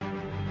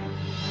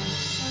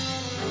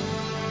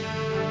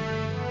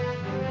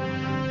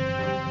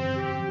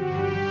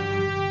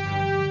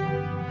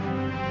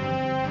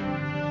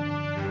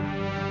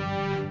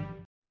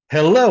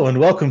Hello and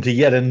welcome to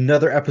yet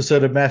another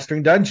episode of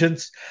Mastering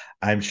Dungeons.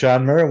 I'm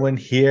Sean Merwin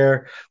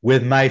here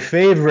with my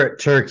favorite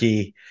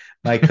turkey,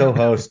 my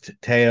co-host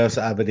Teos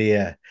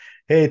Abadia.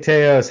 Hey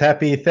Teos,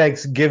 happy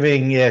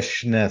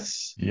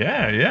Thanksgiving-ishness.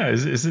 Yeah.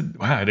 Is it?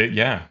 Wow.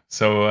 Yeah.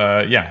 So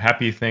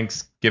happy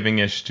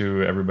Thanksgiving-ish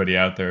to everybody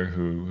out there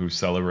who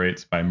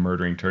celebrates by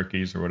murdering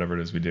turkeys or whatever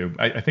it is we do.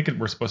 I think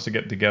we're supposed to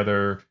get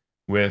together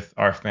with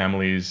our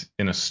families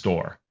in a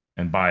store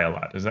and buy a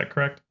lot. Is that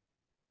correct?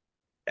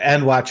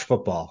 And watch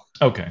football.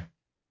 Okay.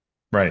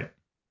 Right.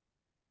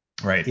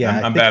 Right. Yeah,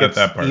 I I'm think bad at it's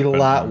that eat part, a but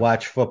lot,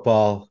 watch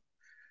football,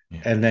 yeah.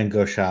 and then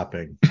go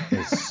shopping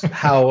is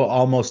how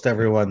almost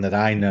everyone that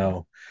I Yeah.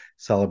 know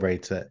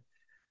celebrates it.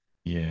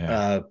 Yeah.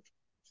 Uh,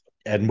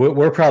 and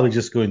we're probably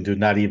just going to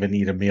not even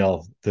eat a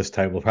meal this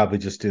time. We'll probably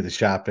just do the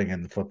shopping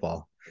and the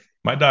football.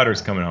 My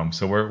daughter's Uh, coming home,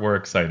 so we're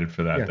excited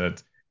for that. yeah,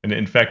 And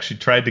in fact, she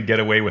tried to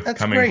get away with that's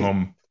coming great.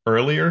 home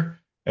earlier,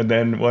 and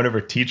then one of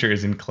her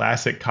teachers, in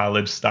classic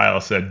college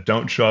style, said,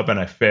 "Don't show up," and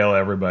I fail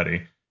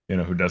everybody,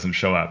 who doesn't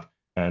show up.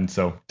 And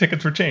so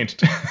tickets were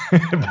changed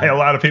by Uh, a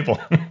lot of people.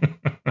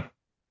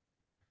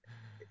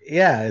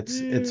 yeah, it's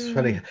Yeah.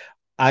 funny.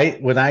 I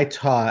when I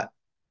taught,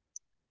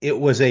 it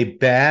was a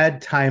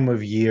bad time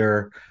of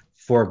year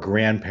for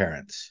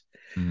grandparents.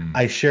 Mm.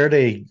 I shared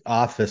a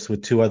office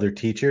with two other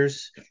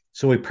teachers,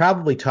 so we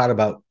probably taught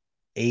about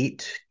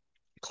eight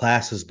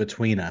classes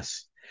between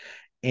us.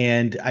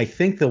 And I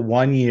think the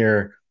one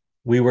year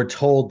we were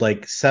told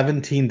like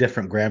 17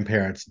 different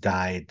grandparents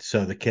died,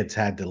 so the kids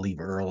had to leave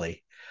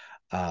early.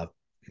 Uh,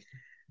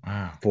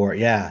 Wow. for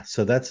yeah,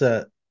 so that's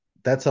a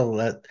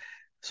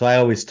so I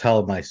always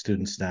tell my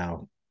students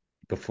now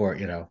before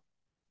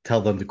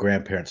tell them the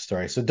grandparent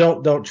story. So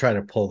don't try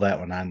to pull that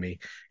one on me.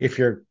 If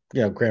your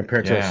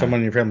grandparents or Yeah.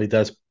 someone in your family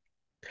does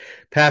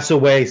pass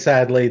away,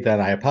 sadly,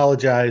 then I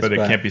apologize. But it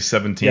But can't be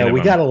 17 yeah, of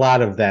we got them. a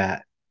lot of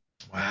that.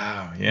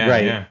 Wow. Yeah.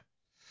 Right. Yeah.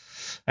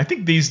 I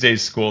think these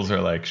days schools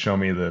are like, show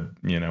me the,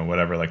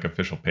 whatever, like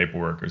official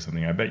paperwork or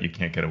something. I bet you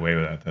can't get away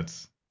with that.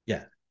 That's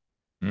Yeah.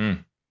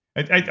 Mm.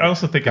 I Yeah.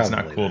 also think it's not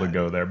Probably cool to not.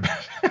 go there,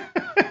 but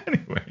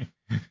anyway.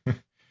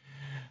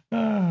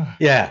 Ah,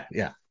 Yeah.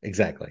 Yeah.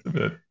 Exactly. it's a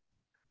bit.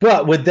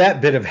 But with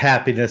that bit of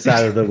happiness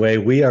out of the way,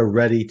 we are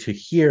ready to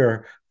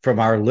hear from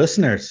our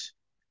listeners.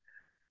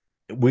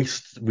 We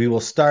will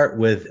start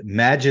with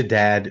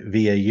Majidad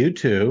via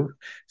YouTube.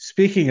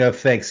 Speaking of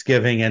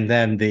Thanksgiving and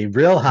then the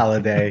real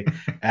holiday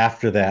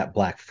after that,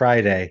 Black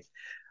Friday.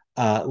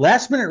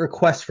 Last minute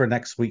request for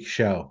next week's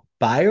show: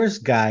 buyer's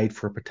guide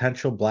for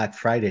potential Black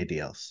Friday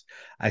deals.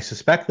 I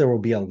suspect there will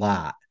be a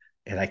lot,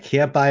 and I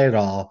can't buy it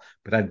all,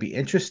 but I'd be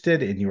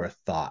interested in your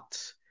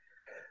thoughts.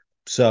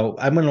 So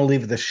I'm going to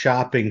leave the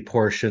shopping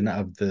portion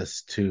of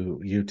this to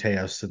you,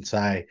 Teo, since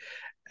I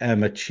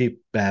am a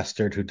cheap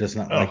bastard who does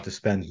not like Oh, to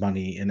spend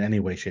money in any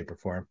way, shape, or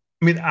form.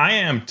 I mean, I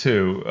am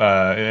too.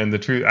 And the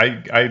truth,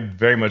 I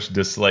very much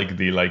dislike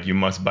the like you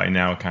must buy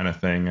now kind of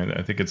thing.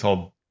 I think it's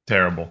all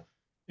terrible.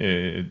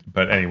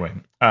 But anyway,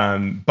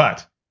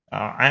 but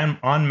I am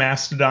on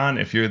Mastodon.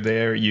 If you're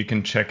there, you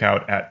can check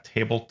out at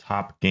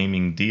Tabletop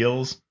Gaming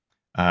Deals.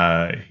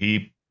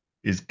 He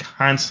is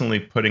constantly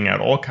putting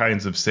out all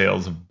kinds of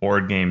sales of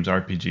board games,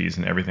 RPGs,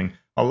 and everything.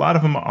 A lot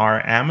of them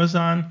are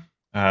Amazon.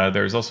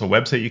 There's also a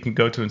website you can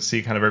go to and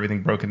see kind of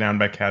everything broken down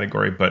by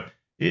category, but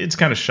it's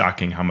kind of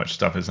shocking how much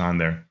stuff is on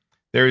there.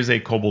 There is a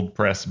Kobold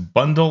Press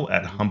bundle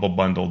at Mhm.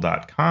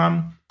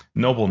 humblebundle.com.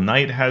 Noble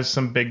Knight has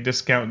some big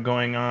discount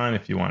going on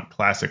if you want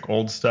classic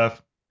old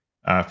stuff.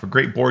 For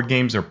great board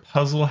games or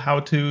puzzle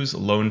how-tos,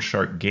 Lone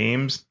Shark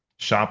Games,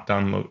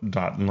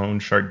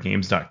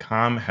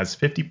 shop.loansharkgames.com has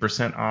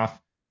 50%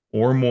 off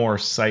or more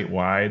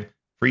site-wide.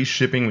 Free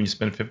shipping when you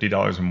spend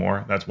 $50 or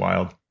more. That's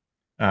wild.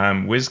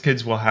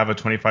 WizKids will have a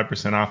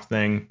 25% off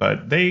thing,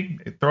 but they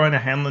throw in a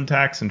handling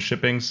tax and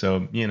shipping, so,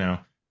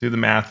 do the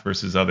math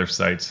versus other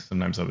sites.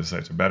 Sometimes other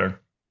sites are better.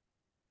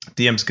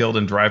 DM's Guild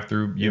and Drive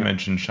Through, you Yeah.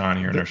 mentioned Sean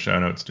here in our The, show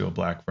notes, do a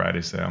Black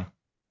Friday sale.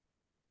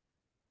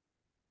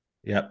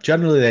 yeah.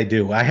 Generally, they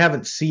do. I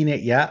haven't seen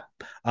it yet.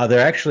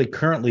 They're actually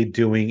currently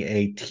doing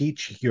a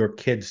teach your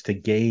kids to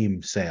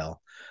game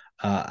sale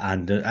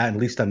at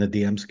least on the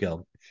DM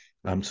Guild.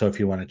 So if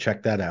you want to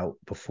check that out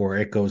before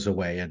it goes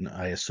away, and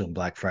I assume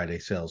Black Friday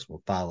sales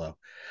will follow.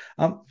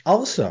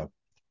 Also,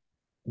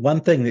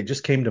 one thing that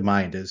just came to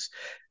mind is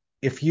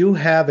if you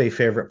have a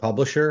favorite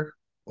publisher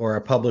or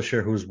a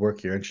publisher whose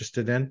work you're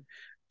interested in,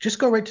 just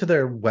go right to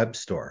their web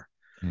store.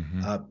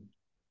 Mm-hmm. Uh,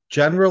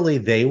 Generally,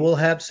 they will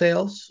have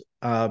sales.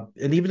 And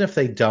even if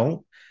they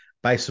don't,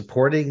 by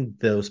supporting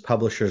those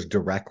publishers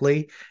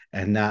directly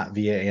and not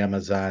via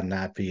Amazon,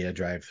 not via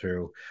drive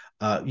through,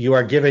 you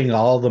are giving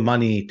all the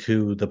money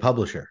to the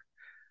publisher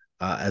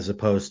as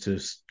opposed to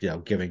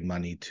giving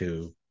money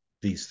to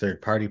these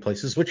third party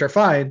places, which are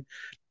fine,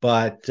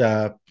 but you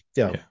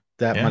know Yeah.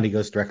 that Yeah. money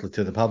goes directly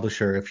to the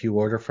publisher if you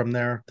order from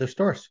their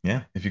stores.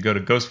 Yeah. If you go to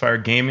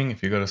Ghostfire Gaming,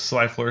 if you go to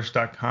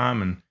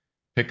slyflourish.com and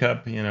pick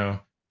up,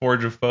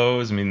 Forge of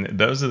Foes, I mean,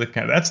 those are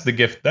that's the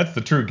gift, that's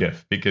the true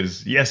gift,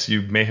 because yes,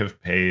 you may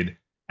have paid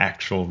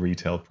actual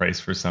retail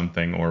price for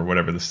something or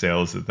whatever the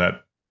sale is at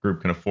that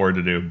group can afford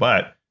to do.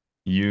 But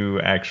you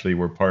actually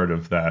were part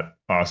of that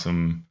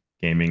awesome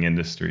gaming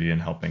industry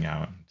and helping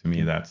out. To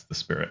me, that's the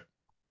spirit.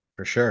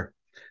 For sure.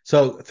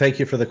 So thank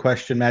you for the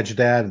question,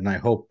 Majidad, and I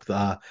hope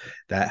that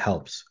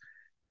helps.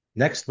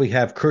 Next, we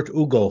have Kurt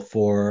Ugo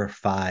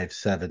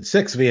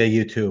 4576 via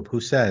YouTube,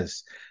 who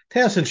says,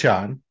 Teos and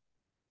Sean,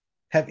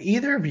 have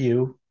either of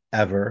you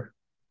ever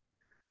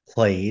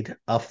played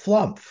a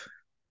flump?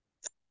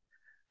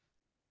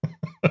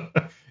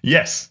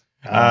 Yes,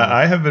 Uh,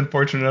 I have been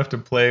fortunate enough to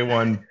play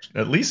one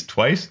at least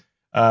twice.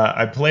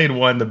 I played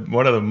one.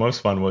 One of the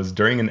most fun was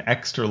during an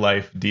Extra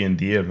Life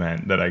D&D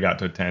event that I got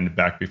to attend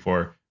back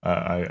before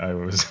I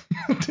was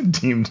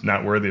deemed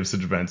not worthy of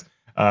such events.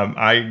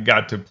 I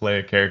got to play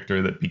a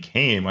character that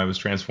became I was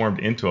transformed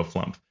into a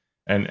flump,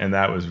 and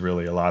that was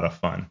really a lot of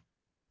fun.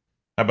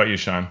 How about you,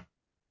 Sean?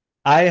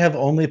 I have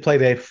only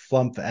played a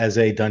flump as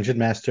a dungeon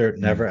master,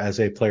 never Mm. as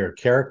a player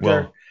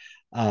character.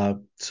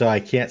 Well, So I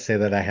can't say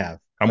that I have.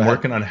 Go I'm ahead.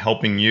 working on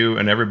helping you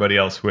and everybody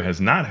else who has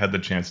not had the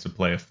chance to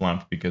play a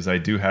flump because I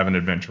do have an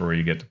adventure where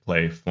you get to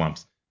play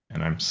flumps,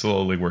 and I'm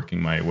slowly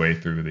working my way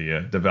through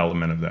the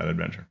development of that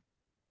adventure.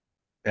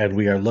 And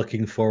we are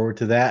looking forward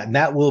to that. And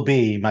that will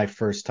be my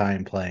first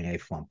time playing a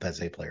flump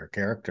as a player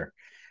character.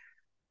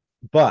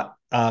 But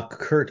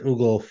Kurt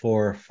Ugle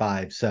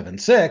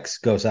 4576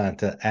 goes on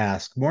to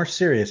ask more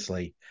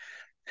seriously,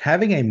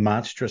 having a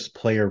monstrous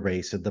player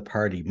race in the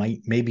party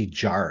may be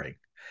jarring,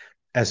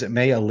 as it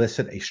may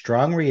elicit a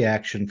strong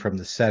reaction from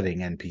the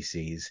setting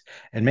NPCs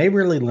and may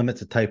really limit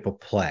the type of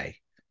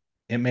play.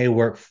 It may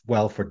work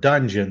well for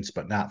dungeons,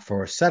 but not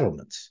for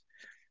settlements.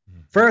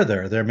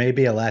 Further, there may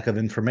be a lack of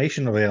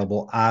information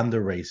available on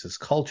the race's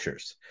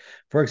cultures.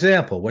 For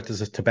example, what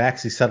does a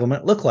Tabaxi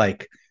settlement look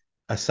like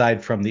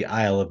aside from the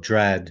Isle of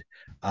Dread,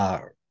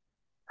 uh,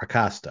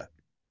 Rakasta?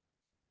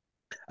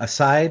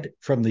 Aside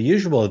from the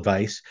usual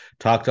advice,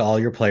 talk to all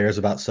your players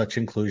about such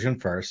inclusion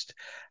first.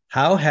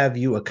 How have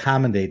you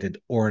accommodated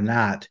or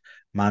not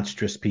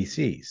monstrous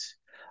PCs?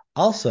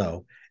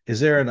 Also, is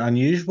there an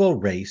unusual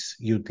race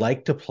you'd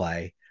like to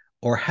play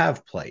or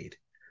have played?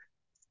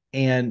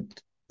 And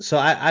so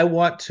I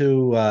want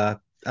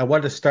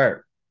to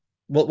start.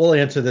 We'll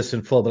answer this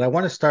in full, but I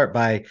want to start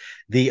by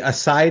the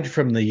aside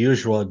from the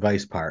usual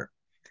advice part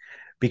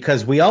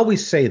because we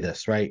always say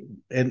this, right?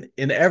 And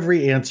in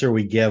every answer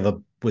we give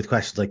with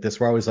questions like this,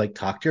 we're always like,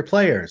 talk to your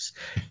players,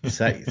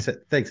 say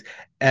things.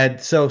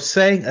 And so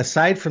saying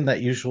aside from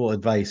that usual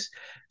advice,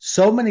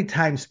 so many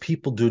times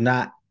people do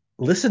not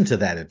listen to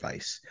that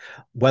advice,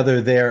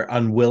 whether they're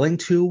unwilling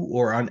to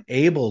or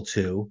unable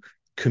to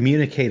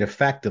communicate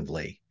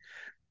effectively.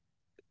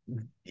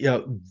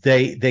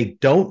 They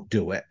don't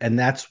do it, and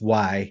that's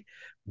why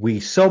we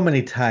so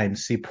many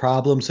times see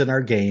problems in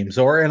our games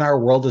or in our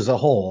world as a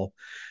whole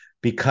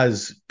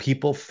because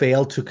people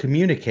fail to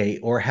communicate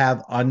or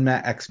have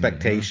unmet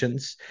Mm-hmm.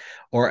 expectations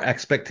or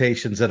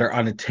expectations that are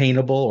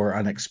unattainable or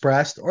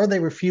unexpressed, or they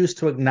refuse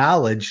to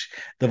acknowledge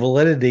the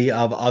validity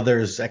of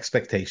others'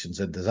 expectations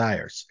and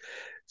desires.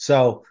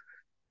 So,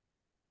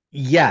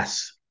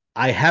 yes,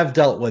 I have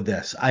dealt with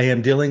this. I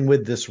am dealing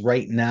with this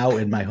right now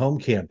in my home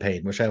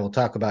campaign, which I will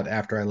talk about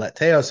after I let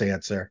Teos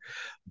answer.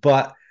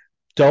 But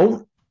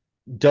don't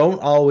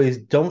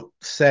don't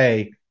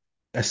say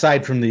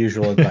aside from the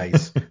usual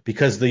advice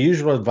because the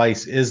usual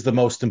advice is the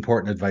most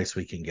important advice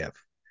we can give.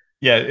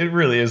 Yeah, it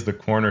really is the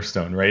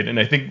cornerstone, right? And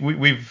I think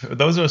we've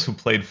those of us who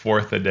played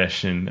fourth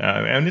edition,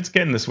 and it's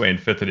getting this way in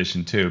fifth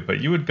edition too.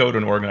 But you would go to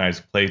an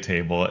organized play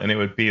table, and it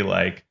would be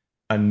like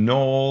a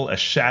gnoll, a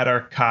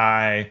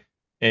Shatterkai,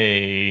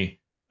 a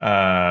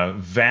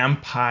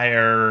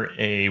vampire,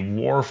 a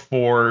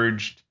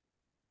warforged,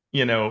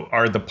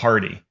 are the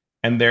party.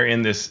 And they're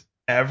in this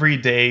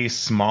everyday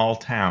small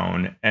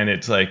town. And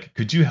it's like,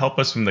 could you help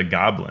us from the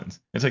goblins?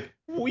 It's like,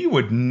 we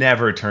would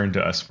never turn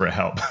to us for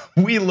help.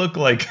 We look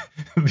like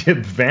the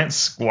advanced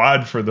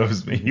squad for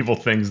those Mm-hmm. evil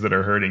things that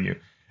are hurting you.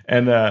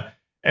 And,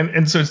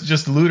 and so it's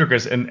just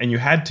ludicrous. And you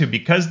had to,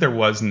 because there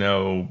was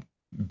no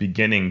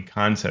beginning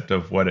concept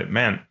of what it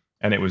meant,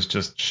 and it was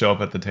just show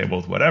up at the table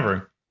with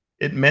whatever,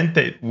 it meant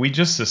that we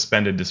just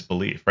suspended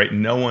disbelief, right?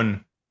 No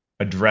one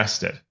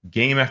addressed it.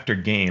 Game after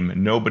game,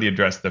 nobody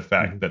addressed the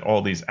fact Mm-hmm. that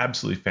all these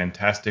absolutely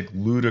fantastic,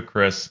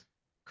 ludicrous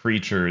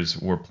creatures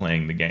were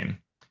playing the game.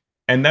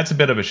 And that's a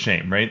bit of a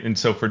shame, right? And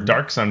so for Mm-hmm.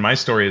 Dark Sun, my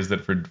story is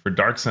that for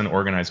Dark Sun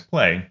organized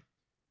play,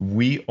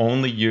 we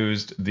only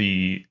used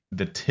the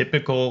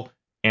typical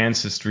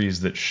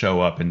ancestries that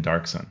show up in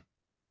Dark Sun.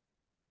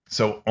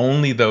 So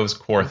only those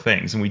core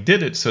things. And we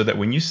did it so that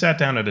when you sat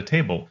down at a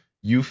table,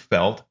 you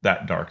felt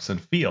that Dark Sun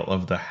feel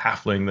of the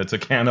halfling that's a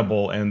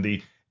cannibal and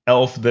the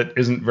elf that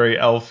isn't very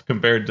elf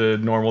compared to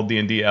normal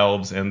D&D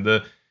elves and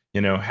the,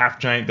 half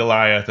giant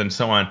Goliath and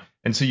so on.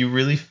 And so you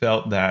really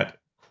felt that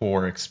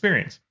core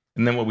experience.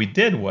 And then what we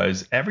did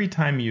was every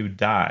time you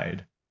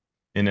died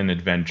in an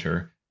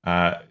adventure,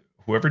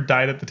 whoever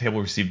died at the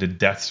table received a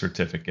death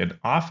certificate.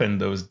 Often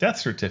those death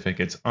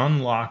certificates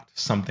unlocked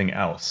something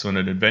else. So in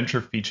an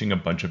adventure featuring a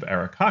bunch of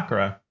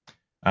Arakakra,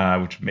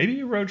 which maybe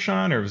you wrote,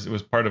 Sean, or it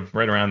was part of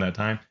right around that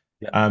time.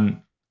 Yeah.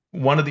 Um,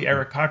 one of the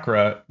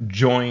Aarakocra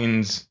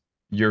joins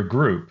your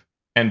group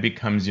and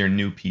becomes your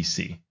new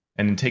PC.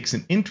 And takes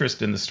an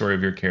interest in the story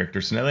of your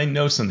character. So now they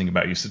know something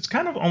about you. So it's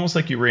kind of almost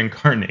like you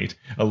reincarnate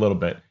a little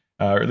bit.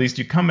 Or at least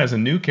you come as a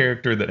new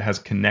character that has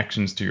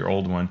connections to your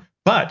old one,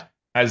 but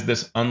as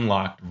this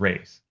unlocked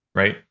race,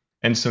 right?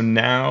 And so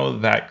now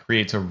that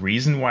creates a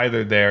reason why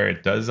they're there.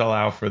 It does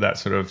allow for that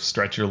sort of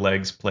stretch your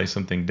legs, play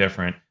something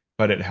different,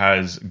 but it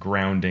has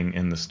grounding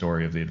in the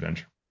story of the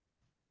adventure.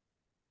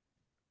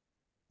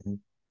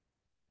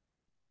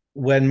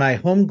 When my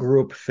home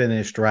group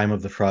finished Rime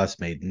of the Frost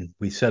Maiden,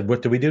 we said,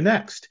 what do we do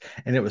next?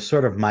 And it was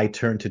sort of my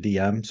turn to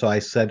DM. So I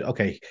said,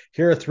 okay,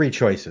 here are three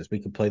choices. We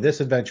can play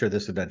this adventure,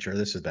 this adventure,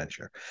 this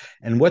adventure.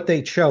 And what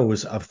they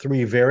chose of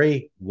three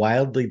very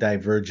wildly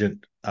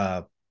divergent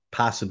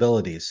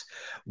possibilities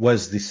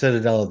was the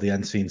Citadel of the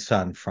Unseen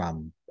Sun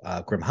from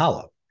Grim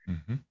Hollow.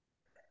 Mm-hmm.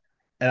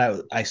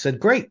 And I said,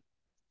 great.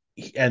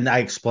 And I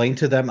explained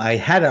to them, I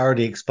had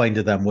already explained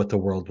to them what the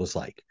world was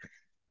like.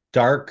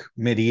 Dark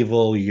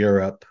medieval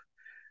Europe,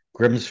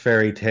 Grimm's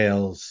fairy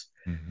tales,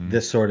 Mm-hmm.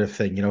 this sort of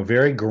thing,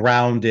 very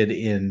grounded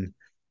in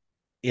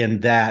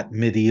that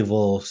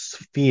medieval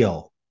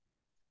feel.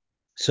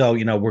 So,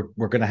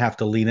 we're going to have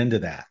to lean into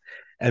that.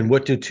 And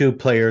what do two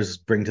players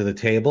bring to the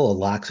table? A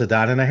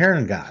Loxodon and a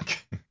Heron God.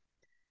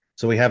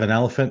 So we have an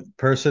elephant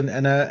person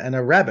and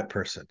a rabbit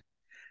person.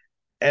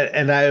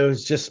 And I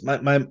was just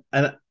my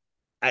and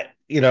I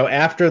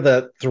after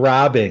the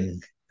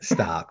throbbing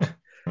stopped,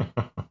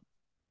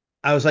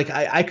 I was like,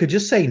 I could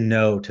just say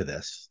no to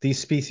this. These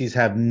species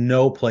have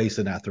no place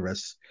in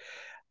Etheris.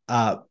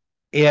 Uh,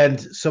 and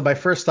so my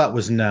first thought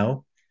was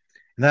no.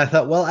 And then I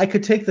thought, well, I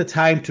could take the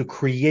time to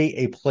create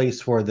a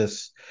place for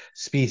this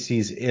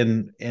species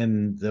in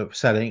the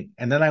setting.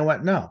 And then I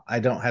went, no, I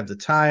don't have the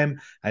time.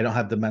 I don't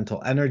have the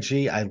mental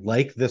energy. I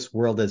like this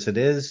world as it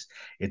is.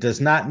 It does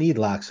not need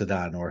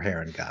Loxodon or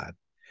Heron God.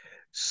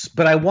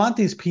 But I want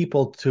these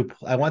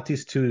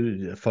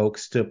two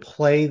folks to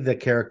play the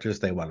characters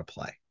they want to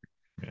play.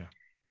 Yeah.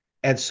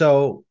 And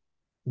so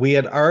we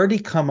had already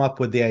come up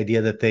with the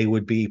idea that they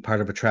would be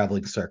part of a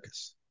traveling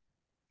circus.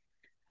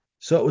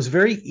 So it was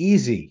very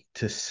easy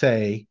to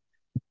say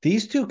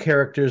these two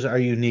characters are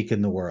unique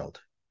in the world.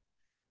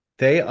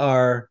 They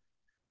are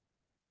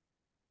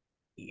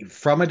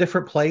from a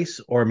different place,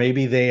 or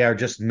maybe they are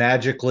just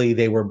magically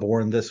they were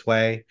born this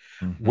way.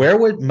 Mm-hmm. Where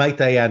would might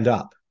they end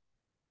up?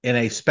 In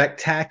a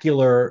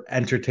spectacular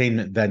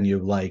entertainment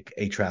venue like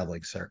a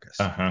traveling circus.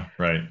 Uh-huh.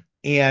 Right.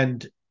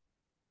 And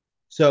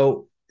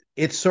so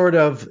it's sort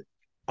of,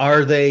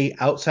 are they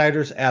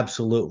outsiders?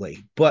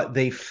 Absolutely. But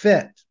they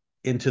fit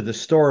into the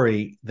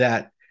story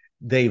that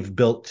they've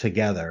built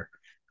together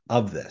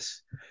of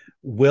this.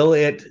 Will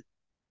it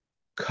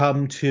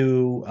come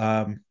to,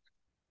 I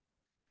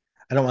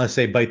don't want to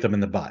say bite them in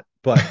the butt,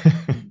 but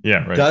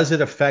Yeah, right. does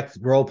it affect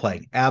role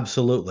playing?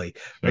 Absolutely.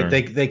 Right.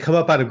 Sure. They come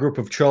up on a group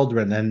of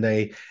children and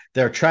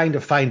they're trying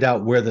to find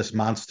out where this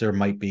monster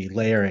might be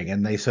layering.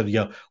 And they said,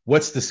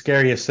 what's the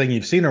scariest thing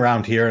you've seen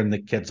around here? And the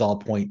kids all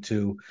point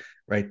to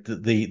right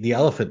the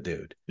elephant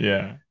dude.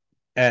 Yeah.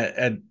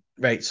 And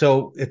right.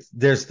 So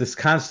there's this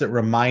constant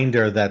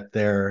reminder that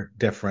they're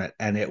different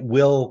and it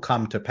will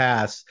come to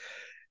pass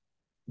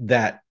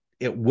that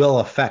it will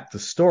affect the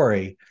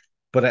story,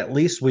 but at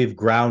least we've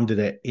grounded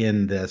it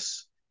in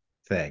this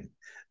thing.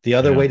 The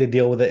other Yeah. way to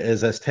deal with it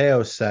is, as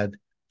Teo said,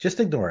 just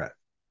ignore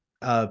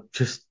it.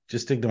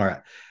 Just ignore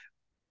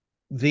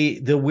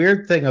it. The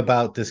weird thing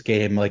about this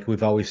game, like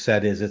we've always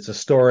said, is it's a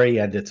story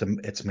and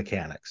it's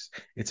mechanics.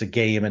 It's a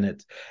game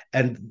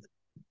and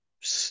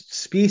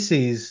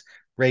species,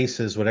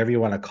 races, whatever you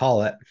want to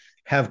call it,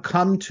 have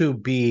come to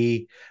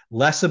be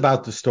less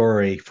about the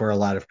story for a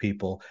lot of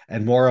people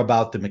and more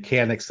about the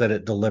mechanics that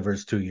it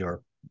delivers to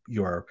your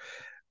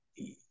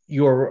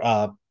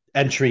your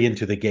entry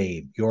into the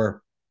game,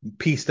 your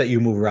piece that you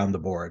move around the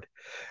board.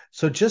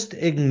 So just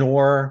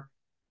ignore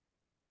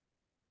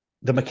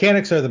the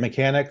mechanics are the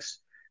mechanics.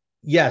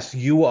 Yes,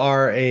 you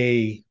are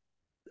a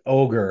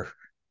ogre,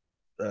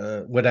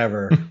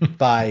 whatever,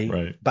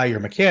 Right. by your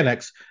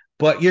mechanics,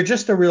 but you're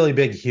just a really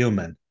big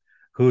human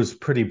who's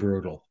pretty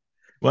brutal.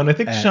 Well, and I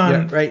think Yeah,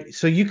 Sean, right.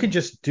 So you could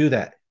just do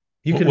that.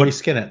 You can what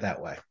reskin it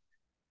that way.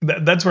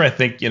 that's where I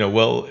think,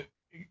 well,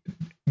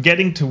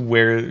 getting to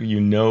where you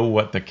know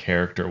what the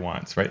character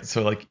wants, right?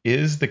 So like,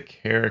 is the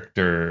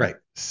character Right.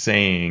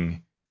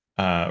 saying,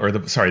 or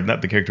the sorry,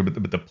 not the character,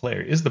 but the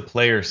player, is the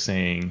player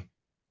saying,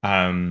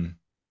 um,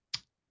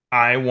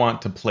 I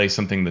want to play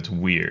something that's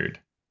weird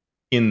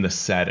in the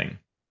setting,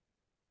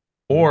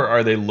 or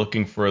are they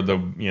looking for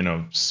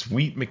the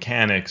sweet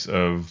mechanics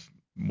of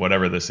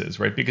whatever this is,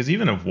 right? Because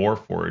even a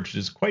Warforged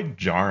is quite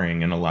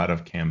jarring in a lot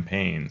of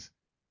campaigns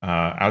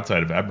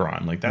outside of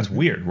Eberron. Like, that's Mm-hmm.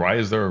 weird. Why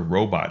is there a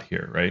robot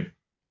here, right?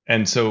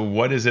 And so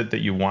what is it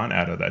that you want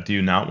out of that? Do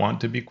you not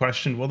want to be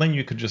questioned? Well, then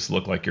you could just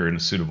look like you're in a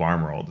suit of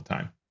armor all the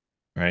time,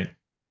 right?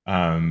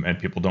 And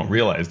people don't Mm-hmm.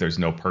 realize there's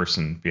no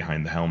person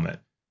behind the helmet.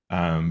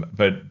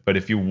 But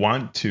if you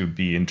want to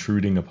be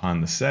intruding upon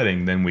the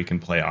setting, then we can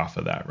play off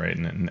of that, right?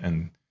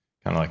 And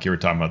kind of like you were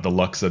talking about the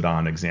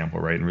Luxodon example,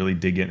 right? And really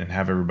dig in and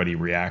have everybody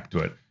react to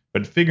it.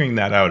 But figuring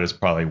that out is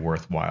probably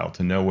worthwhile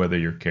to know whether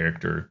your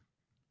character,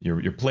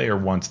 your player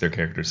wants their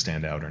character to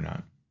stand out or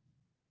not.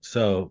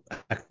 So,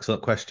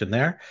 excellent question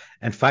there.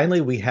 And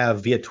finally, we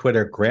have via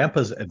Twitter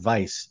Grandpa's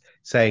advice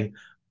saying,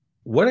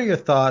 what are your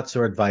thoughts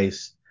or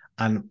advice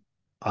on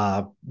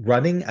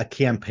running a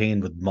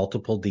campaign with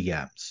multiple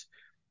DMs?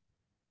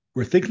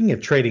 We're thinking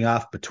of trading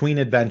off between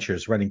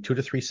adventures, running 2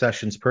 to 3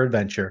 sessions per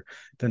adventure,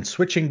 then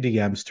switching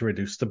DMs to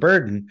reduce the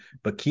burden,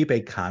 but keep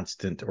a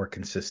constant or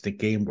consistent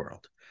game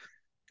world.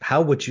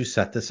 How would you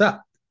set this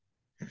up?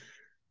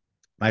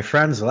 My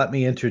friends, let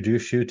me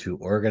introduce you to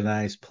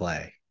organized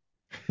play.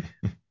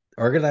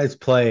 Organized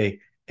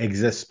play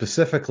exists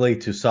specifically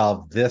to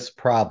solve this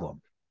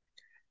problem.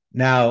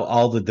 Now,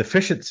 all the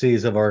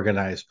deficiencies of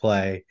organized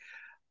play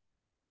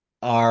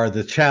are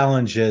the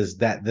challenges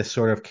that this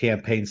sort of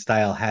campaign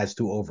style has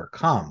to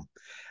overcome.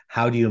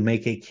 How do you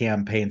make a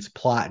campaign's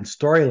plot and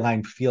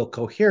storyline feel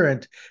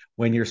coherent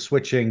when you're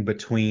switching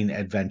between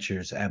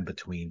adventures and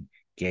between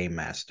game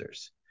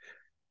masters?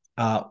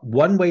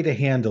 One way to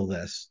handle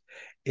this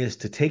is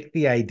to take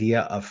the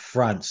idea of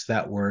fronts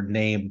that were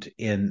named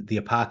in the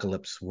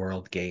Apocalypse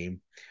World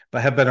game,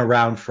 but have been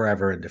around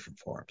forever in different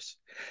forms.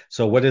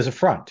 So, what is a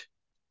front?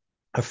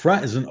 A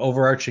front is an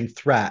overarching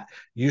threat,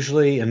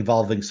 usually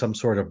involving some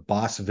sort of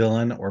boss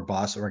villain or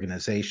boss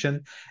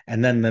organization,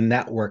 and then the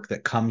network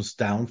that comes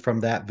down from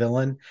that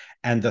villain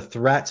and the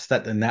threats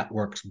that the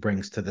network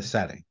brings to the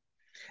setting.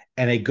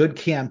 And a good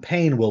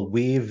campaign will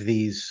weave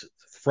these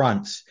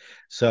fronts.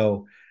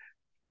 So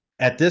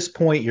at this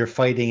point, you're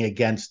fighting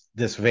against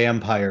this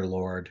vampire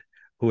lord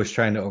who is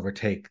trying to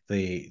overtake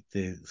the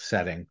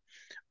setting.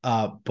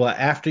 But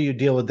after you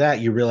deal with that,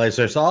 you realize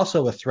there's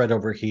also a threat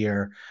over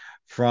here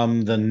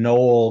from the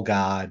Knoll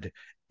god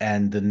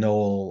and the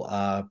Knoll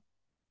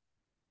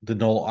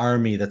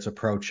army that's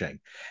approaching.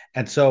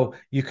 And so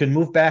you can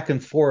move back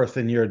and forth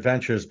in your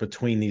adventures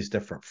between these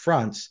different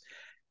fronts.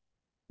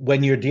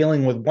 When you're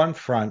dealing with one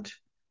front,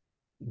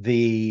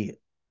 the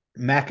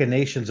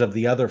machinations of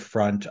the other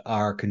front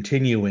are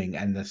continuing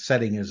and the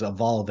setting is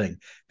evolving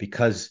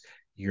because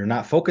you're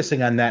not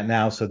focusing on that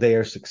now, so they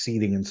are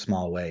succeeding in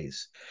small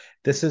ways.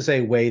 This is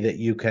a way that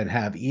you can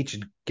have each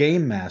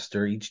game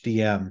master, each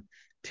DM,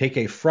 take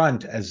a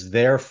front as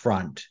their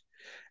front,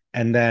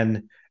 and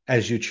then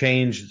as you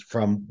change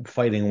from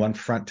fighting one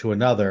front to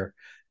another,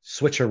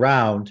 switch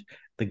around.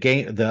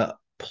 The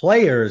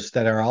players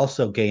that are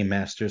also game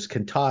masters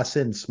can toss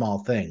in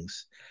small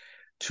things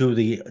to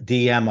the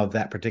DM of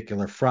that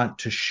particular front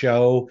to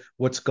show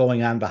what's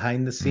going on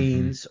behind the Mm-hmm.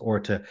 scenes or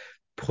to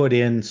put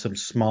in some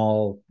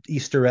small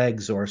Easter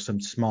eggs or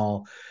some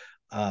small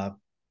uh,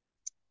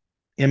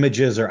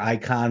 images or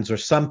icons or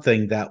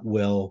something that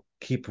will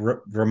keep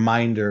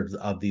reminders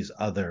of these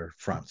other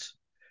fronts.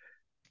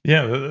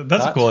 Yeah,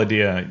 that's a cool Thoughts?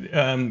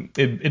 idea.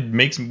 It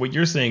makes what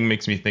you're saying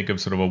makes me think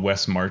of sort of a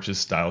West Marches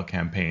style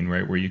campaign,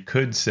 right? Where you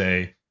could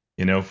say,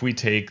 if we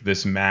take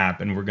this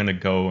map and we're going to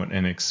go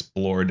and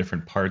explore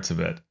different parts of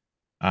it,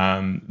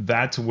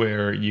 that's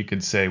where you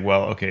could say,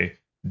 well, okay,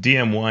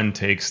 DM1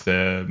 takes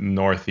the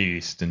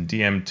northeast and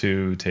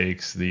DM2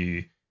 takes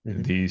the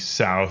Mm-hmm. the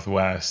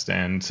southwest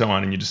and so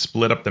on, and you just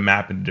split up the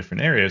map into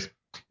different areas.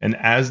 And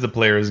as the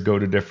players go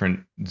to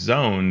different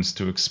zones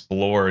to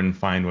explore and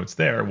find what's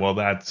there, well,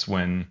 that's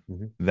when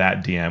Mm-hmm.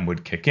 that DM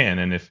would kick in.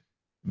 And if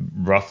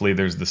roughly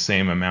there's the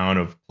same amount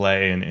of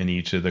play in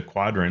each of the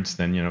quadrants,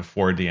 then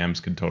 4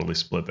 DMs could totally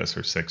split this,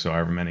 or six, or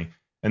however many.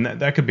 And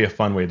that could be a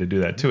fun way to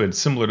do that too. It's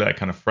similar to that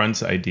kind of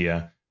fronts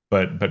idea,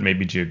 but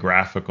maybe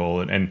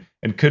geographical, and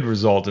could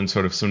result in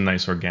sort of some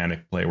nice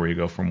organic play where you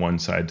go from one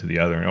side to the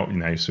other, and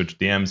now you switch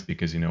DMs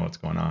because you know what's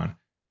going on.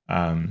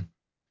 Um,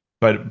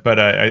 but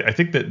I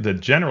think that the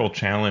general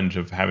challenge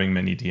of having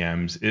many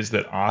DMs is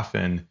that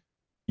often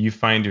you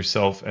find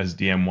yourself as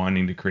DM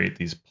wanting to create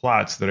these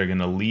plots that are going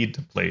to lead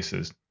to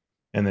places,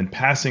 and then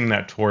passing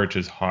that torch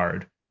is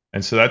hard.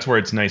 And so that's where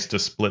it's nice to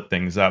split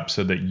things up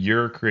so that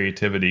your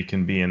creativity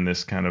can be in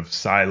this kind of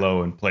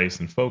silo and place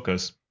and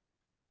focus,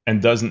 and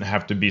doesn't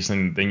have to be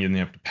something you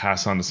have to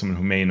pass on to someone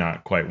who may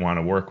not quite want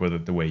to work with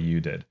it the way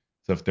you did.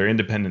 So if they're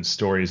independent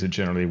stories, it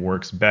generally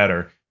works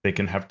better. They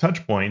can have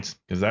touch points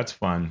because that's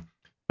fun,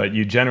 but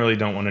you generally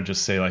don't want to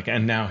just say like,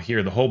 and now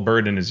here the whole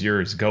burden is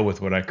yours. Go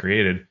with what I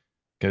created,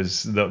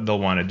 because they'll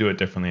want to do it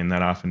differently, and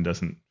that often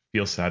doesn't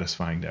feel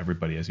satisfying to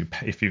everybody. As you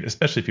if you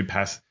especially if you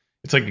pass,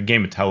 it's like a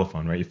game of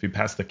telephone, right? If you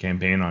pass the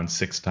campaign on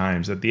 6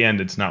 times, at the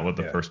end it's not what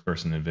the Yeah. first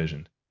person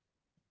envisioned.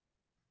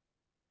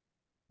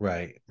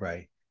 Right,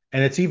 right.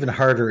 And it's even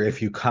harder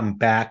if you come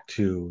back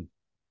to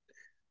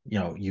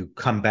you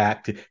come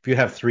back to if you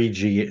have three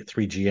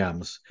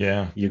GMs,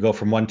 Yeah. you go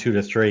from 1, 2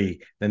 to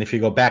 3. Then if you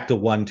go back to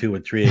 1, 2,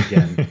 and 3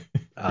 again,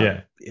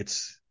 Yeah.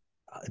 it's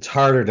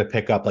harder to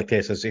pick up like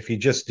this as if you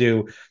just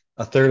do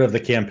a third of the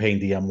campaign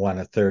DM1,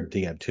 a third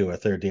DM2, a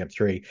third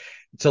DM3.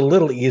 It's a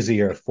little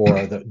easier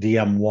for the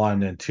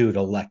DM1 and 2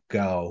 to let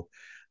go.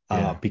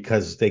 Yeah.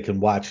 because they can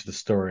watch the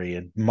story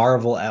and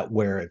marvel at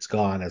where it's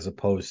gone as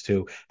opposed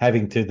to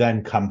having to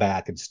then come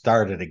back and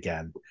start it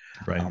again.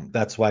 Right.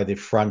 That's why the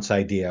fronts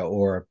idea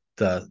or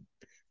the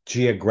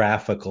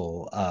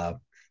geographical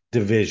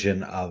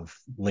division of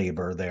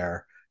labor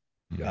there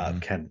Hmm.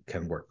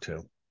 can work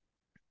too.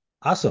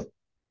 Awesome.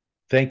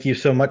 Thank you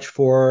so much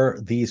for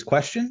these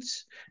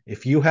questions.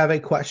 If you have a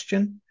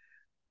question,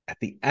 at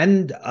the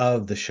end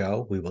of the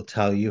show, we will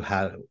tell you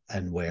how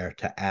and where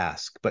to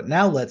ask. But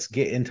now let's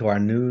get into our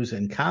news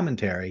and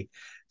commentary,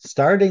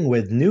 starting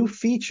with new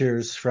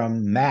features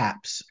from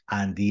maps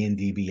on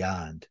D&D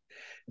Beyond.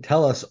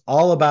 Tell us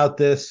all about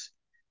this,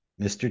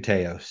 Mr.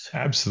 Teos.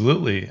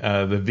 Absolutely.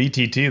 The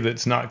VTT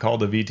that's not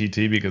called a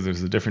VTT because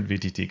there's a different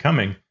VTT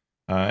coming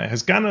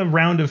has got a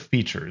round of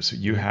features.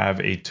 You Mm-hmm. have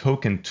a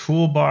token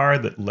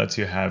toolbar that lets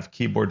you have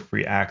keyboard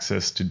free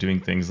access to doing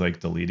things like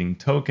deleting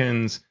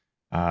tokens,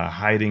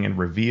 hiding and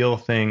reveal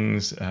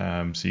things.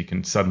 So you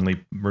can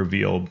suddenly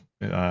reveal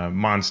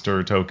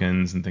monster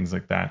tokens and things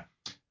like that.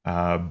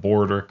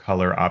 Border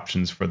color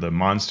options for the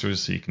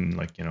monsters. So you can,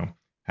 like,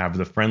 have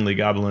the friendly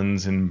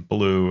goblins in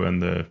blue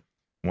and the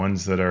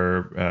ones that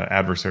are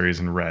adversaries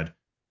in red.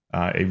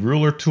 A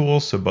ruler tool,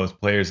 so both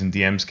players and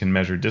DMs can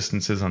measure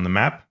distances on the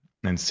map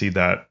and see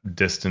that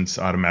distance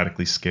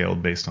automatically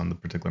scaled based on the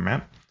particular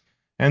map.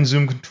 And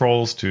zoom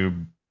controls to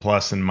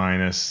plus and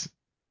minus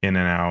in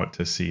and out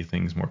to see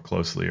things more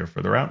closely or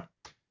further out.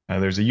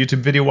 There's a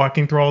YouTube video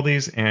walking through all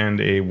these, and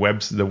the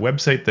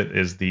website that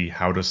is the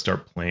how to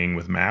start playing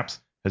with maps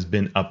has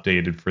been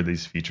updated for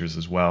these features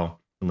as well.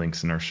 The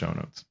links in our show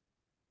notes.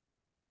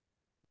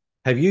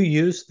 Have you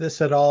used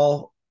this at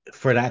all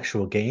for an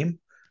actual game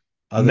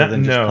other No,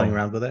 than just playing no,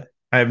 around with it?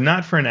 I have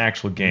not for an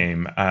actual Mhm.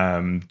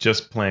 game.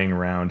 Just playing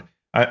around.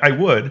 I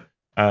would,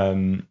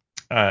 um,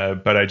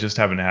 but I just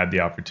haven't had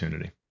the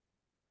opportunity.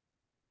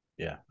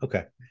 Yeah.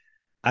 Okay.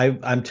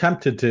 I'm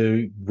tempted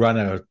to run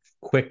a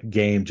quick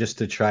game just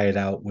to try it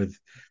out with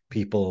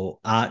people,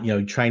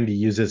 trying to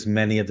use as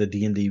many of the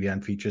D&D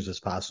Beyond features as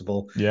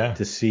possible Yeah,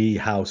 to see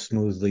how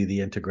smoothly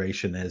the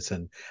integration is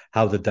and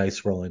how the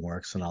dice rolling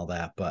works and all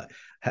that. But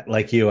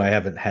like you, I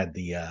haven't had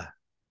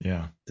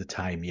yeah. the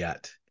time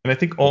yet, And I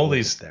think but all we'll get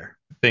these there.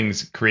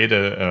 things create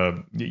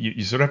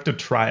you sort of have to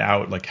try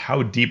out, like,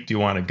 how deep do you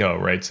want to go,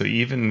 right? So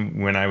even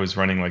when I was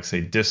running, like,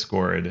 say,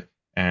 Discord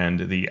and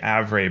the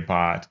Avray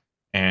bot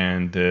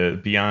and the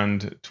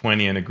Beyond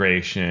 20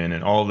 integration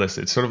and all this,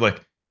 it's sort of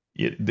like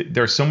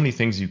there are so many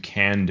things you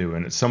can do,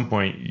 and at some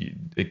point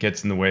it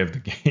gets in the way of the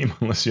game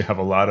unless you have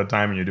a lot of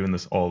time and you're doing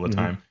this all the Hmm.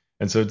 time.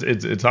 And so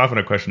it's often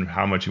a question of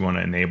how much you want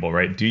to enable,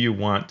 right? Do you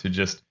want to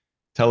just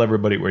tell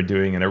everybody what we're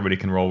doing and everybody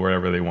can roll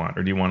wherever they want?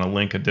 Or do you want to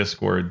link a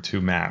Discord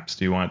to maps?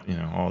 Do you want,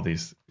 all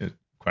these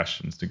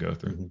questions to go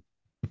through? Hmm.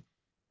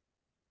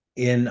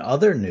 In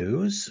other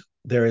news,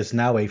 there is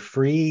now a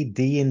free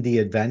D&D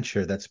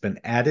adventure that's been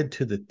added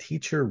to the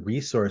teacher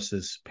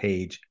resources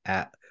page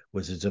at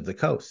Wizards of the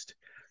Coast.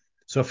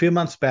 So a few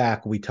months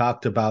back, we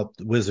talked about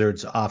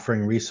Wizards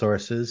offering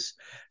resources,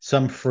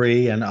 some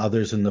free and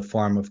others in the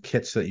form of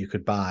kits that you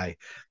could buy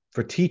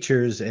for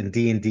teachers and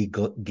D&D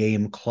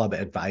game club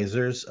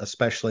advisors,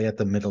 especially at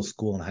the middle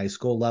school and high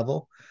school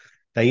level.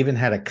 They even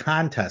had a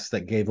contest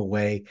that gave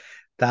away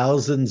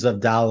thousands of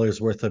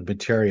dollars worth of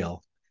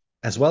material,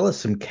 as well as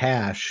some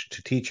cash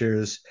to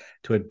teachers,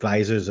 to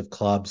advisors of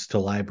clubs, to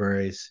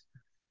libraries.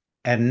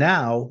 And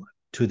now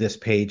to this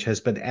page has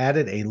been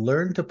added a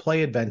learn to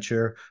play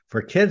adventure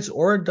for kids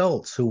or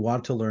adults who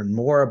want to learn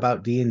more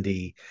about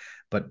D&D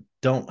but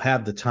don't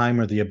have the time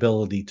or the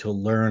ability to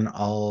learn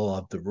all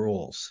of the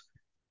rules.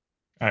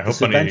 I This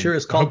hope any adventure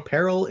is I called hope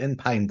Peril in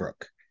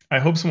Pinebrook. I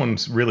hope someone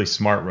really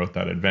smart wrote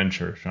that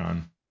adventure,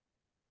 Sean.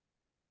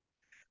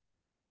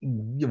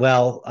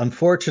 Well,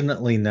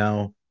 unfortunately,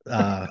 no.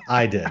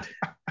 I did.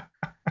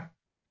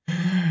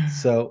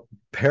 So,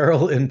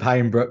 Peril in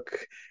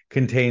Pinebrook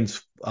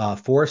contains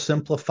four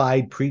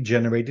simplified pre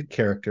generated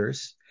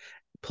characters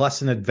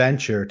plus an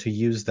adventure to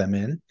use them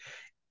in.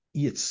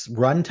 Its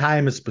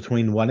runtime is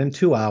between 1 and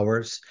 2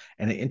 hours,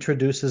 and it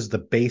introduces the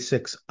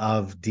basics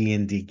of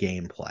D&D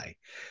gameplay.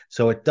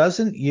 So it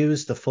doesn't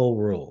use the full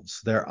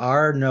rules. There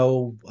are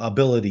no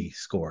ability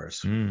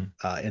scores Mm,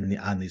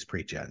 on these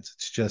pre-gens.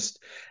 It's just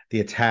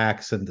the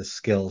attacks and the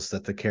skills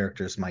that the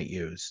characters might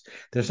use.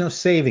 There's no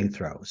saving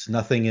throws.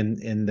 Nothing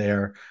in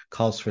there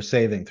calls for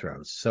saving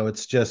throws. So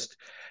it's just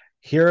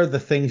here are the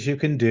things you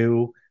can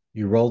do.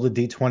 You roll the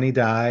d20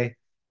 die,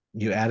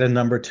 you add a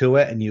number to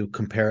it, and you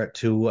compare it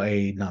to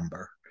a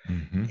number.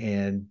 hmm.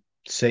 And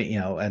say,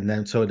 and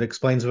then so it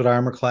explains what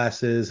armor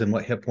class is and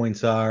what hit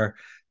points are,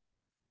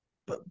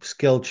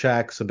 skill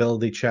checks,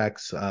 ability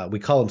checks. We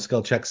call them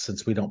skill checks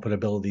since we don't put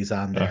abilities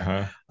on there.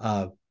 Uh-huh.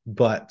 Uh,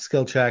 but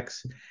skill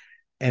checks.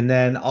 And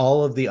then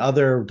all of the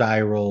other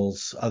die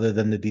rolls, other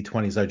than the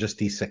d20s, are just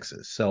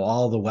d6s. So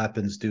all the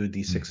weapons do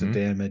d6 of Hmm.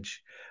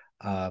 damage.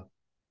 Uh,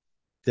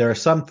 there are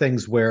some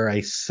things where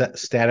a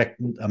static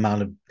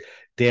amount of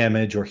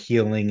damage or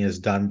healing is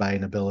done by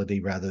an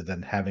ability rather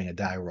than having a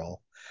die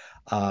roll.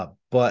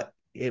 But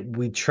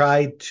we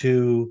tried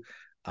to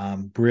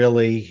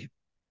really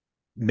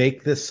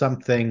make this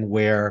something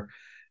where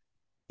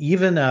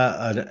even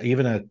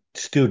a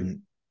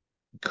student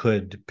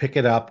could pick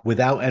it up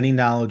without any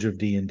knowledge of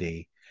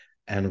D&D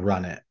and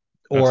run it,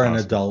 That's or an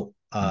awesome. adult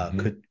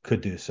Hmm. could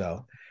do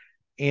so.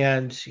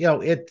 And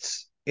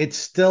it's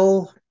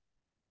still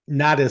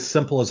not as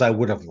simple as I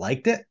would have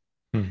liked it,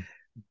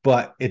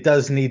 but it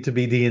does need to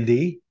be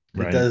D&D. It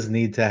Right. does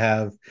need to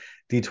have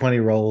D20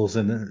 rolls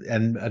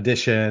and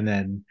addition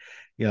and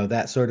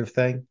that sort of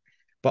thing.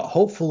 But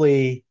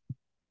hopefully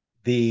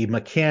the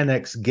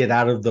mechanics get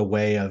out of the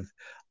way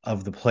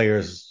of the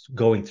players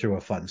going through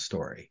a fun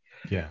story.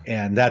 Yeah.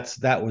 And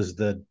that was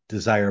the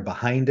desire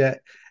behind it.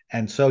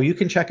 And so you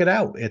can check it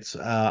out. It's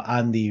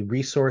on the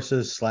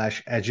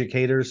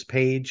resources/educators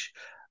page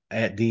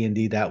at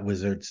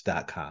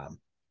dnd.wizards.com.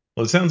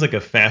 Well, it sounds like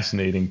a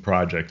fascinating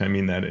project. I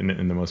mean that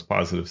in the most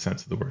positive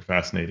sense of the word,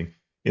 fascinating.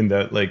 In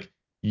that, like,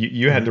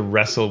 you had to Mm-hmm.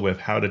 wrestle with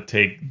how to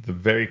take the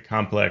very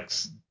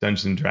complex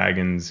Dungeons and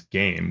Dragons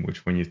game,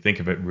 which, when you think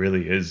of it,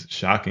 really is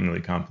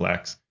shockingly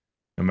complex,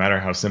 no matter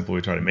how simple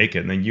we try to make it.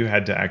 And then you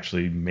had to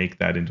actually make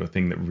that into a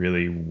thing that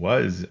really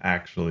was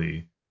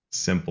actually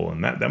simple,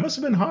 and that must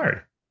have been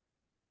hard.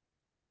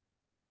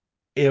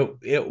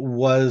 It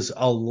was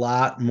a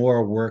lot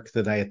more work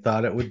than I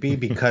thought it would be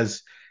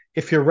because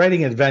if you're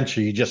writing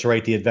adventure, you just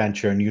write the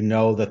adventure and you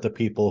know that the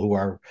people who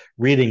are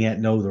reading it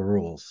know the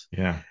rules.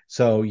 Yeah.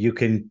 So you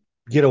can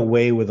get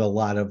away with a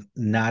lot of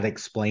not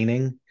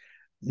explaining,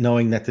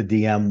 knowing that the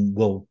DM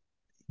will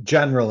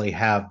generally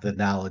have the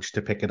knowledge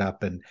to pick it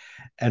up and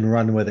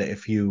run with it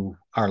if you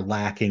are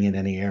lacking in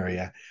any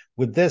area.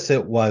 With this,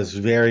 it was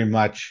very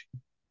much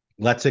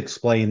let's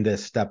explain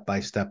this step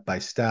by step by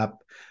step.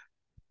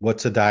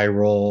 What's a die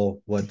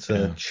roll? What's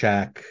a Yeah.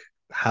 check?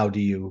 How do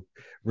you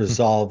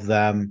resolve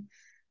them?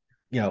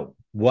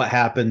 What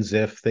happens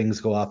if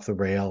things go off the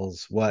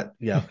rails?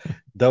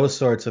 Those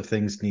sorts of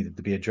things needed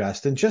to be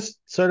addressed, and just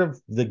sort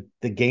of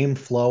the game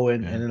flow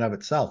in Yeah. and of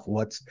itself.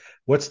 What's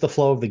the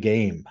flow of the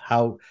game?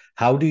 How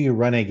do you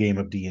run a game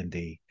of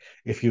D&D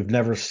if you've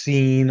never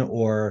seen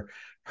or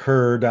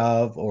heard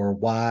of or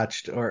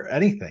watched or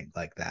anything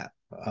like that?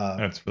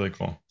 That's really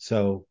cool.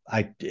 So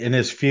in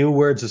as few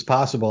words as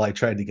possible, I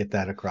tried to get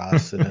that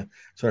across in a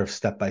sort of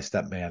step by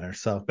step manner.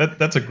 So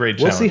That's a great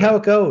we'll see challenge. how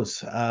it goes.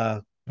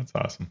 That's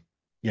awesome.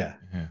 Yeah.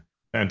 Yeah.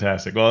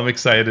 Fantastic. Well, I'm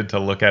excited to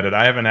look at it.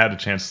 I haven't had a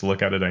chance to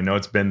look at it. I know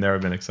it's been there.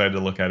 I've been excited to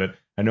look at it.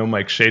 I know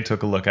Mike Shea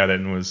took a look at it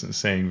and was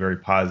saying very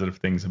positive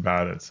things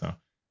about it. So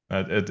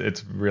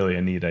it's really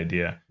a neat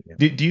idea. Yeah.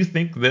 Do you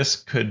think this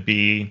could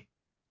be,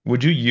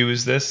 would you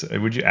use this?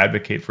 Would you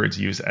advocate for its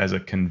use as a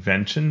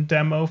convention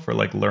demo for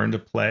like learn to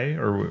play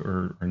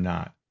or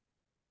not?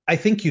 I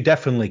think you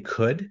definitely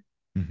could.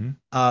 Mm-hmm.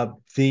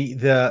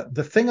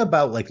 The thing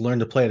about like learn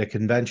to play at a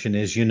convention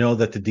is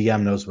that the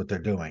DM knows what they're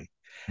doing,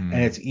 and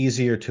Mm, it's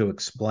easier to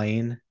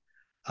explain.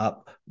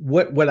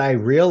 What I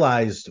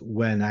realized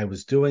when I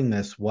was doing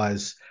this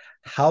was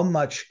how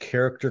much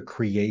character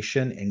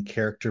creation and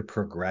character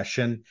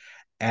progression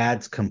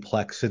adds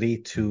complexity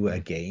to a mm-hmm.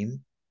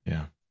 game.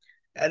 Yeah.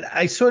 And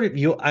I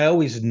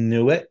always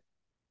knew it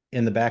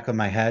in the back of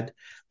my head,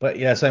 but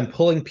yes, I'm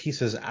pulling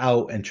pieces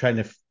out and trying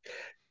to,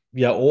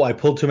 yeah, oh, I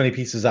pulled too many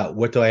pieces out.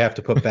 What do I have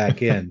to put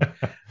back in?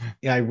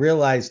 I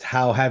realized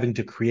how having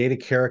to create a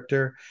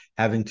character,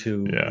 having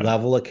to Yeah.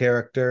 level a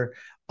character,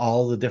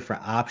 all the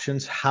different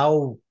options,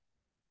 how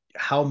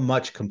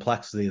much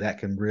complexity that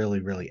can really,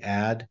 really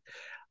add.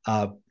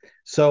 Uh,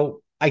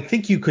 so I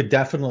think you could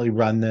definitely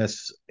run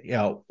this, in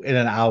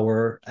an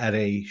hour at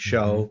a Mm-hmm.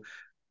 show,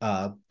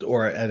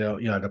 or at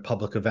a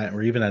public event,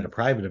 or even at a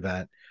private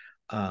event,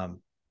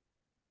 um,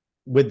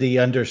 with the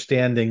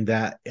understanding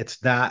that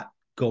it's not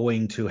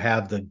going to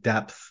have the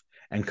depth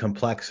and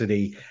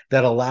complexity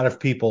that a lot of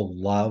people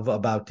love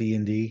about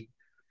D&D.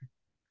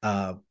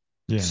 Uh,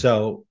 Yeah.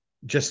 so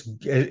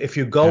just if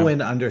you go Yeah.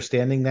 in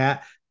understanding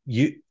that,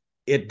 you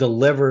it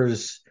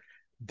delivers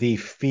the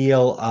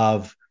feel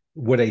of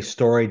what a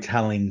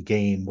storytelling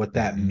game, what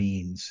that Mm-hmm.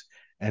 means,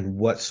 and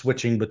what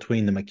switching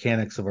between the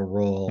mechanics of a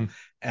role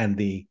and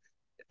the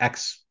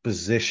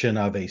exposition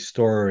of a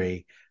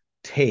story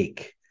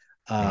take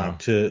Wow.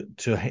 to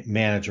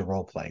manage a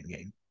role playing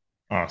game.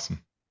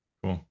 Awesome.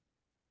 Cool.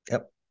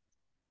 Yep.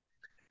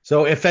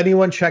 So if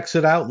anyone checks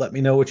it out, let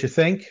me know what you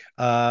think.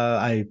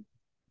 I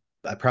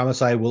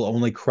promise I will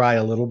only cry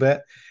a little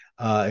bit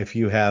if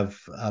you have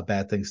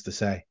bad things to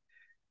say.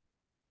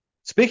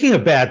 Speaking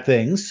of bad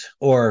things,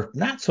 or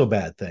not so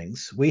bad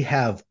things, we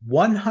have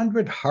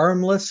 100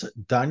 harmless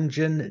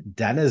dungeon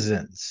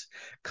denizens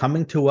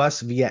coming to us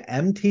via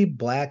MT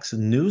Black's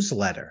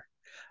newsletter.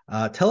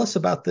 Tell us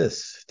about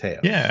this, Teos.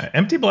 Yeah,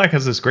 Empty Black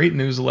has this great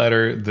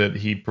newsletter that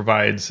he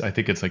provides. I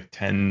think it's like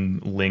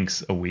 10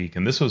 links a week,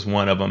 and this was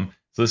one of them.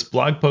 So this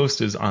blog post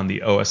is on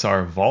the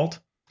OSR Vault,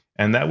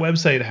 and that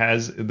website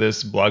has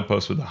this blog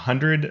post with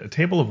a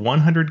table of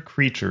 100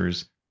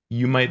 creatures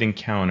you might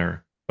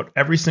encounter, but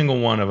every single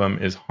one of them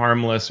is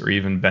harmless or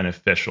even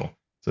beneficial.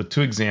 So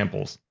two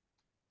examples: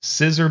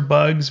 scissor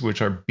bugs,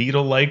 which are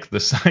beetle-like, the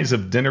size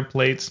of dinner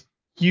plates,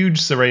 huge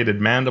serrated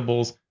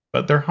mandibles,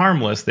 but they're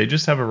harmless. They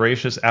just have a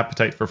voracious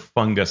appetite for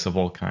fungus of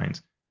all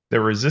kinds.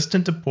 They're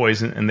resistant to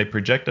poison, and they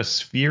project a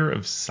sphere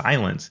of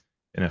silence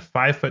in a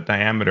 5 foot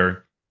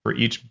diameter for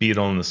each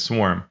beetle in the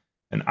swarm.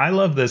 And I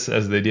love this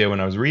as the idea. When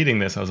I was reading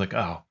this, I was like,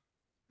 oh,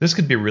 this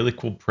could be a really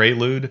cool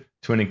prelude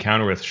to an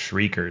encounter with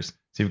shriekers.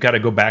 So you've got to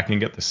go back and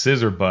get the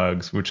scissor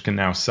bugs, which can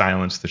now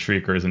silence the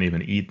shriekers and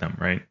even eat them,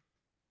 right?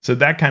 So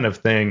that kind of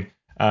thing.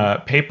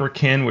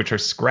 Paperkin, which are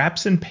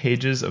scraps and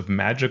pages of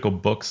magical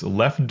books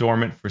left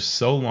dormant for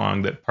so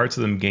long that parts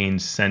of them gain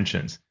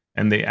sentience,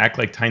 and they act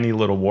like tiny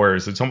little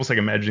warriors. It's almost like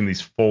imagining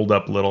these fold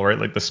up little, right?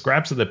 Like the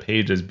scraps of the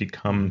pages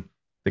become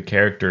the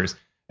characters,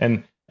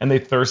 and they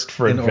thirst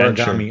for An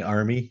adventure. origami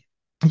army.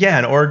 Yeah,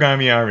 an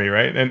origami army,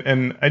 right?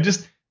 And I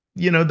just,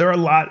 there are a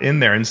lot in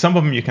there, and some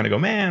of them you kind of go,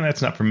 man,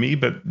 that's not for me.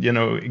 But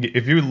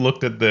if you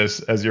looked at this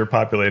as you're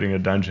populating a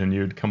dungeon,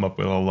 you'd come up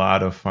with a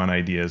lot of fun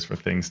ideas for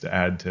things to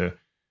add to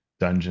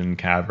dungeon,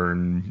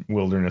 cavern,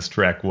 wilderness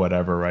trek,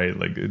 whatever, right?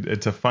 Like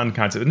it's a fun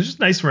concept, and it's just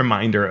a nice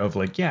reminder of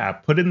like, yeah,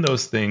 put in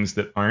those things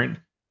that aren't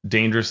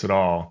dangerous at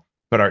all,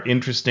 but are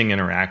interesting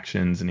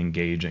interactions and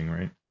engaging,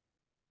 right?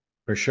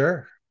 For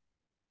sure.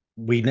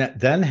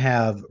 Then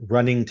have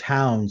running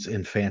towns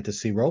in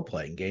fantasy role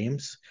playing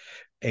games,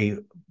 a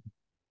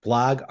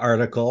blog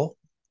article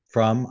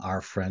from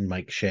our friend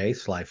Mike Shea,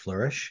 Sly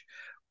Flourish,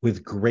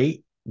 with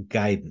great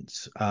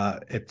guidance.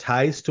 It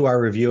ties to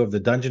our review of the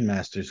Dungeon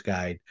Master's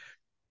Guide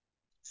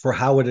for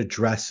how it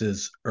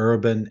addresses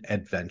urban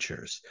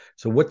adventures.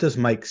 So, what does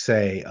Mike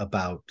say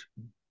about,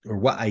 or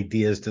what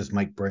ideas does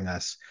Mike bring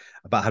us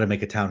about how to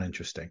make a town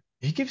interesting?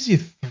 He gives you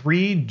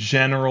three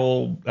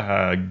general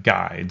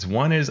guides.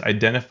 One is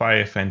identify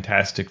a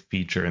fantastic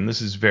feature, and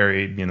this is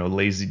very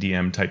lazy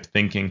DM type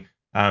thinking.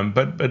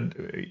 But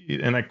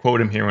and I quote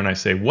him here when I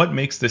say, "What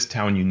makes this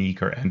town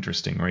unique or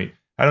interesting?" Right?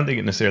 I don't think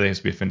it necessarily has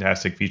to be a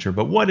fantastic feature,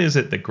 but what is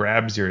it that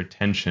grabs your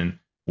attention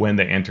when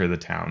they enter the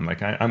town?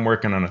 Like I'm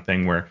working on a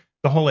thing where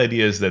the whole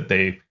idea is that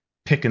they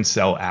pick and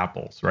sell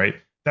apples, right?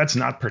 That's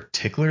not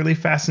particularly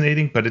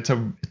fascinating, but it's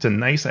a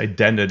nice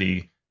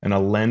identity and a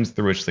lens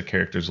through which the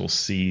characters will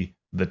see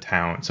the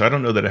town. So I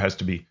don't know that it has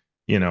to be,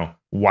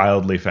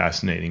 wildly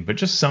fascinating, but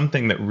just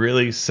something that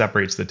really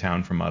separates the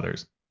town from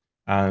others.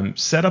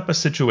 Set up a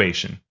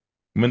situation.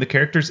 When the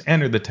characters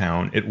enter the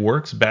town, it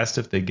works best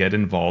if they get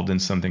involved in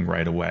something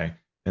right away.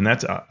 And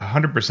that's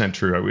 100%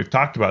 true. We've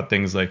talked about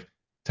things like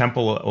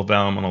Temple of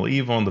Elemental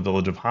Evil and the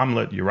Village of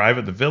Hamlet. You arrive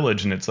at the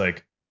village and it's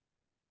like,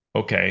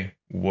 okay,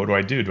 what do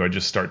I do? Do I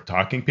just start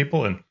talking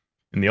people? And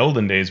in the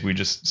olden days, we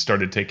just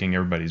started taking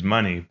everybody's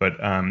money. But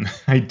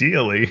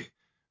ideally,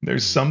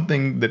 there's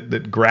something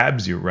that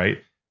grabs you, right?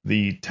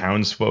 The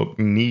townsfolk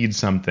need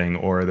something,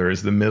 or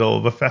there's the middle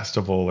of a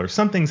festival, or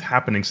something's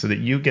happening so that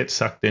you get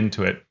sucked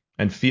into it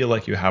and feel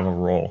like you have a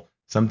role,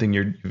 something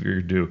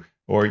you're due,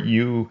 or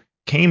you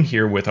came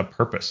here with a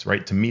purpose,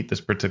 right, to meet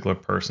this particular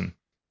person.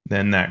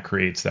 Then that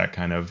creates that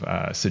kind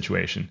of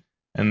situation.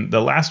 And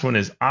the last one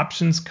is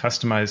options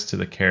customized to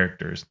the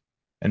characters.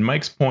 And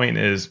Mike's point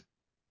is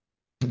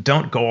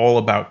don't go all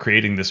about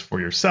creating this for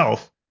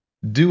yourself.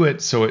 Do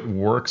it so it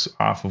works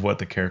off of what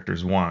the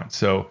characters want.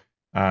 So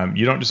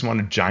you don't just want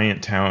a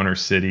giant town or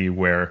city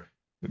where,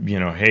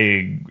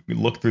 hey,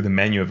 look through the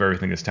menu of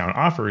everything this town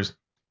offers.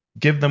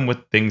 Give them with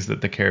things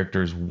that the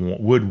characters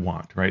would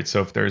want, right?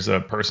 So if there's a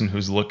person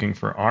who's looking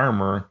for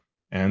armor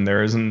and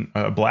there isn't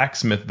a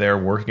blacksmith there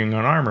working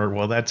on armor,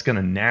 well, that's going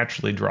to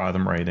naturally draw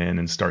them right in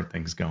and start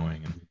things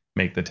going and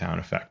make the town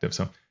effective.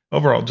 So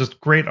overall, just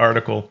great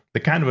article.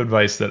 The kind of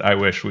advice that I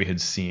wish we had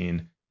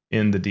seen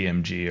in the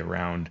DMG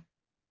around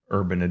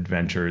urban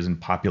adventures and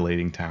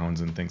populating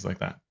towns and things like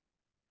that.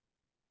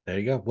 There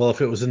you go. Well,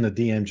 if it was in the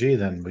DMG,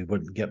 then we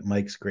wouldn't get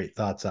Mike's great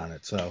thoughts on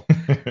it. So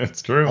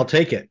It's true. I'll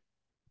take it.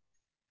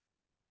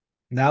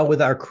 Now,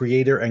 with our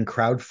creator and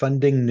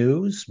crowdfunding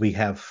news, we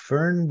have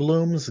Fern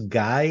Bloom's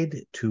Guide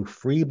to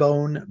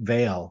Freebone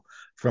Vale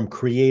from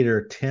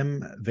creator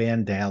Tim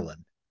Van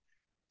Dalen.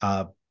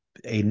 Uh,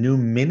 a new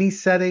mini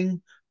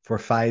setting for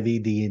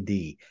 5e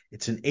D&D.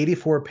 It's an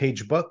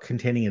 84-page book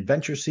containing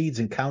adventure seeds,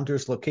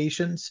 encounters,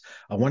 locations,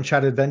 a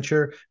one-shot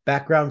adventure,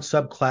 background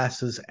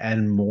subclasses,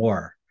 and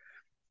more.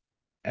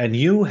 And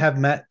you have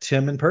met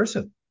Tim in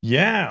person.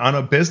 Yeah, on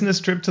a business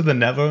trip to the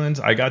Netherlands,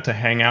 I got to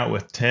hang out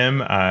with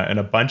Tim and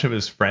a bunch of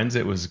his friends.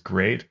 It was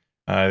great.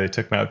 They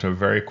took me out to a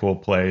very cool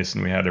place,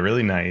 and we had a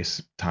really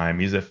nice time.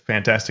 He's a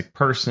fantastic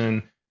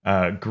person,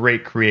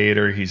 great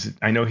creator.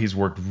 I know he's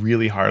worked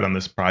really hard on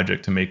this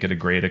project to make it a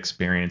great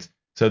experience.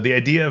 So the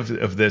idea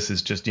of this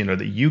is just,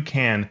 that you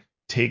can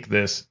take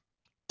this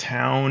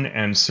town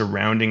and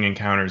surrounding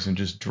encounters and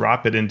just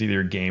drop it into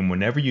your game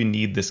whenever you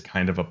need this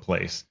kind of a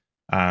place.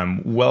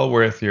 Well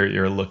worth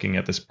you're looking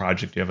at this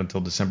project. You have until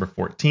December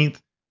 14th.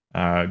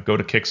 Go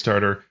to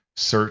Kickstarter,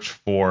 search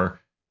for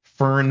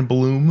Fern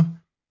Bloom,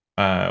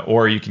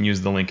 or you can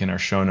use the link in our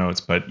show notes.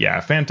 But yeah,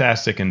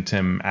 fantastic, and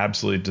Tim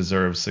absolutely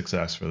deserves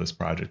success for this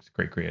project.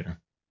 Great creator.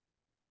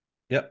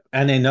 Yep.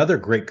 And another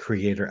great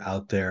creator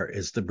out there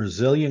is the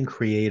Brazilian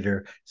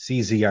creator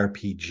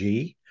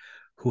CZRPG,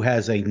 who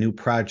has a new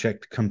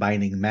project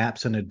combining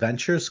maps and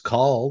adventures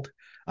called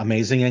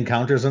Amazing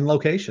Encounters and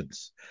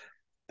Locations.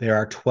 There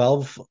are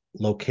 12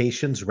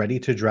 locations ready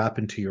to drop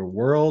into your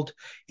world,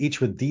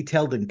 each with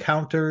detailed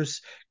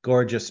encounters,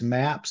 gorgeous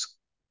maps,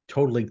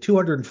 totaling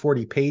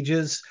 240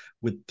 pages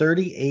with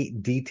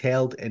 38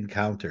 detailed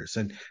encounters.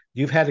 And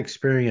you've had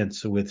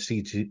experience with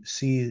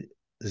CZRPG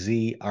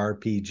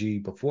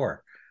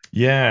before.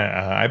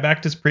 Yeah, I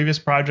backed his previous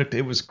project.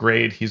 It was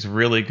great. He's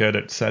really good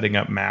at setting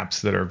up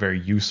maps that are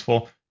very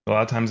useful. A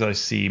lot of times I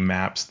see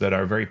maps that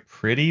are very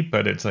pretty,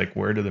 but it's like,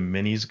 where do the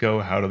minis go?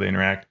 How do they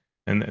interact?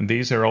 And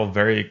these are all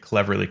very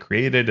cleverly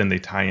created and they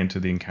tie into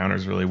the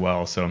encounters really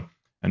well. So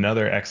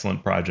another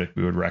excellent project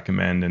we would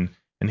recommend. And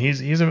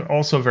he's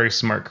also a very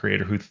smart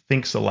creator who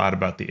thinks a lot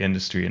about the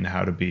industry and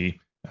how to be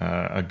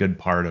a good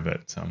part of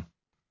it. So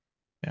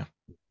yeah.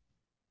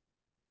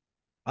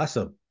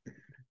 Awesome.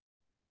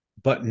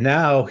 But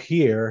now,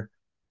 here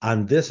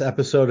on this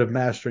episode of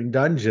Mastering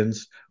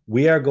Dungeons,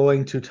 we are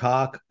going to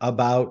talk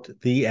about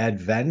the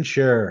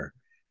adventure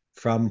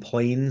from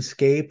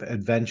Planescape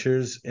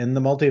Adventures in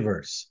the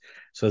Multiverse.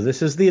 So,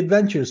 this is the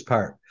adventures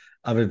part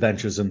of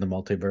Adventures in the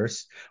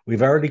Multiverse.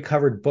 We've already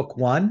covered book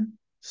one,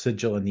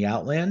 Sigil in the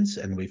Outlands,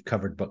 and we've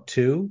covered book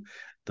two,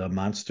 the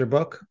monster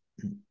book.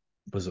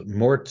 Was it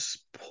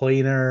Mort's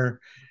Planar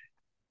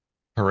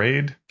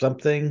Parade.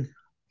 something?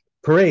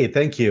 Parade,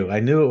 thank you. I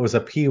knew it was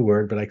a P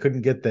word, but I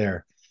couldn't get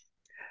there.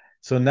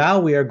 So now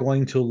we are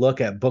going to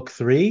look at book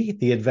three,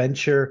 the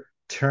adventure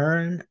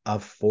Turn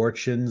of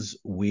Fortune's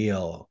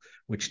Wheel,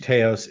 which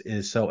Teos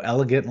is so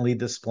elegantly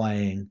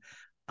displaying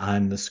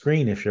on the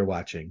screen if you're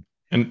watching.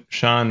 And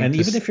Sean, And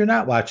even if you're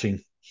not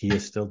watching, he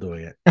is still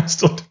doing it.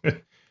 still do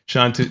it.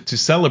 Sean, to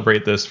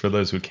celebrate this for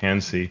those who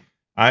can see,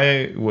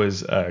 I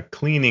was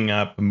cleaning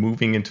up,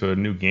 moving into a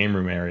new game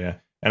room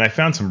area, and I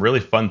found some really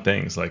fun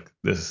things like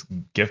this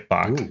gift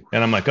box. Ooh,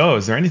 And I'm like, oh,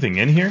 is there anything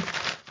in here?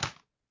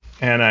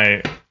 And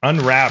I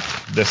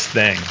unwrapped this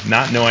thing,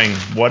 not knowing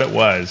what it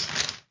was.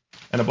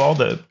 And of all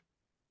the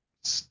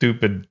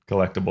stupid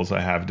collectibles I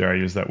have, dare I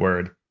use that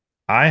word,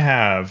 I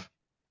have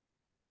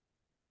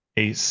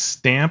a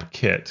stamp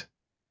kit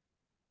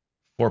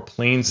for ooh.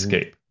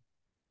 Planescape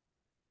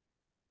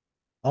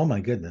Oh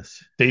my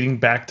goodness. dating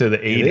back to the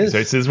It 80s. Right? is. So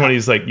this is when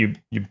he's like,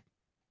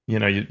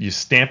 you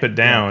stamp it Yeah,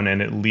 down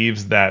and it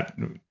leaves that.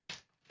 And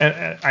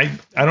I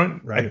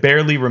right.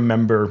 barely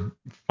remember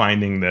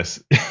finding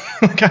this.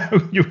 Like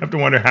you have to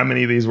wonder how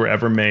many of these were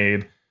ever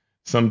made.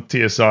 Some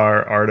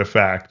TSR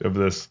artifact of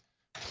this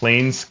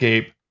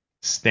Planescape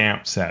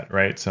stamp set,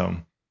 right? So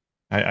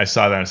I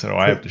saw that and I said, oh,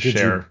 I have to Did you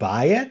share.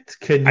 buy it?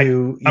 Can I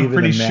you I'm even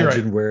pretty sure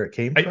imagine where it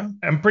came from?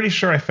 I'm pretty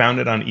sure I found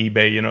it on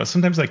eBay. You know,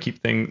 sometimes I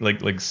keep things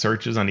like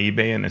searches on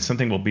eBay, and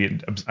something will be.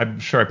 I'm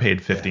sure I paid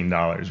Yeah.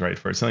 $15 right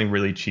for it. Something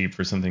really cheap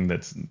for something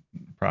that's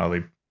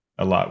probably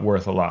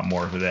worth a lot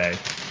more today.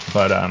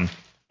 But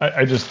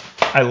I just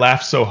I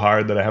laughed so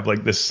hard that I have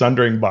like this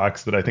sundering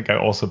box that I think I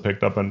also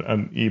picked up on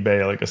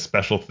eBay, like a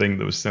special thing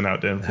that was sent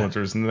out to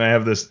influencers, and then I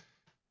have this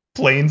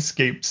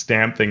Planescape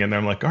stamp thing, and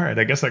I'm like, all right,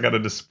 I guess I got to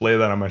display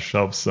that on my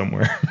shelf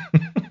somewhere.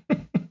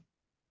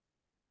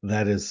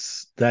 That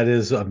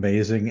is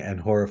amazing and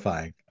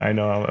horrifying. I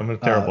know I'm a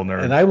terrible And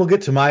nerd. I will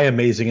get to my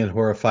amazing and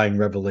horrifying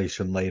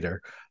revelation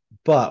later.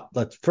 But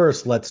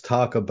let's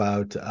talk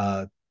about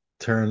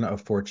Turn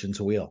of Fortune's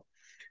Wheel.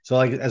 So,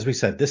 like as we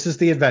said, this is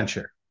the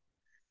adventure.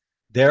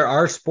 There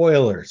are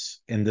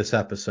spoilers in this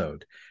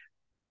episode.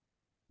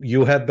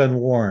 You have been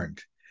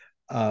warned.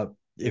 Uh,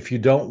 if you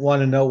don't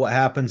want to know what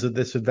happens in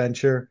this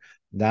adventure,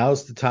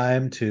 now's the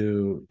time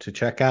to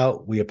check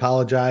out. We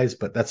apologize,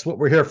 but that's what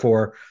we're here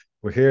for.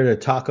 We're here to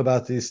talk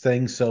about these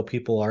things so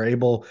people are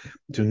able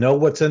to know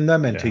what's in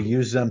them and to Yeah.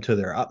 use them to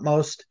their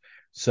utmost.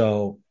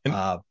 So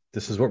And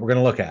this is what we're going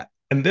to look at.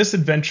 and this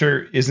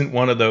adventure isn't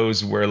one of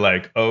those where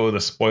like, oh, the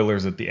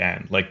spoilers at the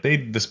end. Like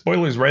the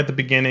spoilers right at the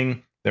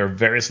beginning. There are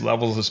various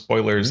levels of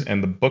spoilers, Mhm.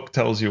 and the book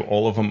tells you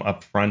all of them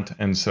up front,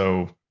 and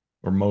so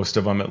or most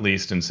of them at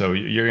least, and so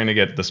you're gonna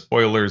get the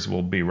spoilers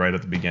will be right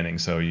at the beginning.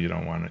 So you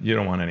don't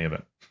want any of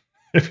it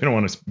if you don't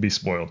want to be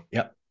spoiled.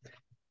 Yep,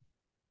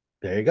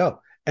 there you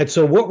go. And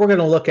so what we're going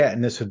to look at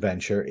in this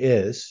adventure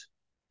is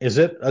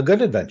it a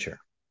good adventure?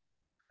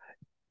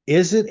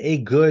 Is it a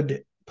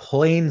good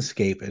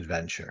planescape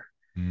adventure?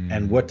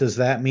 And what Mm. does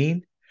that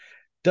mean?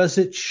 Does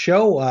it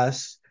show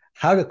us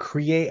how to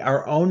create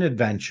our own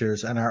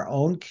adventures and our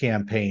own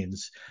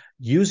campaigns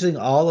using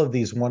all of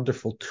these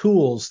wonderful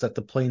tools that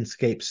the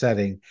Planescape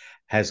setting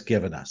has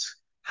given us?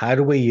 How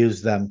do we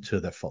use them to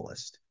the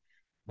fullest?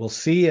 We'll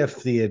see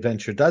if the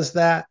adventure does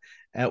that,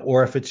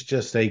 or if it's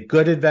just a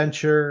good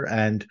adventure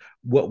and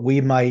what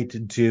we might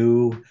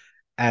do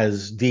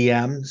as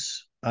DMs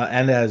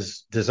and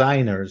as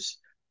designers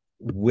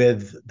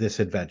with this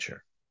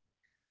adventure.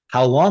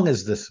 How long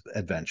is this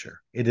adventure?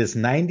 It is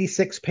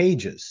 96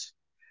 pages.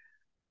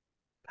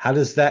 How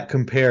does that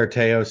compare,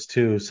 Teos,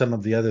 to some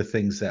of the other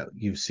things that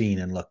you've seen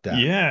and looked at?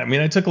 Yeah, I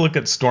mean, I took a look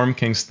at Storm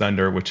King's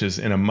Thunder, which is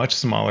in a much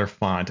smaller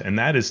font, and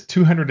that is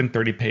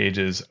 230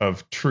 pages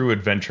of true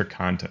adventure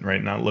content,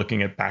 right? Not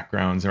looking at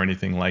backgrounds or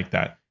anything like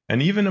that.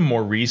 And even a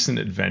more recent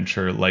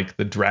adventure like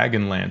the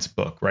Dragonlance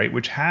book, right,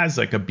 which has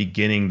like a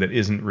beginning that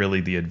isn't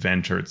really the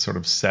adventure. It's sort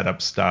of set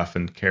up stuff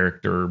and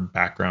character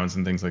backgrounds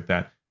and things like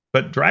that.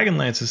 But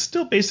Dragonlance is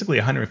still basically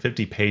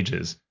 150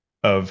 pages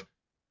of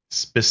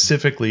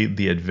specifically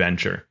the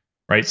adventure,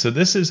 right? So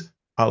this is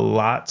a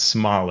lot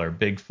smaller,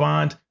 big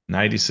font,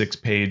 96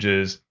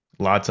 pages,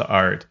 lots of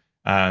art.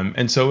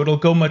 And so it'll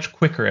go much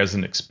quicker as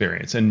an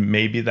experience. And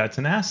maybe that's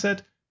an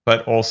asset,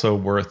 but also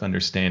worth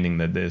understanding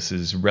that this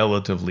is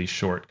relatively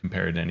short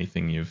compared to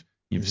anything you've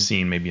Mhm.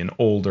 seen maybe in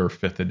older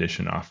fifth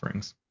edition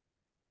offerings.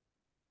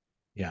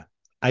 Yeah.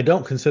 I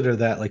don't consider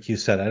that, like you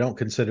said, I don't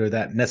consider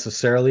that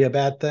necessarily a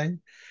bad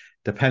thing,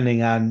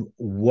 depending on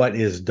what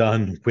is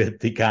done with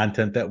the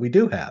content that we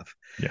do have.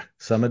 Yeah.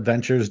 Some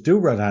adventures do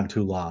run on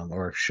too long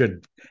or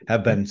should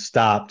have been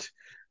stopped,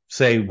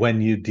 say,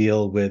 when you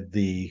deal with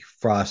the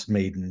Frost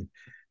Maiden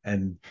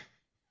and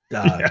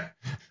uh, Yeah.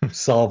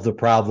 solve the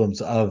problems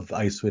of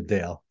Icewind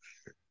Dale.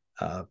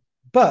 Uh,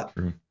 but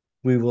True.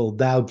 we will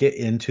now get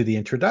into the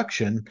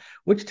introduction,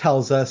 which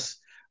tells us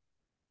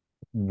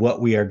what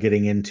we are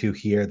getting into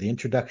here. The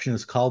introduction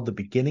is called The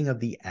Beginning of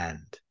the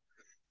End.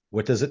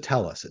 What does it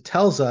tell us? It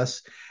tells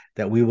us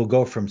that we will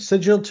go from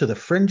Sigil to the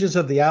fringes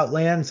of the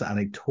Outlands on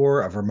a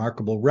tour of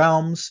remarkable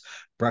realms,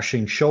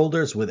 brushing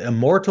shoulders with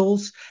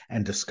immortals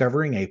and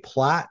discovering a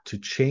plot to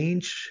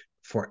change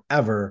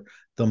forever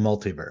the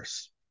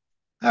multiverse.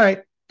 All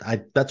right,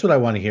 that's what I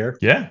want to hear.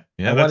 Yeah. I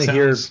Yeah, want that to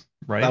hear. sounds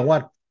I right.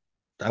 want.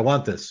 I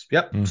want this.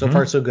 Yep. So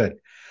far, Mm-hmm. so good.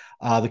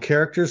 The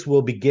characters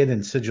will begin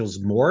in Sigil's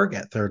morgue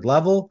at third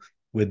level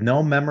with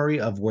no memory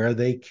of where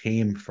they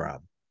came from.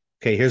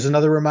 Okay, here's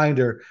another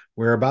reminder.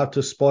 We're about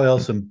to spoil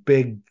some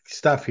big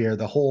stuff here,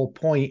 the whole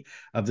point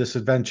of this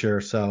adventure.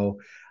 So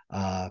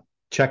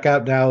check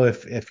out now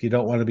if you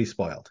don't want to be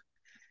spoiled.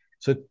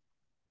 So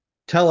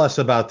tell us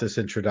about this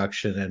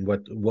introduction and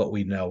what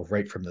we know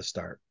right from the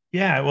start.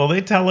 Yeah, well,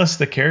 they tell us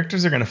the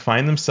characters are going to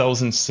find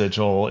themselves in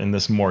Sigil in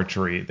this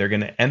mortuary. They're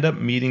going to end up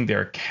meeting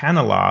their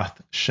Canaloth,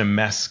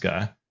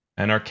 Shemeska,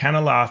 and our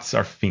Canaloths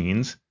are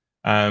fiends.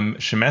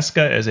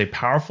 Shemeska is a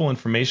powerful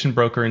information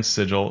broker in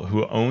Sigil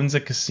who owns a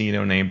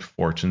casino named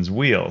Fortune's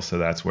Wheel. So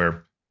that's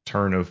where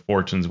Turn of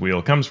Fortune's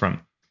Wheel comes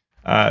from.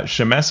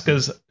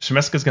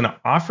 Shemeska's going to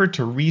offer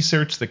to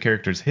research the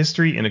character's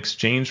history in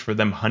exchange for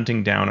them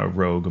hunting down a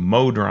rogue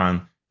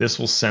Modron. This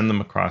will send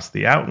them across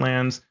the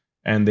Outlands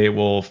and they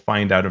will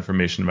find out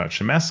information about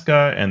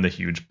Shemeska and the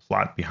huge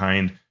plot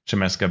behind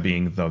Shemeska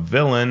being the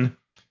villain.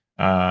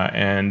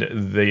 And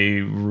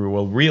they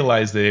will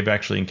realize they've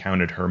actually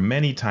encountered her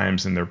many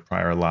times in their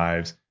prior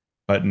lives,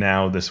 but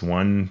now, this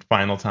one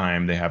final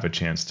time, they have a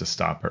chance to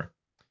stop her.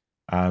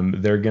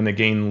 They're going to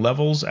gain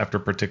levels after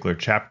particular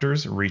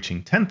chapters,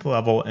 reaching 10th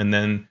level, and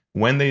then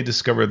when they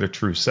discover their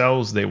true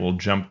selves, they will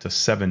jump to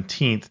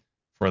 17th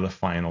for the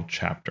final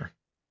chapter.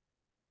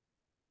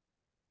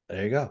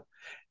 There you go.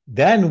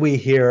 Then we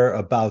hear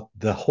about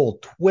the whole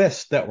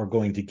twist that we're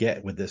going to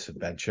get with this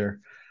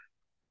adventure,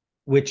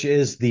 which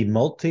is the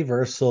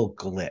multiversal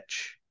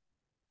glitch.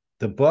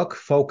 The book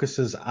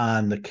focuses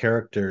on the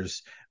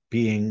characters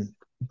being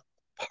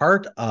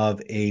part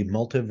of a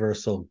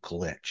multiversal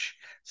glitch.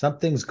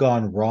 Something's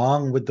gone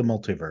wrong with the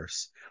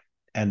multiverse,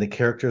 and the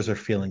characters are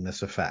feeling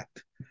this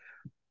effect.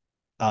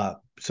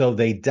 So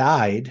they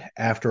died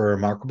after a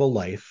remarkable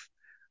life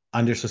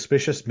under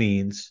suspicious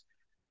means,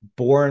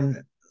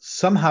 born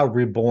somehow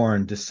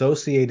reborn,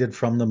 dissociated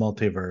from the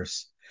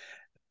multiverse,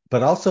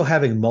 but also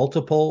having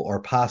multiple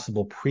or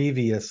possible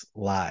previous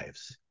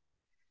lives.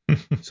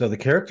 So the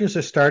characters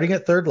are starting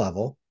at third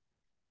level,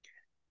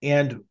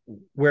 and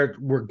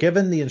we're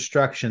given the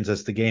instructions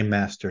as the game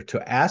master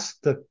to ask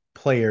the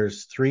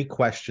players three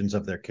questions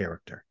of their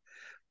character.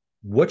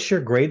 What's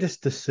your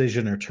greatest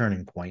decision or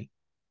turning point?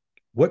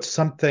 What's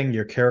something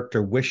your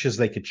character wishes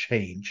they could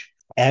change?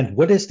 And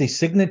what is the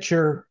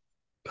signature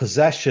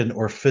possession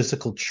or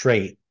physical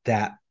trait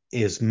that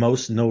is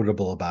most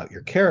notable about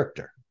your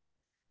character?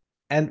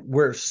 And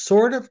we're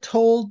sort of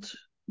told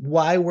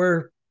why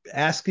we're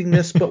asking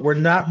this, but we're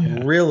not Yeah.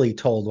 really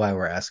told why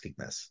we're asking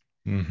this.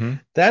 Mm-hmm.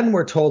 Then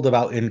we're told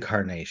about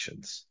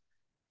incarnations.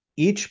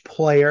 Each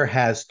player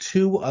has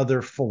two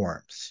other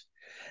forms.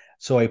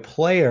 So a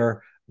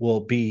player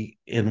will be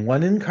in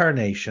one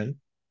incarnation.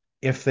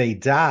 If they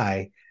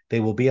die, they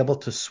will be able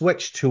to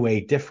switch to a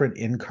different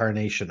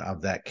incarnation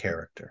of that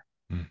character.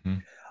 Mm-hmm.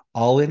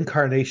 All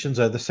incarnations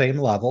are the same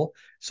level.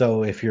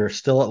 So if you're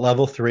still at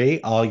level 3,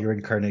 all your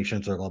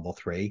incarnations are level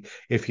 3.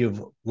 If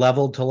you've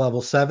leveled to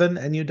level 7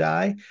 and you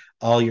die,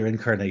 all your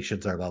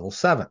incarnations are level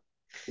 7.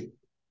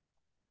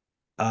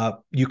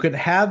 You can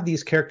have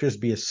these characters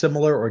be as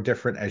similar or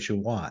different as you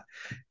want.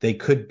 They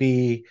could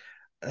be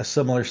a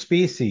similar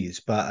species,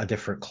 but a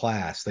different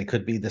class. They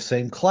could be the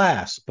same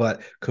class,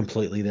 but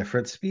completely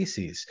different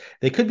species.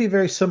 They could be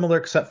very similar,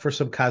 except for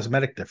some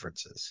cosmetic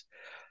differences.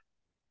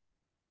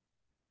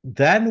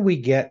 Then we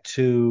get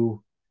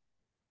to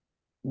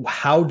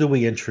how do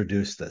we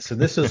introduce this? And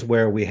this is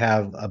where we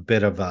have a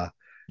bit of a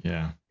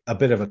Yeah. a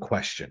bit of a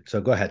question.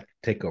 So go ahead,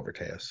 take over,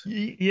 Teos.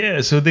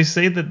 Yeah, so they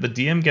say that the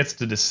DM gets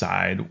to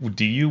decide,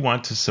 do you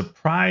want to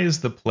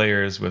surprise the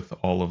players with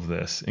all of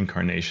this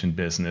incarnation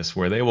business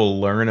where they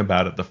will learn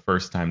about it the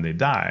first time they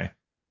die?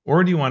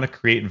 Or do you want to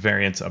create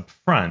variants up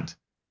front?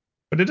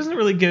 But it doesn't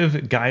really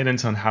give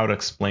guidance on how to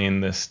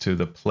explain this to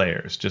the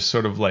players. Just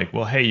sort of like,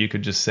 well, hey, you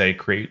could just say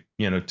create,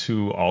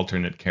 two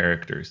alternate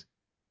characters.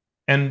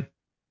 And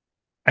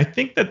I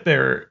think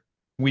that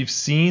we've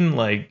seen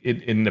like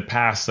it in the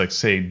past, like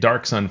say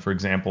Dark Sun, for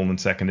example, in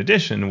second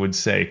edition would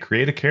say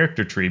create a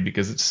character tree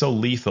because it's so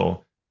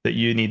lethal that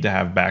you need to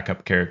have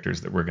backup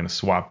characters that we're going to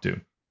swap to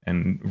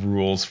and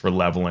rules for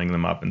leveling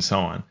them up and so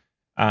on.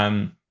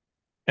 Um,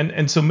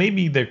 and so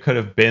maybe there could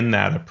have been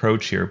that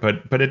approach here,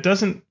 but it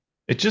doesn't.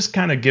 It just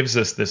kind of gives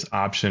us this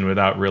option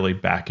without really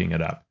backing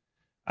it up.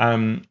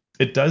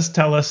 It does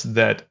tell us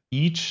that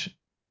each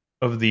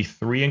of the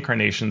three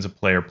incarnations a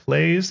player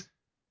plays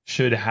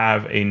should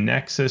have a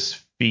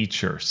nexus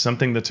feature,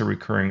 something that's a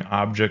recurring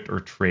object or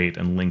trait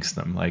and links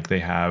them. Like they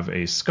have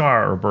a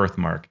scar or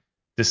birthmark,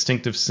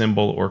 distinctive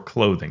symbol or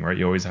clothing, right?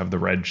 You always have the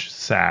red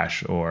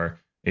sash or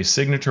a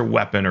signature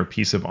weapon or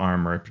piece of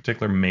armor, a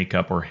particular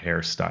makeup or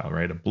hairstyle,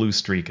 right? A blue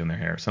streak in their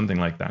hair, something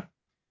like that.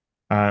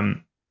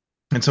 Um,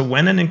 and so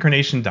when an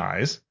incarnation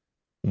dies,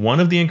 one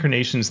of the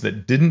incarnations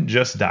that didn't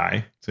just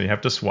die, so you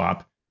have to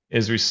swap,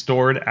 is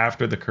restored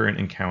after the current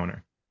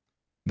encounter.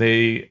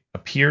 They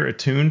appear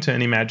attuned to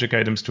any magic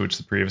items to which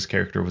the previous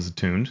character was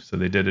attuned, so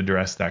they did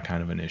address that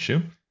kind of an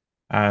issue.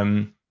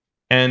 Um,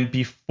 and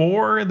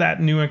before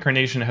that new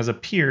incarnation has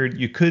appeared,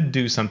 you could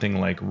do something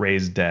like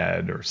raise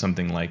dead or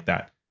something like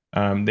that.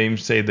 They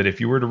say that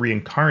if you were to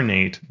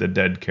reincarnate the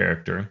dead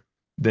character,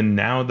 then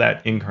now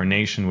that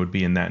incarnation would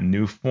be in that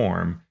new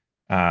form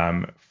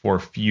for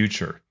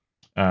future,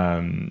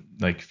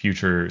 like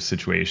future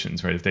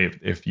situations, right?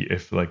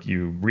 If like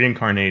you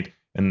reincarnate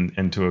and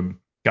into a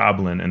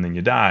goblin and then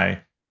you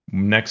die,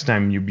 next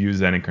time you use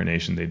that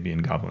incarnation, they'd be in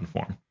goblin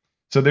form.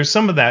 So there's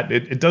some of that.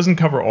 It doesn't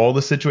cover all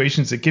the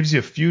situations. It gives you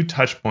a few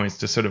touch points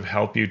to sort of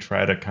help you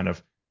try to kind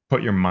of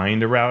put your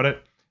mind around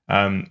it.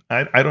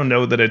 I don't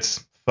know that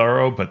it's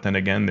thorough, but then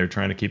again, they're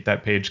trying to keep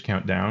that page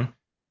count down.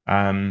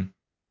 Um,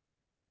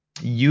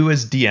 you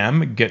as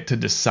DM get to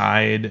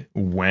decide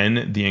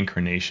when the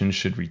incarnation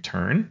should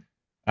return.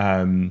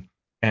 Um,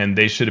 and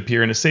they should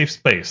appear in a safe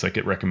space, like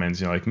it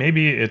recommends. Like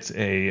maybe it's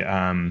a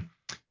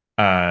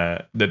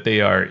that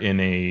they are in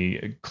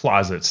a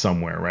closet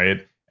somewhere,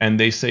 right? And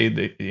they say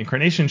the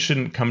incarnation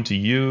shouldn't come to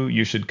you,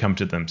 you should come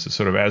to them. So,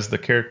 sort of as the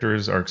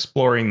characters are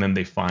exploring, then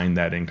they find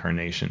that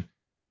incarnation.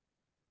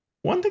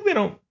 One thing they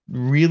don't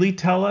really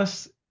tell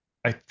us,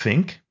 I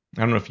think,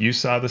 I don't know if you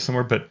saw this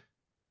somewhere, but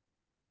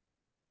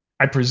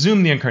I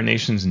presume the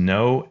incarnations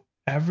know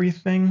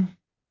everything,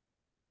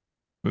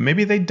 but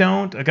maybe they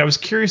don't. Like, I was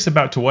curious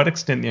about to what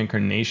extent the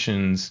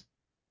incarnations,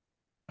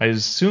 I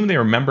assume they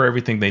remember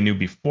everything they knew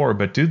before,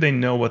 but do they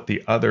know what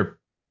the other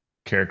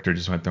character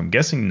just went through? I'm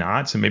guessing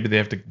not. So maybe they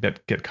have to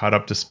get caught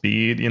up to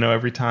speed,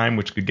 every time,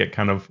 which could get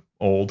kind of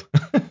old.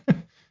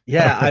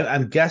 Yeah,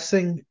 I'm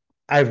guessing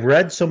I've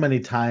read so many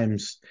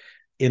times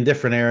in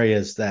different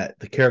areas that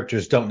the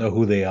characters don't know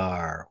who they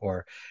are,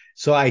 or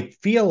so I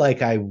feel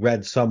like I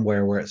read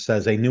somewhere where it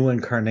says a new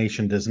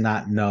incarnation does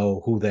not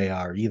know who they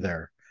are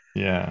either.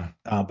 Yeah.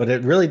 But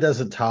it really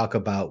doesn't talk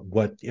about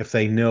what if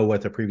they know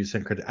what the previous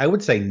incarnation. I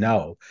would say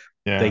no,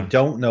 they Yeah.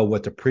 don't know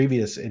what the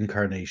previous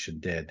incarnation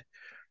did,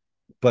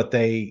 but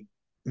they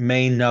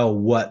may know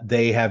what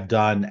they have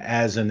done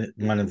as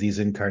one of these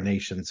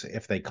incarnations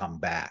if they come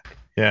back.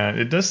 Yeah.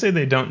 It does say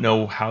they don't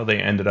know how they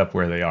ended up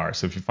where they are.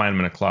 So if you find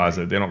them in a Right.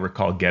 closet, they don't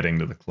recall getting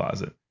to the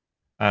closet.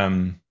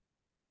 Um,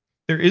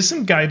 there is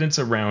some guidance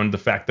around the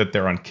fact that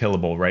they're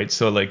unkillable, right?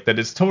 So like that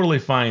it's totally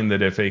fine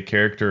that if a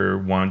character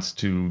wants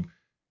to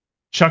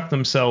chuck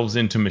themselves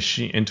into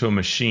a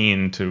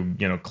machine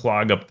to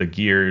clog up the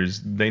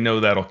gears, they know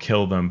that'll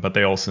kill them, but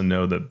they also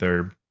know that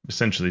they're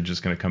essentially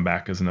just going to come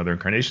back as another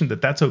incarnation.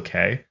 That's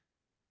okay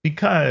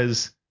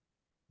because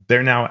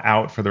they're now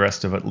out for the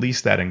rest of at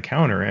least that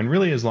encounter and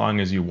really as long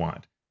as you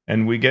want.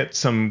 And we get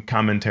some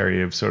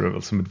commentary of sort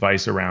of some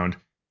advice around,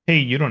 hey,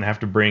 you don't have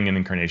to bring an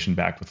incarnation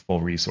back with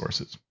full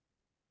resources.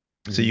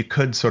 So Mhm. you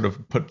could sort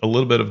of put a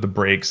little bit of the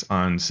brakes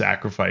on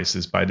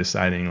sacrifices by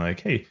deciding like,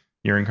 hey,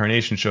 your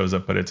incarnation shows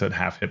up, but it's at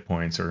half hit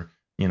points, or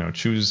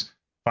choose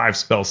 5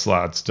 spell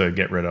slots to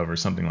get rid of, or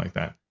something like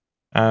that.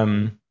 Mhm.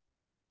 Um,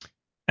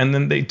 and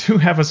then they do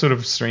have a sort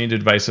of strange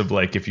advice of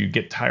like, if you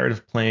get tired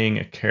of playing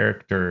a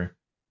character,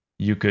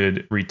 you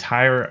could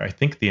retire, I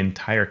think, the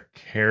entire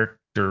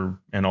character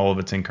and all of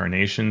its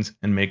incarnations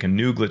and make a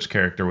new glitch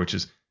character, which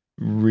is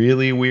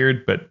really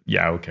weird, but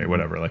yeah, okay, Mhm.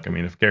 whatever. Like, I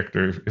mean,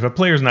 if a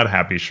player's not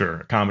happy,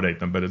 sure, accommodate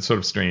them, but it's sort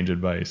of strange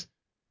advice.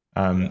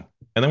 Yeah.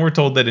 And then we're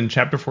told that in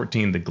chapter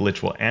 14, the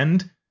glitch will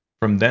end.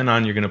 From then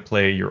on, you're going to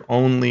play your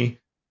only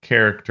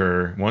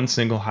character, one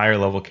single higher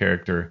level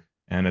character,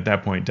 and at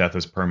that point, death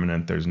is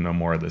permanent. There's no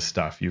more of this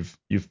stuff. You've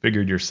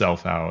figured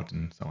yourself out,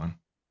 and so on.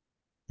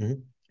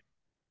 Mhm.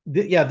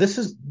 Yeah, this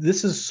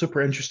is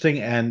super interesting,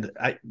 and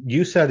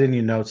you said in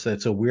your notes that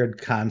it's a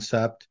weird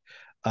concept,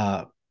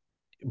 uh,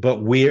 but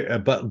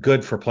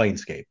good for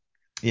Planescape.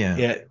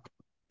 Yeah.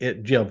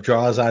 It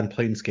draws on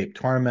Planescape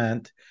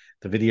Torment,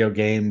 the video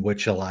game,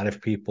 which a lot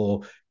of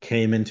people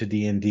came into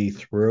D&D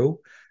through.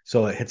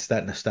 So it hits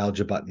that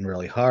nostalgia button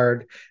really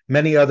hard.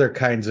 Many other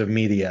kinds of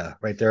media,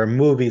 right? There are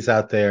movies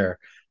out there.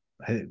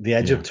 The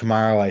Edge of Yeah.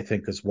 Tomorrow, I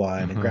think, is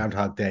one, and Uh-huh.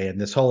 Groundhog Day, and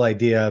this whole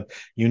idea of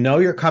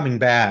you're coming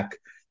back,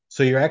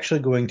 so you're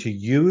actually going to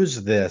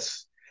use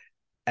this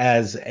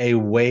as a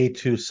way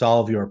to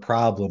solve your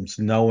problems,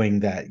 knowing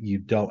that you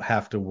don't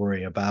have to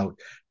worry about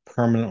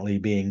permanently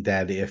being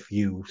dead if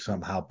you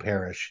somehow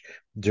perish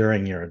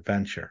during your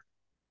adventure.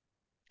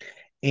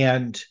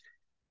 And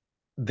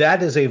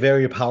that is a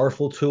very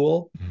powerful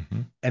tool.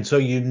 Hmm. And so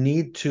you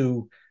need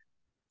to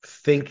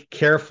think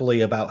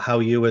carefully about how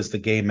you, as the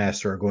game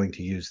master, are going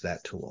to use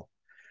that tool.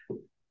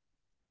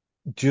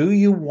 Do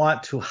you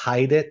want to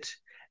hide it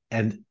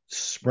and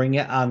spring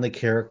it on the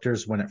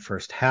characters when it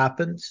first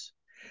happens?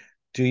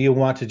 Do you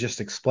want to just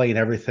explain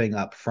everything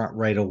up front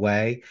right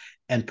away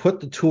and put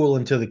the tool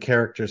into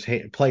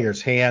the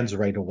players' hands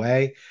right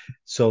away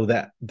so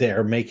that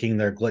they're making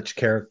their glitch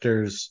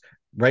characters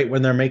right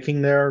when they're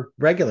making their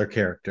regular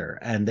character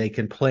and they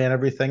can plan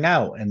everything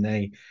out and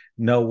they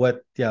know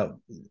what,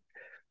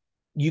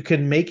 you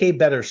can make a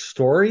better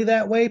story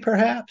that way,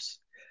 perhaps.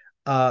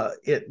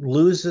 It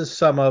loses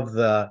some of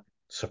the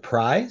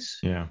surprise,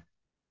 Yeah.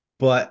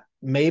 but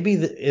maybe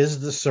is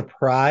the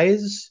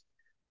surprise,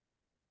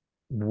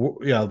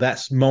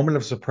 that moment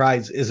of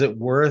surprise, is it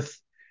worth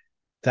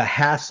the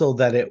hassle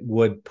that it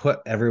would put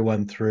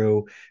everyone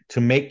through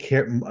to make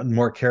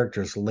more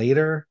characters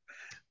later?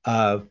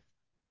 Uh,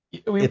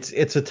 We,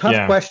 it's a tough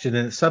yeah. question,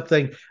 and it's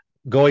something,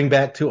 going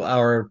back to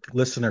our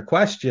listener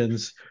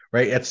questions,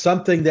 right? It's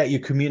something that you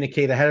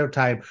communicate ahead of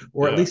time,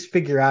 or at Yeah. least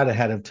figure out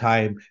ahead of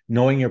time,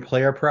 knowing your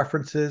player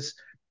preferences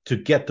to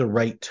get the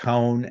right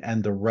tone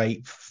and the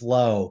right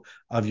flow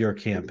of your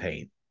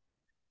campaign.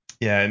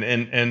 Yeah,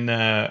 and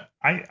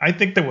I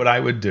think that what I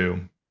would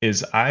do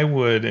is I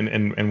would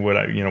and what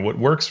I what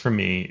works for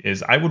me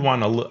is I would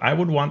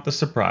want the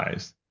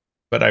surprise,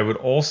 but I would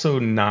also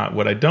not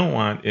what I don't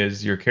want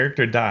is your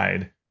character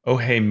died. Oh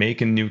hey,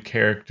 make a new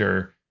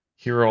character.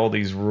 Here are all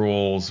these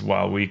rules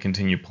while we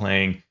continue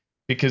playing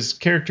because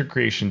character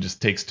creation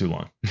just takes too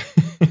long.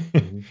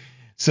 Mhm.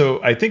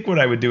 So I think what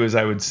I would do is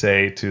I would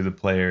say to the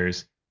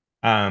players,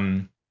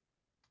 um,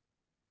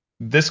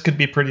 this could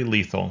be pretty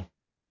lethal.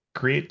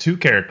 Create two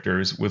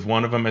characters with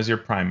one of them as your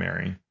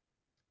primary.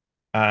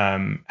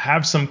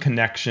 Have some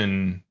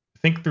connection.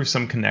 Think through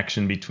some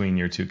connection between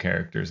your two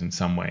characters in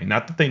some way.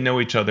 Not that they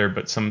know each other,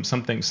 but some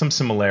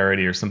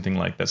similarity or something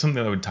like that.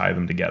 Something that would tie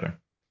them together.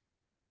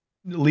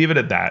 Leave it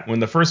at that. When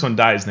the first one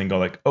dies, then go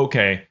like,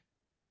 okay,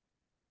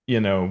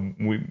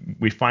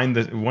 we find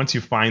that once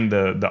you find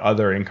the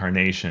other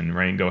incarnation,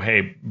 right, and go,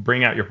 hey,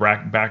 bring out your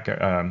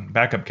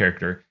backup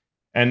character,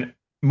 and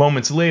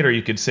moments later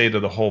you could say to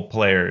the whole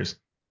players,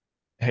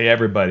 hey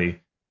everybody,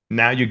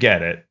 now you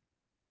get it.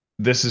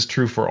 This is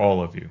true for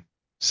all of you.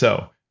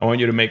 So I want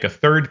you to make a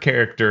third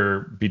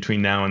character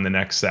between now and the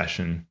next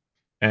session,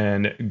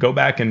 and go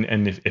back and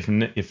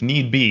if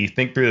need be,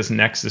 think through this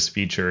Nexus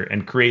feature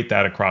and create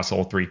that across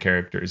all three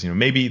characters.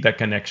 Maybe that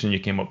connection you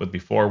came up with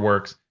before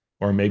works,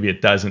 or maybe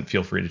it doesn't.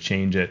 Feel free to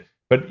change it.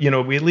 But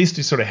we at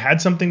least sort of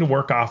had something to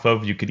work off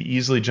of. You could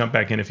easily jump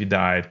back in if you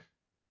died,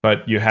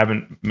 but you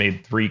haven't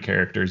made three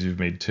characters. You've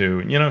made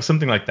two.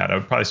 Something like that. I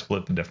would probably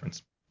split the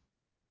difference.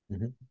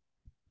 Mhm.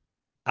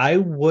 I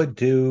would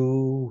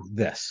do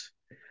this.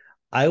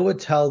 I would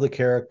tell the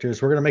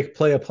characters, we're going to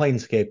play a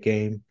Planescape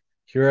game.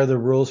 Here are the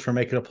rules for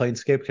making a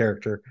Planescape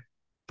character.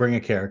 Bring a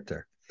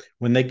character.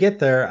 When they get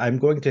there, I'm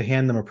going to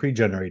hand them a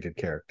pre-generated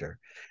character.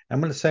 I'm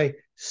going to say,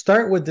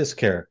 start with this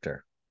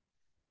character.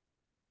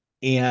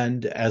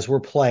 And as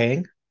we're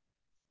playing,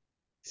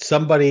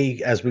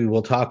 somebody, as we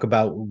will talk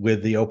about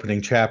with the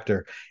opening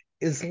chapter,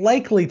 is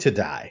likely to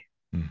die.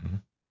 Mm-hmm.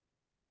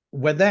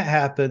 When that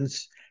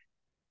happens,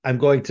 I'm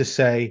going to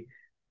say,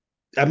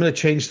 I'm going to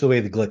change the way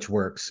the glitch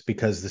works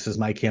because this is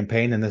my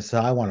campaign and this is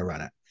how I want to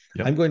run it.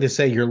 I'm Yep. going to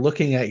say you're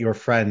looking at your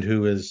friend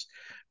who is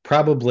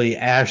probably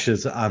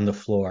ashes on the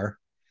floor,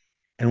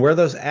 and where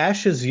those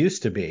ashes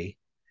used to be,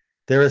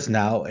 there is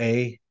now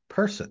a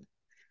person.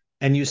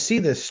 And you see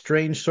this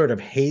strange sort of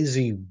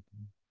hazy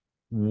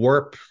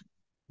warp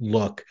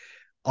look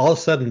all of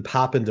a sudden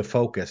pop into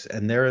focus,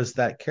 and there is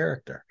that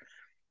character.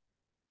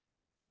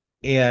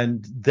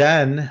 And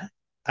then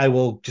I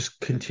will just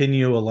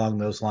continue along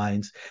those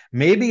lines.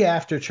 Maybe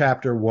after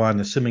chapter one,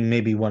 assuming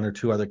maybe one or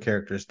two other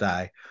characters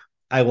die,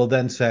 I will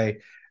then say,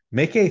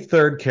 make a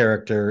third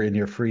character in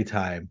your free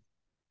time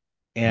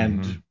and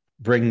Mm-hmm.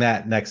 bring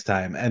that next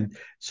time and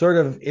sort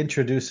of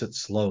introduce it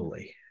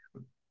slowly.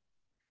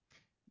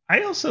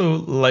 I also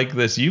like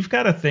this. You've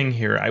got a thing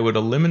here. I would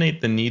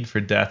eliminate the need for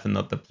death and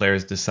let the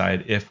players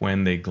decide if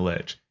when they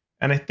glitch.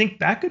 And I think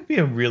that could be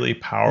a really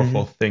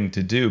powerful Mm-hmm. thing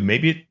to do.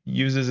 Maybe it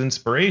uses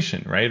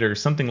inspiration, right? Or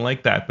something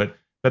like that. But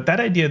But that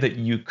idea that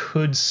you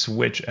could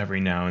switch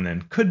every now and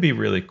then could be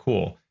really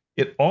cool.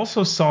 It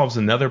also solves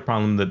another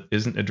problem that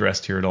isn't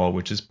addressed here at all,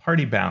 which is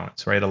party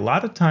balance, right? A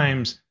lot of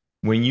times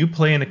when you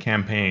play in a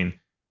campaign,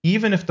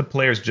 even if the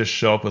players just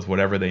show up with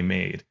whatever they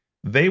made,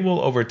 they will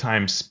over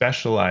time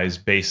specialize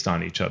based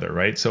on each other,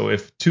 right? So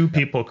if two Yep.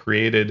 people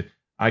created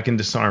I can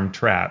disarm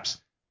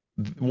traps,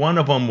 one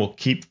of them will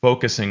keep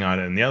focusing on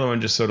it, and the other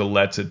one just sort of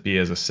lets it be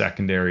as a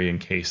secondary in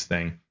case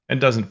thing and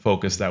doesn't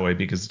focus that way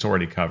because it's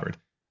already covered.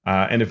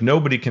 And if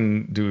nobody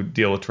can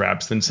deal with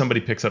traps, then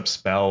somebody picks up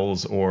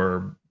spells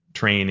or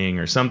training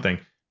or something.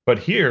 But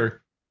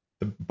here,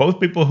 both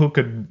people who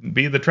could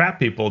be the trap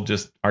people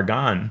just are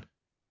gone,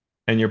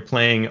 and you're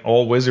playing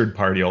all wizard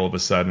party all of a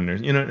sudden, or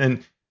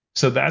and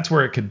so that's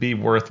where it could be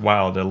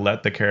worthwhile to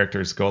let the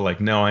characters go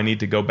like, no, I need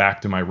to go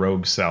back to my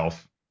rogue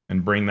self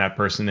and bring that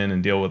person in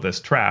and deal with this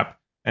trap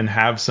and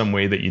have some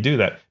way that you do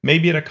that.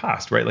 Maybe at a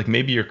cost, right? Like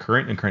maybe your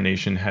current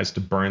incarnation has to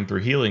burn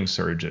through healing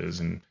surges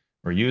and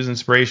or use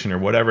inspiration or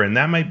whatever, and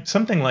that might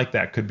something like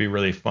that could be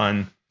really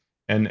fun.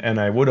 And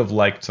I would have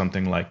liked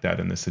something like that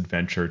in this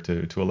adventure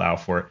to allow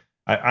for it.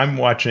 I'm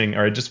watching,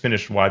 or I just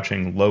finished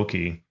watching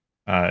Loki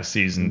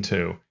season Mhm.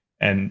 2,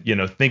 and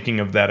thinking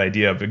of that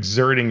idea of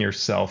exerting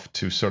yourself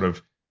to sort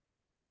of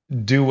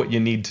do what you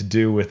need to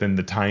do within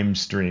the time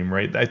stream,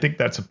 right? I think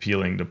that's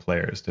appealing to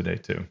players today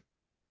too.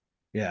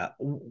 Yeah.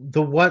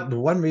 The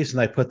one reason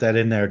I put that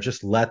in there,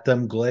 just let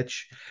them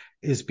glitch,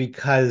 is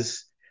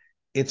because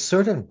it's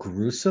sort of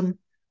gruesome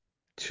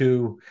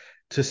to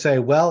to say,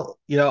 well,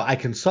 I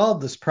can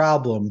solve this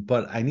problem,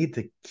 but I need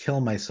to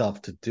kill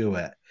myself to do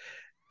it.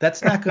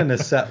 That's not going to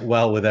set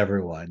well with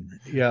everyone,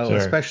 Sure.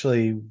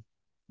 especially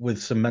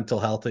with some mental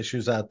health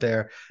issues out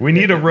there. We It,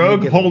 need a it may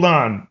rogue. get, Hold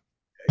on.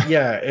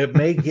 yeah, it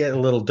may get a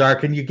little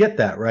dark, and you get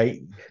that, right?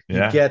 You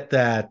Yeah. get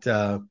that.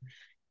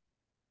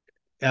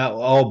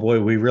 Oh boy,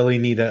 we really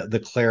need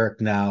the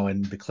cleric now,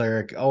 and the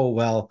cleric. Oh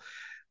well,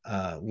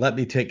 let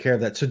me take care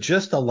of that. So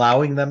just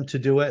allowing them to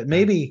do it,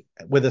 maybe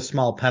with a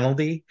small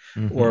penalty,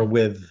 or Mm-hmm.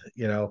 with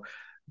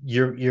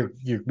you're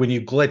when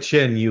you glitch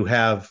in, you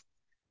have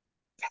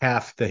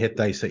half the hit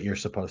dice that you're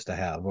supposed to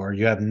have, or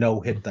you have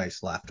no hit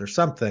dice left, or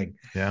something.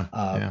 Yeah.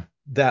 Uh, Yeah.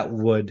 that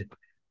would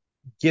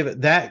give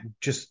it that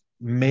just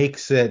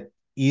makes it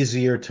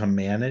easier to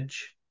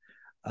manage.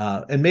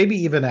 And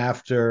maybe even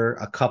after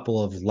a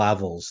couple of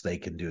levels, they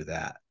can do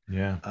that.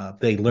 Yeah.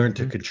 They learn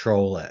to Mm-hmm.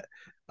 control it.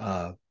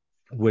 Uh,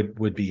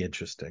 would be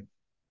interesting.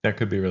 That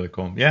could be really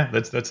cool. Yeah,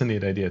 that's a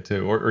neat idea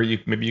too. Or you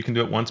maybe you can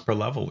do it once per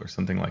level or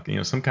something like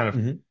some kind of.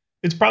 Mm-hmm.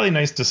 It's probably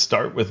nice to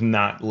start with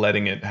not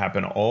letting it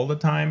happen all the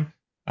time,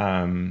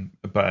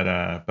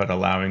 but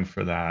allowing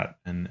for that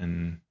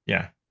and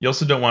yeah. You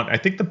also don't want. I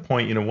think the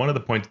point, one of the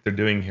points they're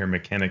doing here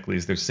mechanically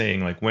is they're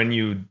saying like when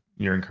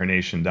your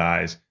incarnation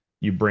dies,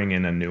 you bring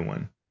in a new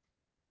one,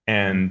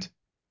 Mm-hmm. and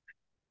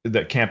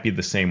that can't be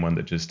the same one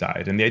that just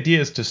died. And the idea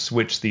is to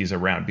switch these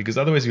around because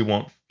otherwise you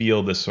won't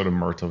feel this sort of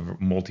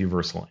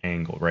multiversal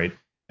angle, right?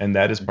 And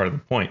that is part of the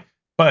point.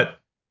 But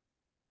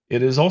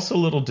it is also a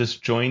little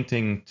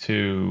disjointing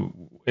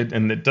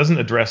and it doesn't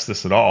address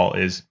this at all,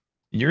 is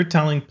you're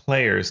telling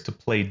players to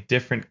play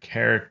different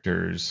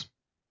characters.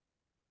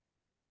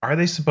 Are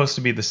they supposed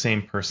to be the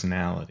same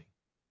personality?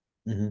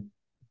 Mm-hmm.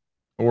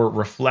 Or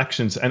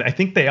reflections? And I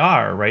think they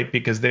are, right?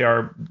 Because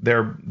they're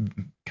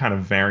kind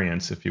of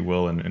variants, if you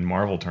will, in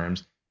Marvel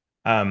terms.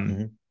 Um,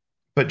 Mm-hmm.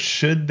 but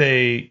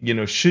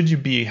should you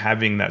be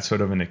having that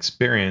sort of an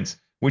experience,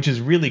 which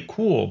is really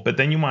cool, but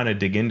then you want to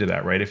dig into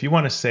that, right? If you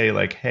want to say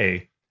like,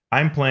 hey,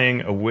 I'm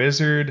playing a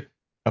wizard,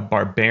 a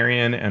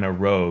barbarian, and a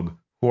rogue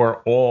who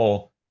are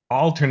all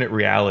alternate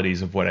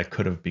realities of what I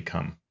could have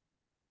become.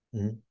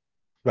 Mm-hmm.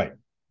 Right.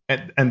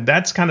 And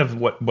that's kind of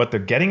what they're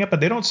getting at, but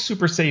they don't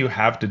super say you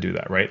have to do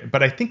that, right?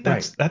 But I think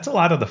that's Right. that's a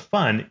lot of the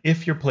fun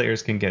if your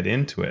players can get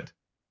into it.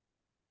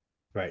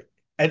 Right.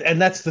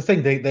 And that's the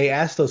thing. They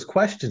ask those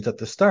questions at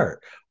the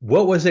start.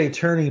 What was a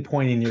turning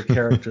point in your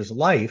character's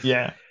life?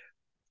 Yeah.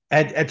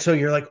 And so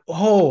you're like,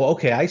 oh,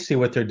 okay, I see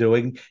what they're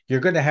doing.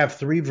 You're going to have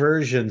three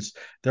versions.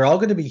 They're all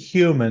going to be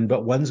human,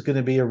 but one's going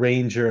to be a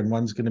ranger, and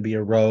one's going to be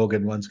a rogue,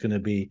 and one's going to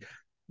be,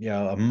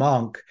 a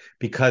monk,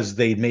 because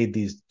they made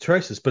these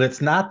choices. But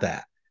it's not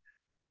that.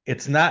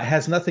 It's not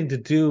has nothing to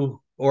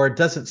do, or it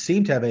doesn't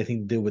seem to have anything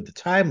to do with the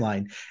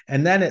timeline.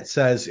 And then it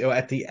says,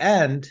 at the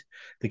end,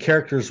 the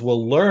characters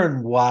will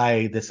learn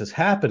why this is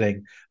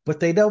happening, but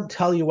they don't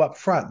tell you up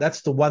front.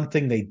 That's the one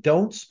thing they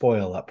don't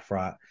spoil up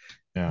front,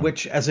 Yeah.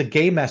 which, as a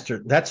game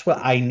master, that's what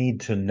I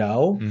need to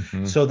know,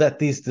 Hmm. so that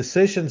these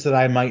decisions that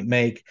I might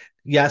make,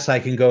 yes, I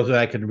can go through,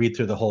 I can read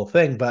through the whole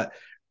thing, but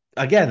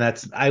again,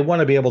 that's I want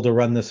to be able to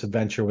run this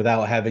adventure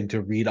without having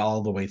to read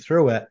all the way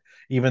through it,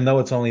 even though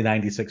it's only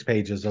 96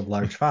 pages of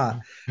large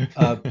font.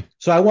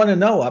 So I want to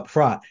know up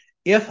front,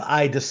 if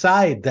I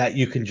decide that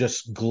you can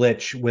just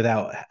glitch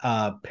without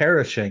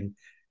perishing,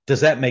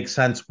 does that make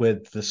sense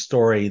with the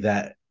story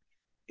that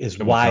is It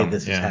will why come.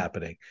 this is Yeah.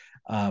 happening?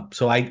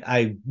 So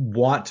I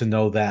want to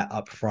know that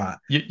up front,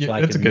 so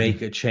I That's a can good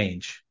make a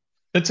change.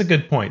 That's a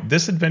good point.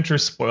 This adventure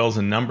spoils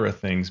a number of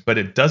things, but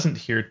it doesn't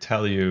here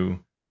tell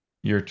you.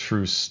 your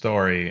true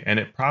story, and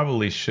it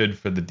probably should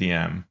for the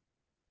DM.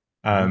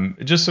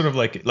 Mhm. Just sort of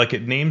like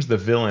it names the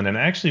villain, and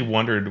I actually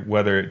wondered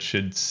whether it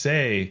should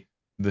say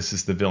this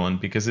is the villain,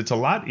 because it's a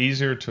lot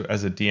easier to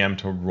as a DM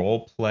to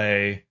role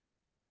play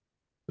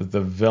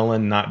the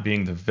villain not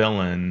being the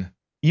villain,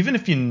 even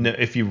if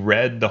if you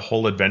read the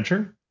whole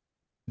adventure.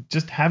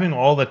 Just having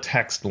all the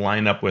text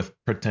line up with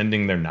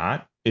pretending they're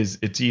not is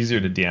it's easier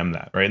to Mhm. DM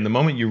that, right? And the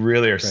moment you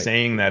really are Right.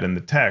 saying that in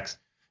the text,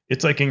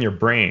 it's like in your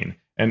brain.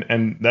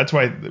 And that's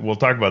why we'll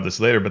talk about this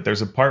later, but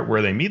there's a part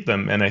where they meet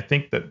them, and I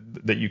think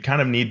that you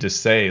kind of need to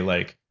say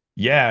like,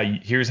 yeah,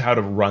 here's how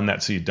to run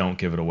that so you don't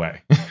give it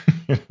away.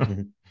 You know?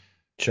 Mhm.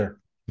 Sure.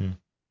 Yeah.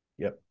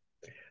 Yep.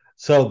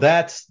 So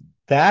that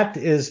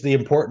is the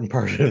important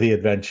part of the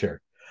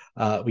adventure.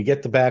 We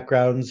get the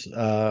backgrounds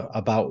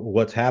about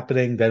what's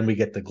happening, then we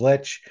get the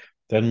glitch,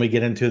 then we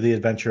get into the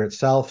adventure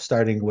itself,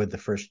 starting with the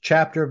first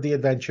chapter of the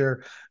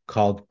adventure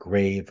called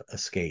Grave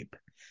Escape.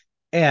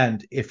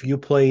 And if you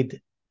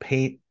played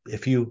Planescape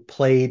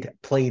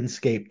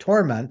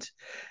Torment,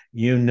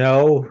 you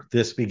know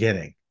this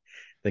beginning.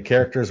 The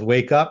characters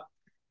wake up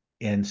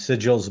in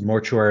Sigil's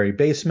mortuary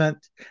basement,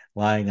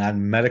 lying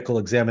on medical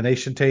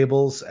examination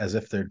tables as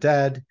if they're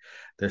dead.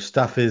 Their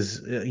stuff is,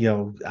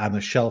 on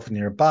the shelf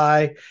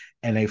nearby,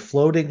 and a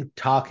floating,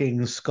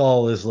 talking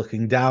skull is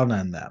looking down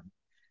on them.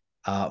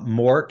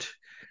 Mort,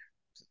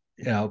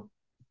 you know,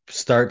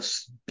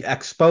 starts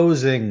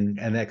exposing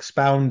and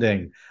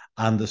expounding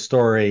on the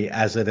story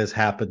as it has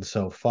happened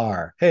so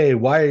far. Hey,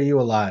 why are you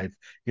alive?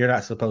 You're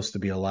not supposed to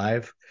be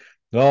alive.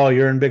 Oh,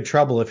 you're in big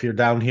trouble if you're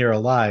down here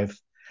alive.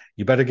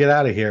 You better get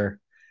out of here.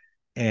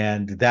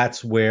 And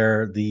that's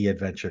where the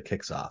adventure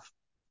kicks off.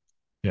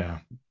 Yeah.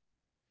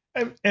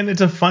 And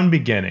it's a fun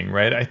beginning,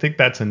 right? I think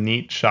that's a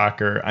neat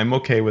shocker. I'm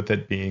okay with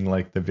it being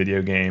like the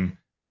video game.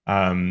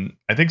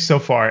 I think so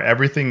far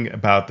everything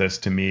about this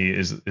to me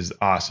is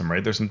awesome,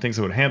 right? There's some things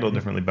I would handle Mm-hmm.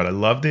 differently, but I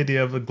love the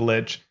idea of a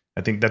glitch.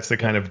 I think that's the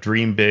kind Yep, of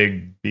dream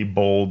big, be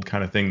bold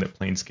kind of thing that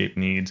Planescape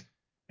needs.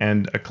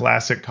 And a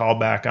classic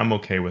callback, I'm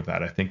okay with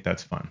that. I think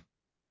that's fun.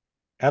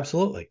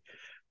 absolutely.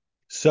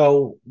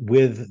 So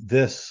with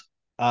this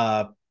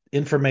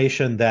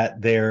information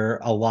that they're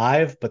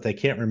alive, but they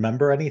can't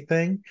remember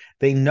anything,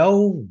 they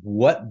know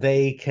what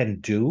they can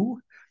do,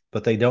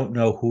 but they don't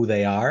know who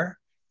they are,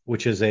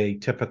 which is a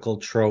typical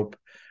trope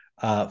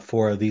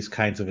for these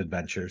kinds of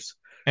adventures.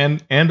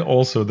 And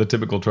also the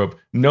typical trope,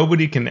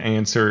 nobody can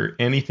answer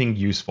anything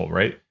useful,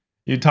 right?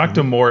 You talk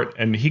to Mm-hmm. Mort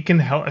and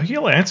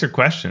he'll answer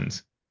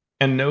questions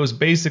and knows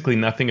basically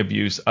nothing of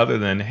use other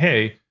than,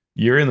 hey,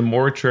 you're in the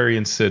mortuary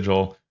and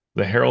sigil.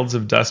 The Heralds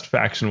of Dust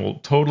faction will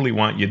totally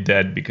want you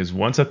dead because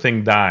once a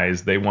thing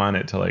dies, they want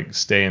it to like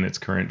stay in its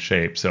current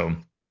shape. So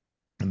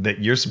that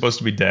you're supposed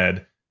to be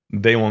dead.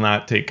 They will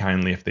not take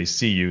kindly if they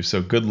see you.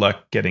 So good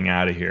luck getting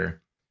out of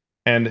here.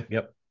 And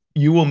Yep.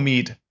 you will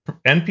meet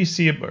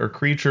NPC or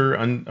creature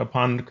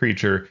upon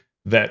creature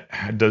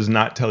that does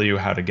not tell you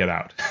how to get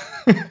out.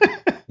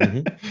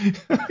 Mm-hmm.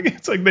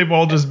 It's like they've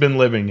all just been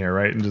living here,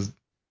 right? And just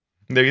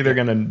they're either Yep.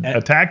 going to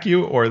attack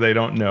you or they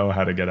don't know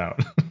how to get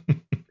out.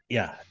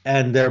 Yeah,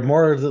 and they're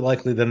more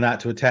likely than not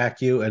to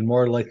attack you, and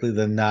more likely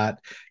than not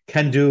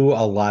can do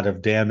a lot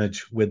of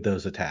damage with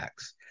those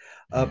attacks.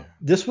 Yeah.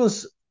 This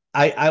was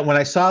I when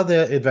I saw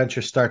the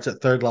adventure starts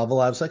at third level,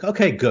 I was like,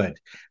 okay, good.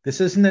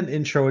 This isn't an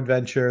intro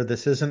adventure.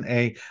 This isn't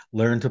a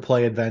learn to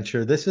play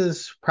adventure. This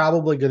is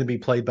probably going to be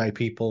played by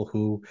people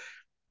who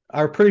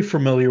are pretty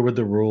familiar with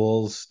the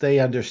rules. They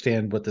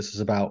understand what this is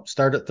about.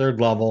 Start at third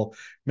level,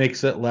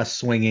 makes it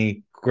less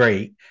swingy.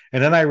 Great.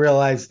 And then I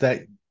realized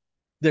that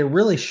they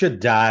really should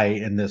die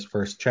in this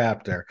first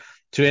chapter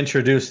to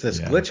introduce this Yeah.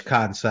 glitch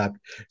concept.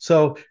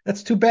 So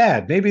that's too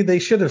bad. Maybe they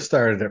should have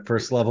started at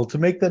first level to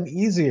make them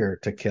easier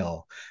to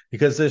kill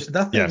because there's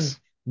nothing Yes.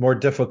 more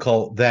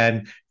difficult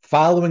than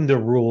following the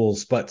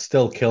rules but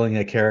still killing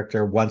a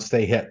character once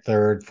they hit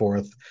third,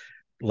 fourth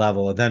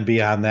level. And then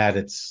beyond that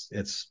it's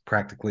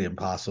practically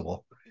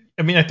impossible.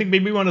 I mean, I think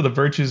maybe one of the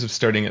virtues of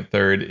starting at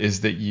third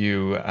is that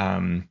you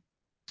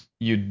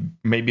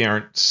maybe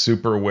aren't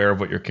super aware of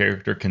what your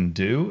character can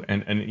do,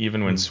 and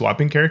even when Mm,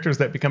 swapping characters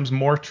that becomes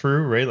more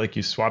true, right? Like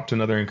you swap to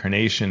another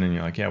incarnation and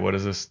you're like, yeah, what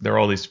is this? There are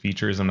all these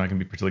features, I'm not going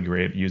to be particularly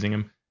great at using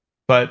them.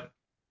 But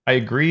I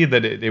agree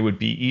that it would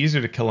be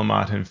easier to kill a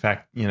mod. In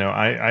fact,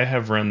 I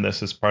have run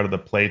this as part of the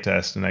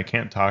playtest, and I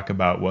can't talk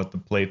about what the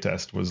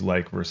playtest was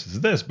like versus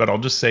this, but I'll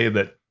just say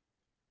that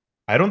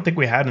I don't think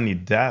we had any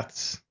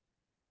deaths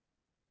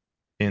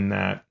in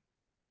that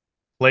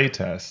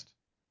playtest.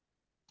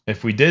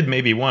 If we did,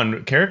 maybe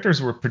one.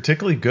 Characters were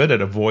particularly good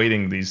at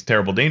avoiding these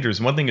terrible dangers.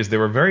 One thing is they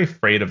were very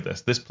afraid of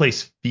this. This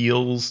place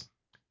feels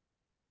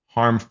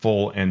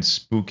harmful and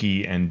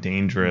spooky and mm,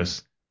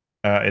 dangerous.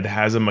 It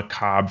has a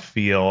macabre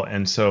feel,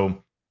 and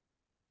so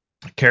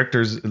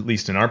characters, at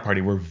least in our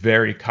party, were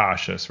very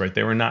cautious. Right?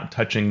 They were not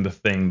touching the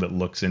thing that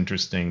looks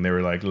interesting. They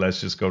were like,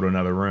 "Let's just go to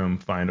another room,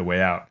 find a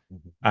way out." mm,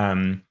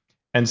 Um,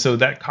 and so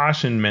that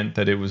caution meant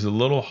that it was a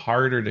little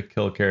harder to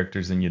kill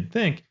characters than you'd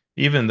think.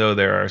 even though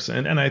there are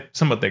and I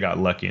somewhat they got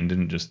lucky and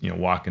didn't just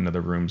walk into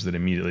the rooms that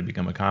immediately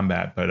become a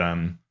combat, but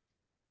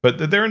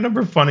there are a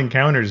number of fun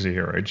encounters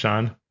here, right,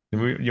 Sean? You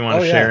want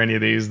to Oh share yeah, any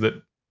of these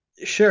that?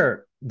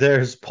 sure.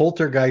 There's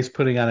poltergeist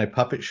putting on a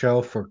puppet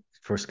show for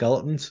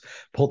skeletons.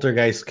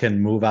 Poltergeist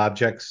can move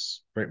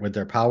objects right, with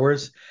their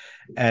powers,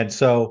 and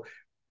so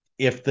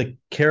if the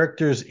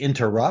characters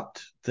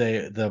interrupt,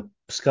 the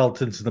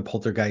skeletons and the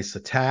poltergeists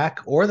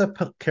attack, or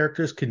the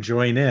characters can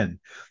join in.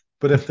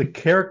 But if the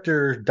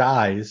character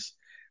dies,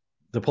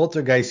 the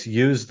poltergeist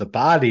used the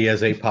body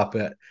as a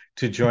puppet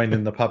to join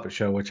in the puppet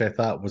show, which I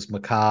thought was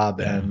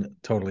macabre Yeah. and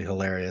totally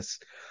hilarious.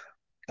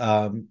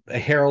 A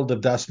Herald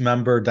of Dust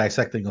member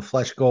dissecting a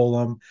flesh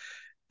golem,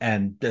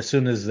 and as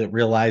soon as it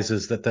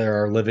realizes that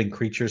there are living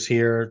creatures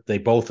here, they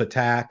both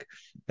attack.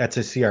 That's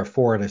a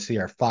CR4 and a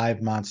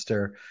CR5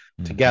 monster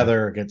Hmm.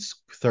 together against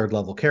third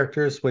level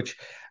characters, which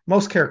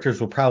most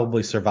characters will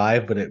probably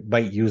survive, but it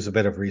might use a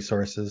bit of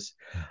resources.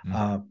 Hmm.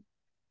 Uh,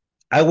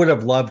 I would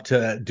have loved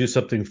to do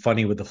something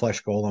funny with the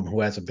flesh golem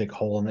who has a big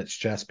hole in its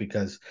chest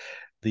because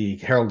the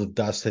Herald of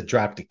Dust had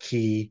dropped a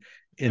key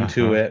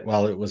into Uh-huh. it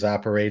while it was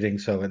operating,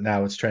 so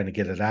now it's trying to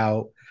get it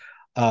out.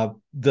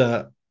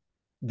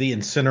 The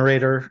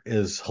incinerator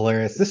is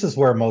hilarious. This is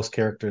where most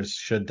characters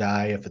should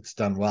die if it's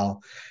done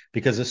well,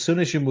 because as soon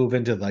as you move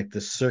into like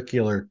the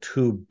circular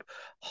tube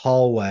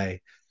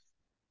hallway,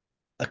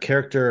 a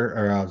character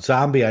or a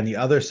zombie on the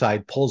other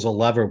side pulls a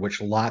lever which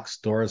locks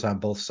doors on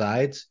both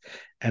sides,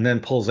 and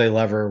then pulls a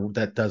lever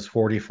that does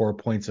 44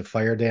 points of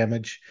fire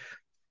damage.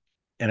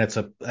 And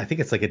I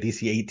think it's like a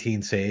DC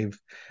 18 save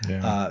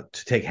Yeah.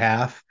 to take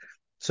half.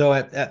 So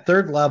at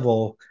third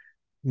level,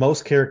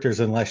 most characters,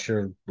 unless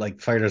you're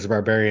like fighters or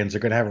barbarians, are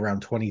going to have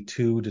around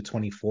 22 to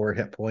 24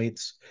 hit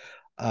points.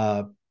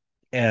 Uh,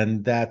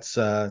 and that's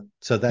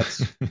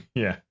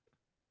Yeah.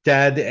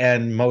 dead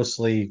and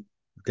mostly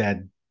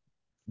dead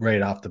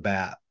right off the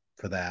bat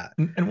for that.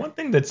 And one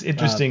thing that's Uh,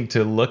 interesting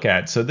to look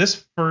at, so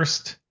this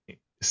first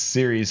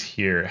series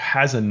here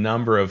has a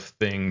number of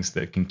things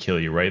that can kill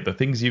you, right? The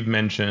things you've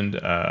mentioned,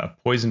 a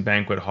poison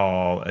banquet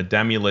hall, a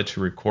Demi-Lich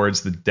who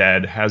records the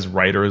dead, has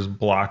writer's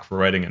block for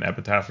writing an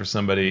epitaph for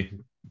somebody,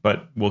 mhm,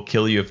 but will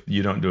kill you if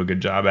you don't do a good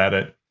job at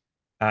it.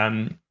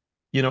 Um,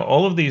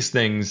 all of these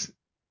things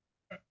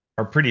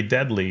are pretty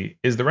deadly.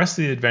 Is the rest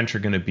of the adventure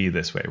going to be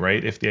this way,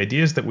 right? If the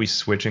idea is that we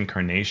switch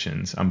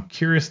incarnations, I'm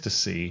curious to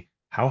see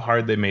how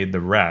hard they made the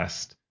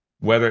rest,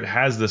 whether it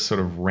has this sort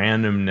of mhm,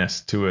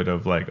 randomness to it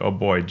of like, oh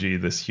boy, gee,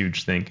 this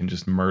huge thing can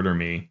just murder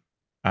me.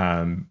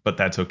 But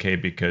that's okay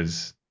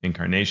because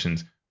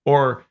incarnations.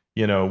 Or,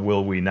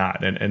 will we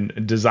not?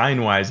 And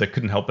design wise, I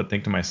couldn't help but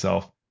think to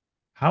myself,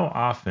 how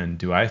often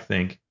do I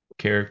think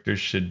characters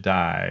should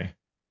die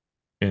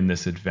in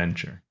this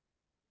adventure?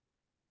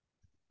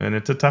 And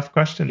it's a tough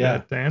question to, yeah,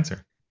 to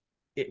answer.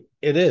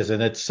 it is,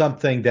 and it's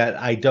something that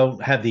I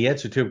don't have the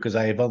answer to because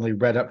I have only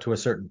read up to a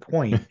certain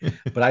point.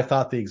 But I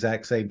thought the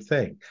exact same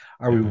thing.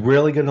 Are we Yeah.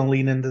 really going to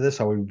lean into this?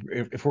 Are we?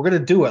 If we're going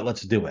to do it,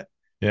 let's do it.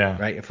 Yeah.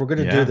 Right? If we're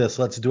going to do Yeah. this,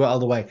 let's do it all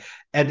the way.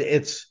 And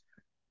it's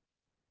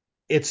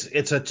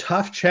a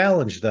tough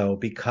challenge though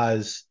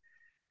because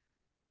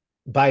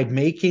by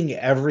making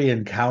every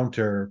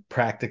encounter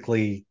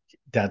practically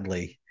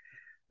deadly,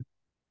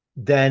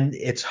 then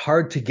it's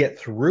hard to get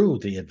through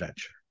the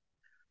adventure.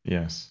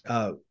 Yes.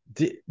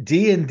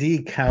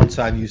 D&D counts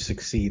on you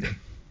succeeding.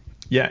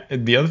 Yeah.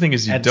 And the other thing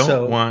is you And don't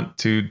so, want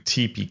to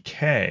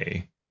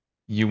TPK.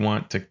 You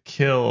want to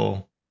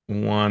kill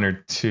one or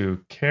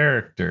two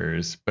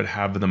characters, but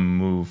have them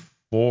move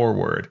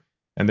forward.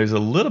 And there's a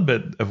little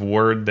bit of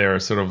word there,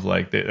 sort of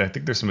like I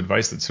think there's some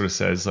advice that sort of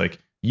says like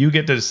you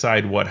get to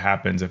decide what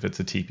happens if it's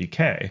a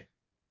TPK.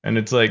 And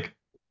it's like,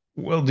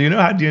 well, do you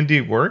know how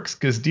D&D works?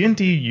 Because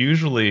D&D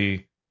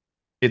usually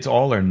it's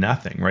all or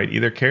nothing, right?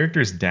 Either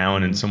characters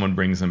down and mhm, someone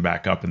brings them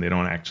back up and they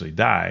don't actually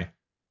die,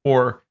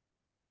 or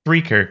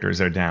three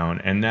characters are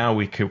down and now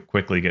we could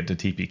quickly get to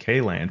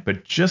TPK land.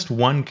 But just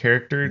one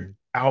character mhm,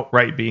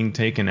 outright being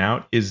taken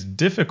out is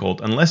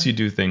difficult unless you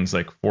do things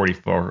like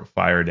 44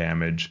 fire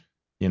damage.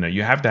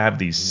 You have to have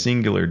these mhm,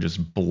 singular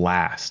just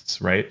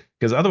blasts, right?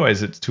 Because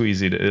otherwise it's too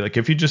easy to, like,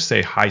 if you just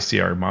say high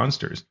CR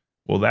monsters,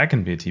 well, that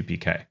can be a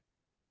TPK.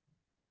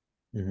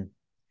 mhm.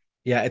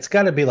 Yeah, it's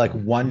got to be like So,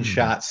 one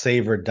shot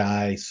save or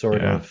die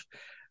sort yeah.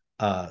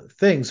 of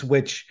things,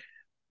 which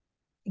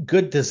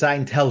good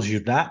design tells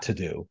you not to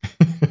do.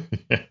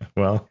 Yeah.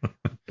 Well,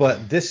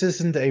 But this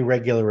isn't a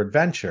regular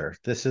adventure.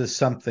 This is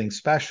something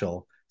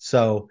special.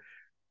 So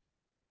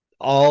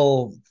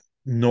all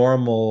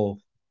normal,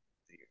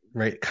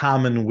 right,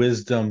 common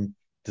wisdom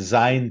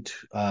design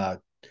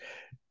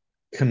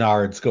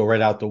canards go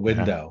right out the yeah.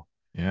 window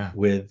Yeah.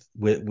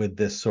 with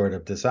this sort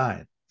of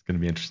design. It's going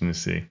to be interesting to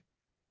see.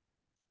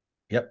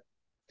 Yep.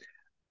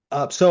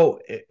 So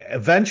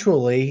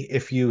eventually,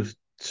 if you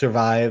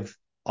survive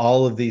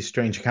all of these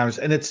strange encounters,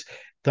 and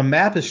the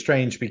map is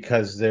strange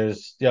because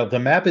the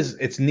map is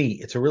it's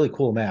neat. It's a really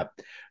cool map,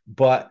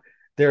 but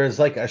there is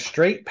like a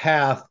straight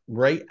path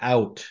right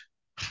out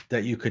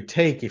that you could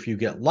take if you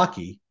get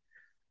lucky,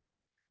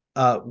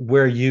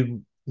 where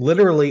you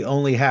literally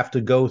only have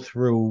to go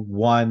through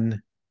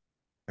one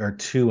or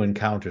two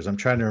encounters. I'm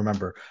trying to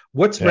remember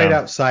what's right Yeah.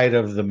 outside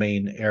of the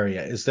main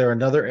area. Is there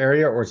another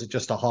area, or is it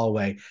just a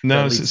hallway that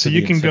No, so, leads so to the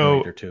you can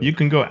incinerator go too? you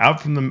can go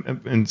out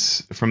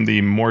from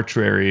the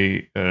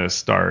mortuary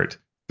start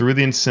through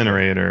the Yeah,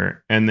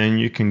 incinerator, and then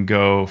you can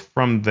go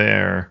from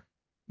there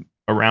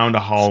around a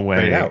straight out,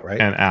 hallway right?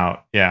 and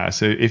out. Yeah.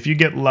 So if you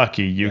get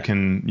lucky, Yeah.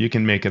 you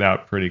can make it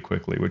out pretty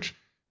quickly.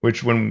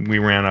 Which when we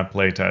ran a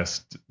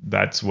playtest,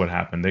 that's what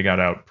happened. They got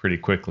out pretty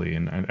quickly,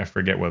 and I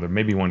forget whether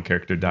maybe one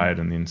character Mhm. died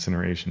in the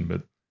incineration,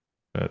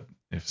 but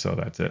if so,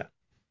 that's it. Yeah.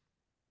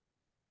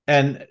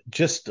 And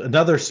just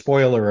another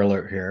spoiler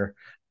alert here.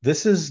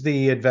 This is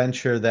the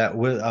adventure that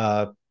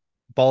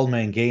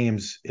Baldman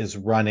Games is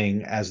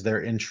running as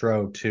their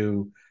intro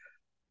to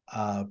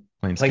uh,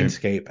 Planescape.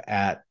 Planescape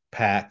at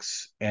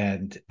PAX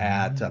and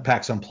at Mm.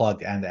 PAX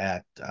Unplugged and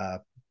at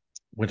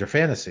Winter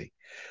Fantasy.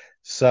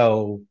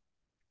 So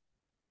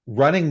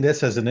running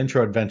this as an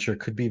intro adventure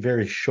could be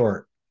very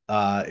short.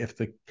 If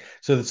the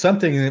so it's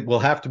something that will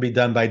have to be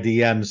done by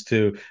DMs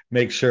to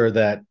make sure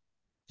that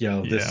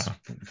this Yeah.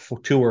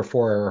 2 or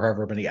 4 or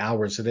however many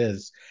hours it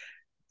is,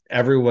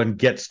 everyone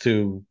gets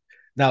to.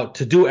 Now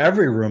to do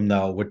every room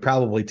though would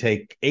probably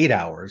take 8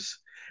 hours.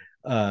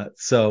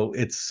 So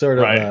it's sort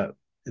of Right. a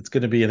it's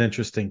going to be an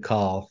interesting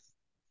call.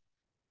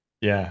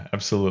 Yeah,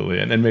 absolutely.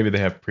 And then maybe they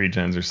have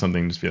pre-gens or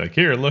something. Just be like,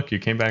 here, look, you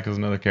came back as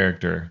another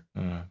character.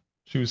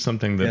 Choose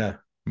something that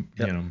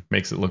Yeah. Yep.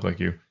 makes it look like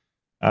you.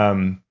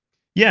 Um,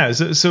 yeah.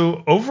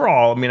 So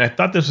overall, I mean, I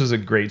thought this was a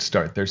great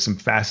start. There's some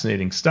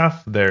fascinating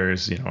stuff.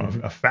 There's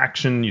Hmm. a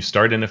faction. You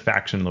start in a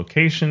faction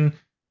location.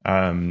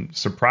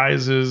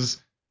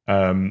 Surprises.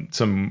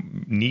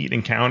 Some neat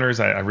encounters.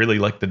 I really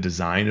like the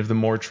design of the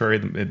mortuary.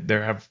 They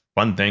have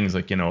fun things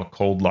like a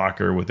cold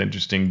locker with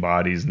interesting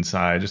bodies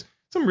inside. Just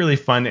some really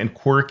fun and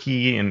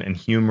quirky and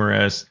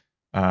humorous.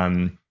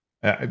 Um,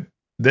 uh,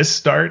 this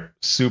start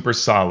super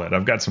solid.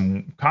 I've got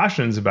some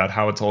cautions about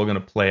how it's all going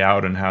to play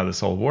out and how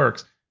this all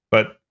works,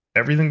 but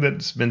everything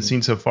that's been Hmm.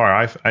 seen so far,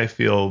 I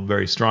feel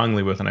very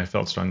strongly with, and I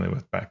felt strongly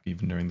with back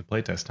even during the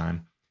playtest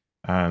time.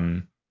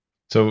 Um,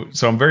 so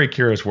I'm very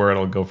curious where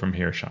it'll go from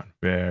here, Sean.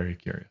 Very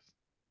curious.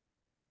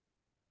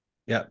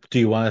 Yeah. Do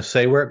you want to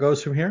say where it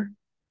goes from here?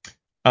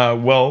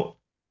 Well,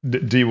 do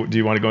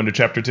you want to go into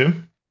chapter two?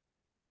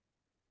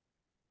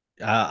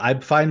 I'm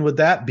fine with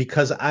that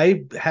because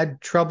I had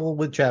trouble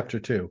with chapter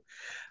two.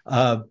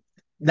 Uh,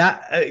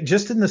 not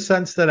just in the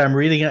sense that I'm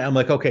reading it, I'm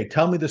like, okay,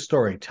 tell me the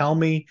story, tell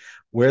me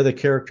where the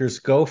characters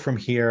go from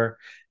here,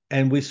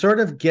 and we sort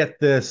of get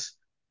this.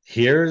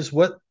 Here's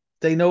what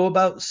they know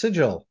about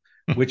Sigil,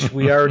 which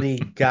we already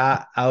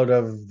got out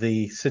of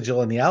the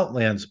Sigil and the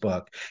Outlands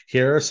book.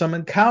 Here are some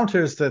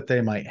encounters that they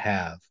might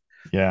have.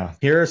 Yeah.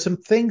 Here are some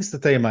things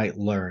that they might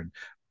learn.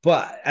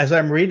 But as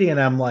I'm reading it,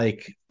 I'm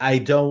like, I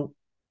don't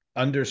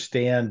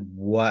understand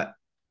what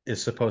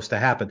is supposed to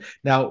happen.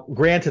 Now,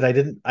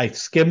 granted, I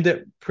skimmed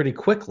it pretty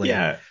quickly,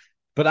 Yeah.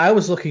 but I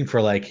was looking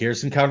for like,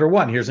 here's encounter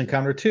one, here's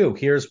encounter two,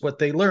 here's what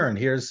they learn,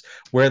 here's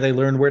where they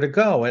learn where to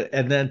go.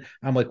 And then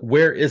I'm like,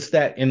 where is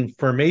that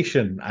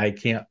information? I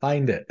can't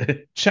find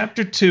it.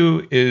 Chapter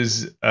two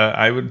is,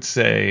 I would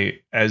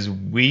say, as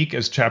weak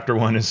as chapter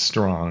one is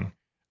strong,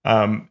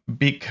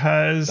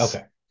 because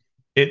Okay.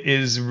 it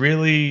is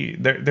really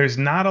there's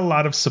not a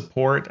lot of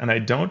support, and I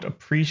don't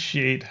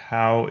appreciate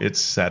how it's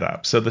set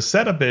up. So the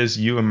setup is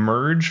you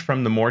emerge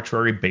from the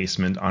mortuary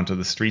basement onto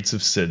the streets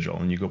of Sigil,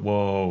 and you go,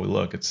 whoa,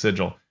 look, it's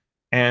Sigil,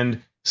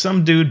 and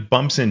some dude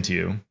bumps into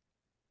you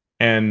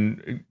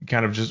and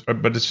kind of just,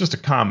 but it's just a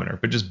commoner,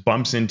 but just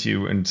bumps into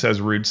you and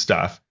says rude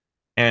stuff.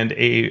 And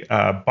a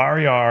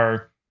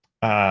Barriar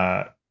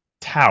uh,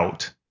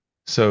 tout,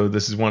 so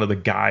this is one of the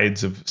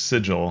guides of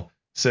Sigil,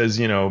 says,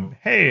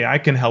 hey, I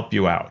can help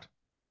you out.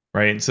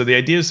 Right. So the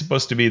idea is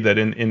supposed to be that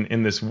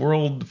in this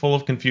world full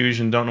of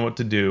confusion, don't know what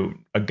to do,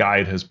 a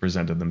guide has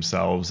presented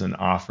themselves and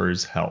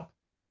offers help.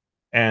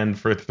 And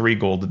for 3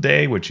 gold a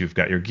day, which you've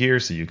got your gear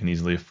so you can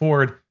easily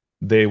afford,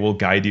 they will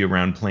guide you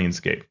around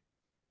Planescape.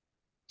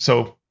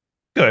 So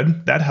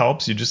good, that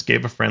helps. You just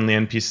gave a friendly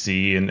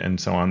NPC and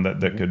so on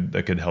Mm-hmm.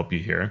 that could help you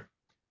here.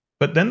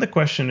 But then the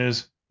question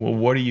is, well,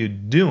 what are you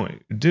doing?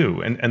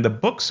 And the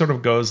book sort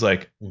of goes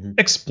like, Mm-hmm.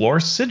 explore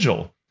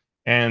Sigil,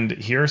 and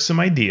here are some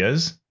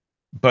ideas.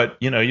 But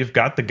you've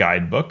got the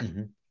guidebook.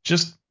 Mm-hmm.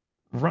 Just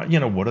what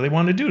do they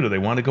want to do? Do they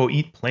want to go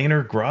eat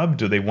planar grub?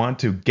 Do they want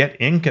to get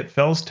ink at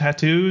Fell's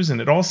tattoos?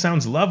 And it all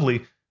sounds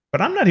lovely,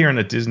 but I'm not here on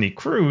a Disney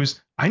cruise.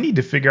 I need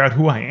to figure out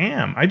who I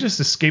am. I just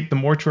escaped the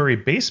mortuary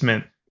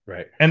basement,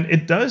 Right. and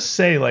it does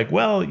say like,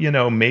 well,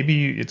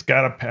 maybe it's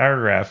got a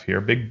paragraph here,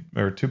 big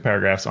or 2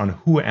 paragraphs on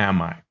who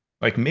am I.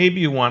 Like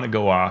maybe you want to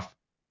go off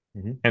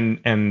Mm-hmm.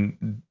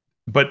 and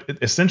but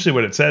essentially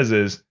what it says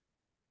is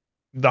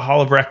the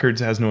Hall of Records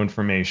has no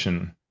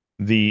information.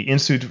 The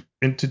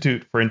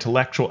Institute for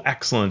Intellectual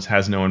Excellence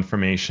has no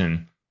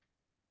information.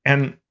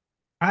 And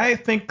I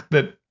think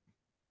that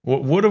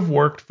what would have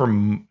worked for,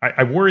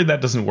 I worry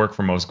that doesn't work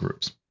for most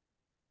groups.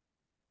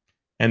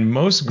 And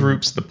most Mm-hmm.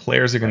 groups, the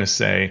players are going to Right.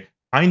 say,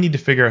 I need to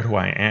figure out who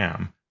I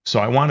am. So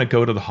I want to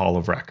go to the Hall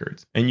of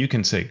Records. And you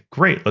can say,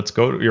 great, let's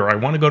go to, or I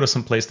want to go to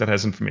some place that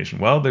has information.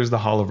 Well, there's the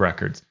Hall of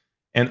Records.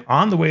 And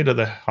on the way to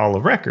the Hall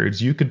of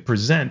Records, you could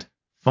present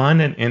fun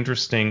and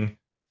interesting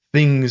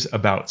things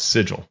about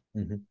Sigil.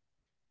 Mm-hmm.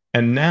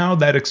 And now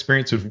that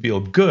experience would Mm-hmm. feel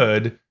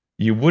good.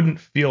 You wouldn't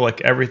feel like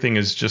everything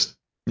is just,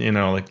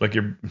 like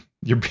you're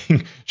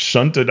being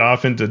shunted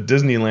off into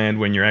Disneyland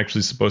when you're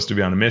actually supposed to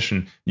be on a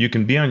mission. You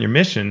can be on your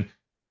mission,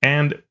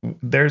 and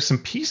there's some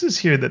pieces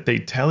here that they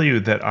tell you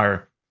that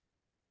are,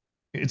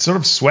 it's sort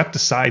of swept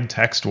aside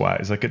text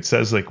wise. Like it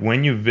says, like,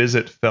 when you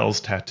visit Fell's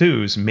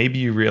tattoos, maybe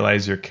you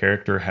realize your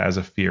character has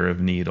a fear of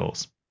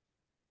needles.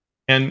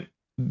 And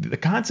the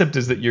concept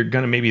is that you're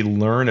going to maybe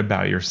learn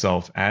about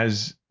yourself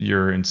as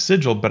you're in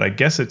Sigil, but I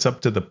guess it's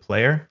up to the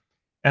player.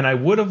 And I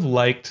would have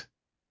liked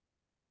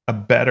a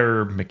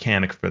better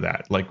mechanic for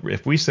that. Like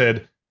if we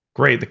said,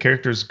 great, the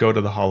characters go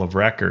to the Hall of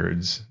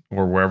Records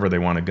or wherever they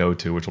want to go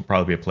to, which will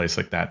probably be a place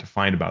like that, to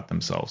find about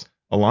themselves.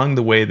 Along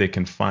the way, they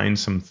can find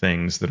some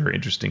things that are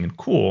interesting and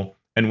cool.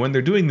 And when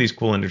they're doing these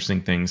cool,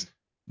 interesting things,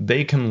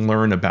 they can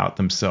learn about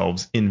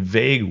themselves in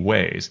vague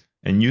ways.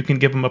 And you can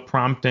give them a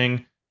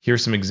prompting.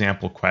 Here's some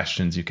example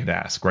questions you could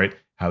ask, right?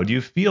 How do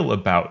you feel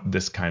about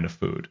this kind of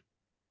food?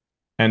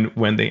 And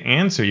when they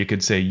answer, you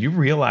could say, you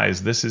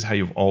realize this is how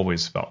you've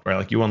always felt, right?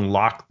 Like you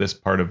unlock this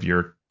part of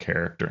your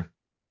character.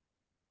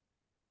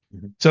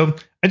 Mm-hmm. So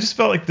I just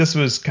felt like this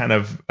was kind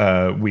of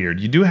weird.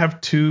 You do have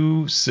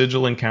two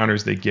sigil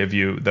encounters they give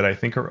you that I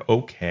think are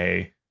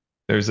okay.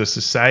 There's a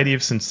Society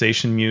of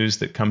Sensation Muse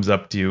that comes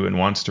up to you and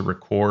wants to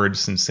record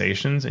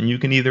sensations, and you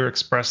can either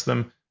express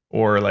them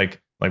or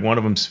like one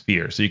of them's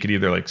fear. So you could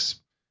either like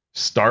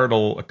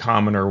startle a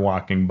commoner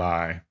walking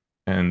by,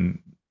 and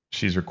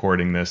she's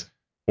recording this,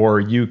 or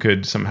you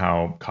could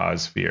somehow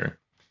cause fear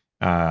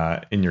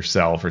in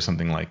yourself or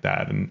something like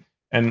that.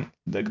 And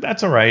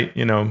that's all right.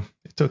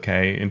 It's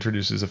okay.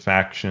 Introduces a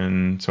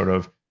faction, sort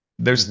of.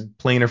 There's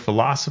Mm-hmm. planar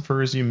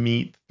philosophers. You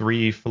meet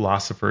three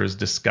philosophers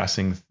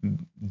discussing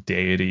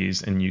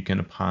deities, and you can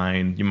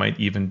opine. You might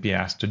even be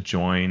asked to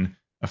join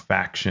a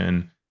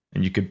faction,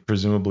 and you could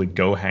presumably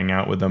go hang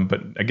out with them.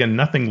 But again,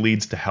 nothing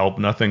leads to help.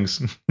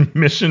 Nothing's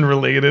mission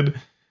related.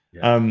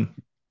 Yeah. Um,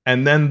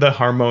 and then the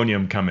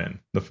harmonium come in,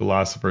 the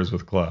philosophers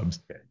with clubs.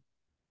 Okay.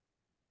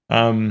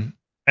 Um,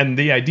 and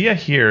the idea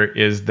here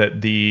is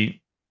that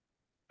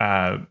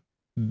uh,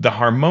 the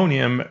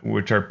harmonium,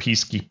 which are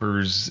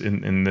peacekeepers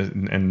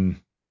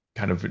and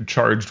kind of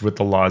charged with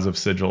the laws of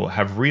sigil,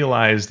 have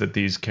realized that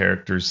these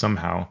characters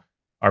somehow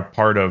are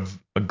part of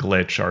a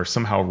glitch, are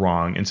somehow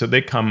wrong, and so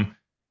they come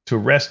to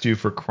arrest you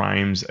for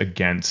crimes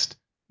against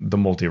the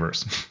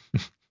multiverse.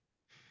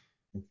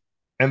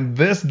 And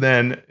this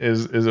then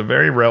is a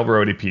very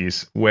railroady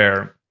piece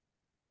where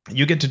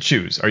you get to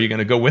choose: are you going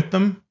to go with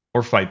them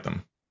or fight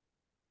them?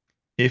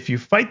 If you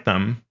fight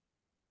them,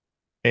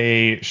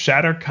 a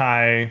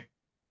Shatterkai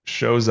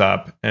shows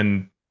up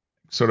and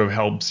sort of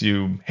helps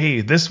you. Hey,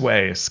 this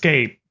way,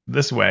 escape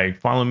this way,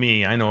 follow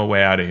me. I know a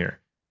way out of here.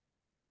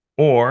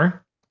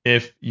 Or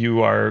if you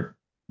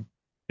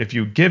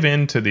give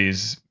in to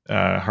these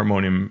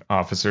Harmonium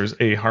officers,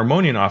 a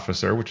Harmonian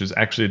officer, which is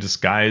actually a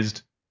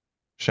disguised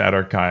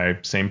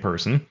Shatterkai, same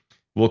person,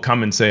 will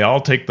come and say,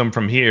 I'll take them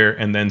from here,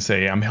 and then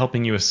say, I'm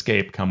helping you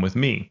escape, come with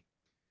me.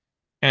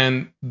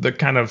 And the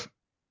kind of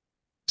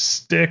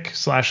stick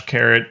slash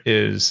carrot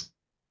is,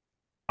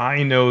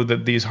 I know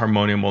that these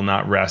Harmonium will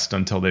not rest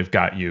until they've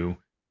got you,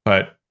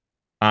 but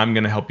I'm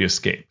going to help you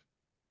escape.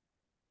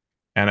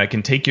 And I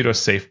can take you to a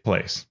safe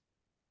place.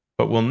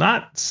 But will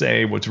not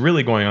say what's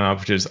really going on,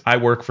 which is, I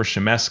work for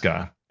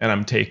Shemeska and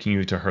I'm taking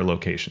you to her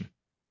location.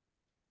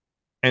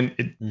 And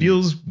it Mm-hmm.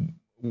 feels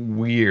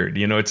weird.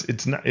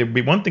 It's not, it'd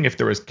be one thing if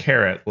there was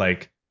carrot,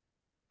 like,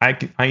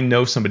 I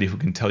know somebody who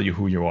can tell you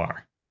who you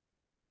are.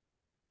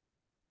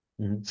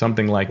 Mm-hmm.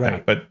 Something like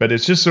that. Right. But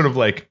it's just sort of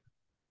like,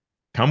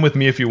 come with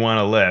me if you want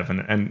to live.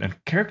 And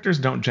characters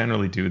don't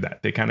generally do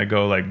that. They kind of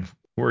go like,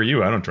 who are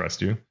you? I don't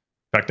trust you. In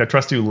fact, I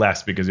trust you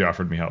less because you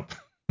offered me help.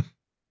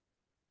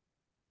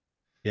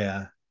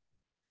 Yeah.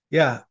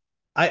 Yeah.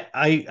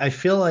 I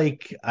feel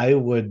like I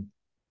would,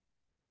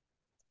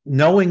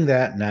 knowing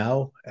that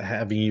now,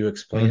 having you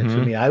explain it to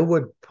Mm-hmm. me, I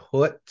would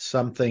put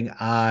something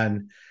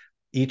on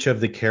each of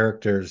the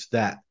characters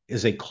that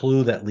is a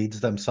clue that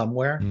leads them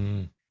somewhere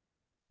Mm,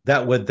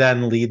 that would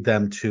then lead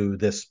them to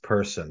this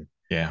person.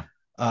 yeah.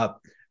 Uh,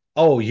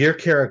 oh, your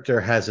character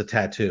has a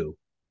tattoo.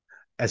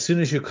 As soon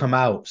as you come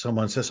out,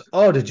 someone says,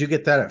 oh, did you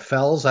get that at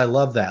Fells? I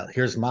love that.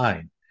 Here's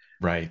mine.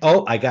 Right.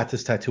 Oh, I got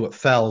this tattoo at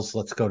Fells.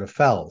 Let's go to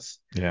Fells.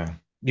 Yeah.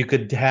 You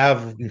could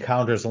have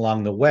encounters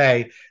along the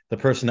way. The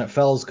person at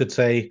Fells could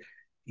say,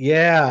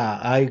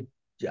 yeah,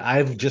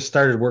 I've just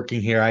started working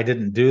here. I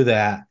didn't do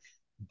that,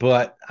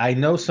 but I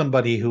know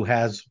somebody who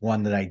has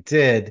one that I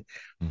did.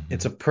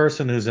 It's a Mm-hmm.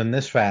 person who's in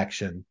this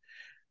faction.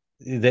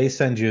 They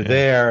send you Yeah.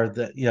 there.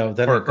 That then it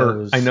Or I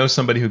goes know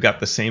somebody who got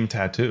the same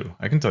tattoo.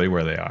 I can tell you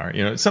where they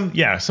are. Some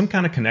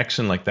kind of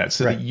connection like that,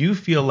 so that right. you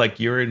feel like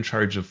you're in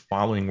charge of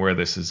following where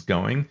this is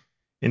going.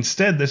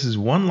 Instead, this is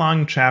one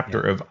long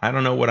chapter Yeah. of, I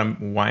don't know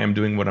why I'm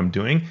doing what I'm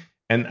doing,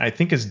 And I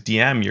think as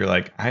DM, you're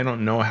like, I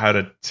don't know how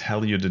to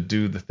tell you to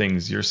do the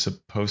things you're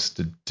supposed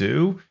to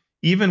do,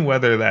 even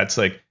whether that's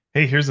like,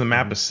 hey, here's the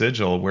map Mm-hmm. of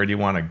Sigil. Where do you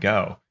want to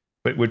go?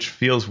 But which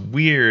feels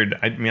weird.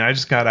 I mean, I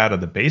just got out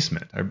of the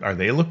basement. Are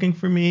they looking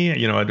for me?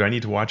 You know, do I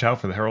need to watch out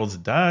for the Heralds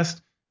of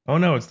Dust? Oh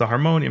no, it's the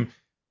Harmonium.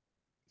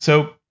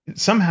 So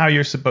somehow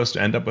you're supposed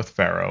to end up with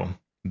Pharaoh,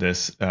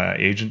 this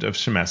agent of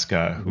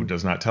Shemeska, who Mm-hmm.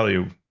 does not tell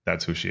you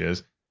that's who she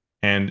is,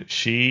 and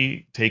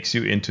she takes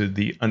you into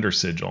the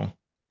Undersigil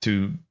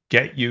to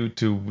get you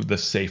to the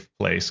safe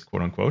place,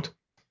 quote unquote.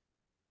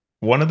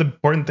 One of the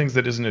important things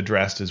that isn't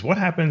addressed is what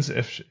happens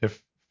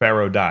if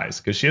Pharaoh dies,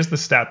 because she has the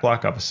stat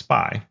block of a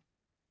spy,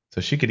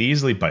 so she could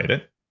easily bite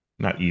it.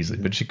 Not easily,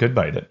 Mm-hmm. but she could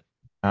bite it.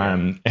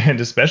 Right.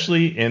 And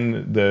especially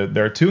in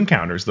there are two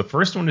encounters. The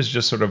first one is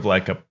just sort of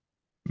like a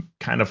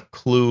kind of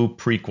clue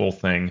prequel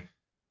thing,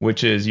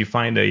 which is you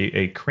find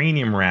a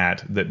cranium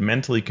rat that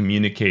mentally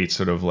communicates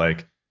sort of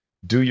like,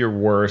 do your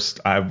worst,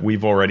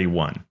 we've already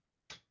won,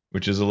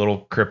 which is a little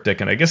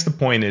cryptic. And I guess the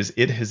point is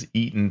it has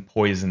eaten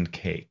poisoned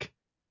cake.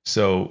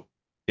 So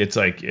it's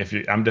like,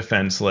 I'm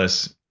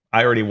defenseless,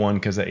 I already won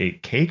because I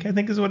ate cake, I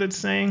think is what it's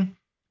saying.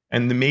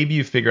 And then maybe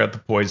you figure out the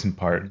poison Mm-hmm.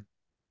 part,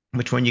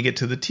 which when you get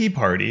to the tea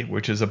party,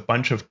 which is a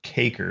bunch of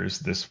cakers,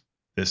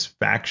 this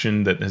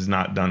faction that has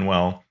not done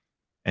well,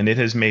 and it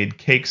has made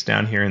cakes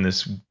down here in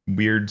this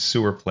weird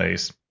sewer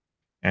place,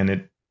 and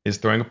it is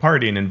throwing a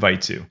party and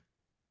invites you.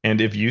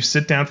 And if you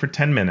sit down for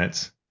 10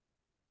 minutes,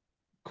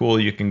 cool,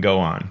 you can go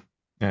on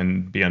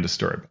and be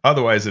undisturbed.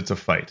 Otherwise, it's a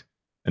fight.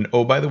 And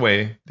oh, by the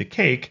way, the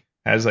cake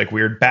has like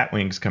weird bat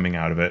wings coming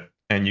out of it,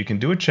 and you can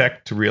do a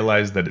check to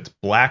realize that it's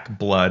black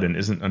blood and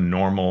isn't a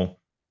normal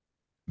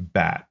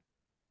bat.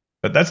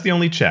 But that's the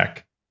only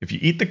check. If you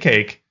eat the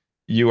cake,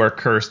 you are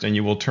cursed and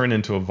you will turn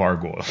into a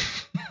Vargoyle.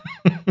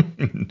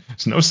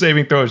 There's no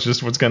saving throw. It's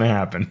just what's going to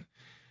happen.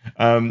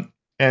 And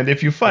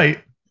if you fight,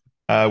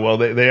 well,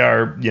 they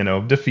are,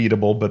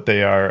 defeatable, but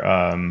they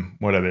are,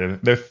 what are they?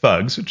 They're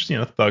thugs, which,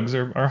 thugs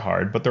are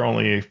hard, but there are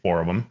only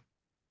four of them.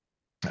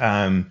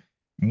 Um,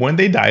 when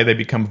they die, they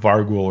become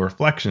Vargul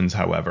reflections,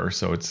 however.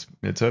 So it's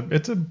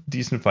a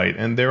decent fight,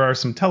 and there are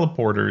some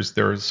teleporters.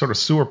 There are sort of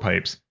sewer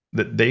pipes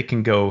that they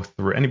can go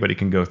through. Anybody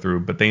can go through,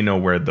 but they know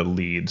where the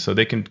lead, so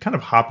they can kind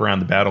of hop around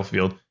the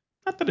battlefield.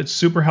 Not that it's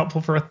super helpful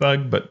for a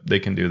thug, but they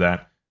can do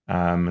that,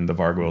 and the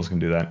Varguls can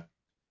do that.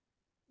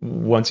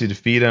 Once you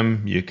defeat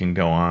them, you can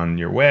go on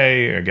your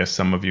way. I guess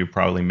some of you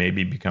probably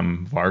maybe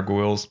become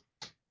Varguils.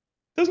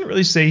 Doesn't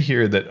really say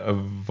here that a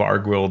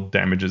Vargwil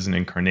damages an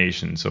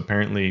incarnation, so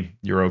apparently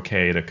you're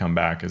okay to come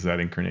back as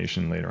that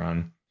incarnation later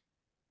on.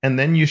 And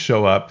then you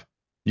show up.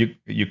 You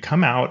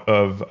come out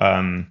of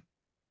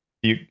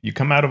you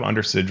come out of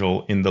Under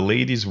Sigil in the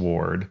ladies'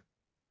 ward,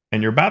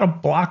 and you're about a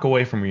block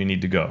away from where you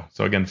need to go.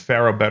 So again,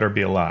 Pharaoh better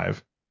be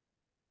alive.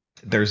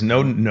 There's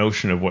no Mm-hmm.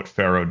 notion of what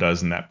Pharaoh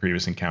does in that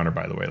previous encounter,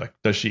 by the way. Like,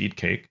 does she eat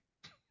cake?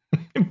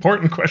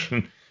 Important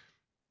question.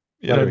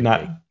 Buttery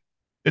Not cake.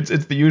 it's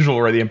the usual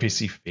where the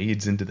NPC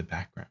fades into the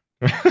background.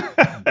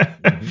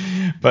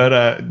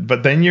 Mm-hmm.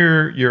 But then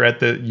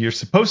you're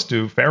supposed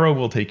to, Pharaoh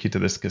will take you to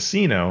this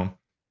casino,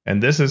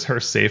 and this is her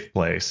safe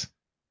place.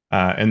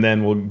 And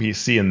then we'll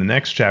see in the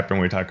next chapter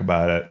when we talk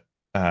about it,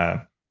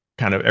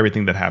 kind of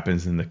everything that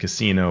happens in the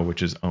casino,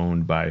 which is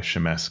owned by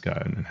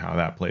Shemeska, and how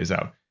that plays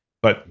out.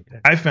 But Okay.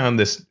 I found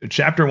this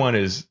chapter one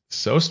is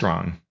so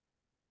strong,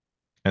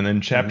 and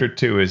then chapter Mm-hmm.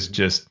 two is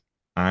just,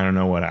 I don't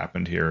know what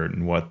happened here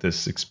and what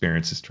this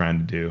experience is trying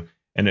to do.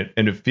 And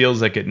it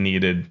feels like it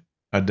needed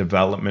a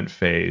development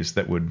phase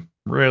that would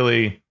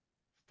really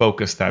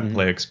focus that Mm-hmm.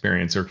 play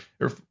experience, or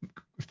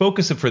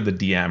focus it for the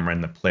DM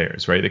and the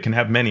players, right? It can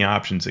have many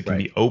options. It can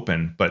Right. be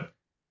open, but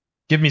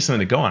give me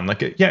something to go on.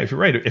 Like, yeah, if you're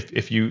right,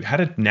 if you had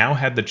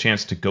the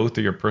chance to go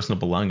through your personal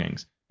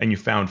belongings and you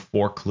found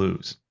four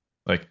clues,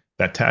 like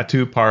that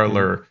tattoo Mm-hmm.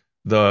 parlor,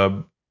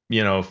 the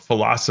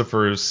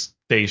philosopher's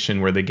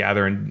station where they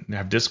gather and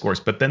have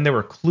discourse, but then there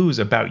were clues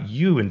about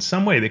you in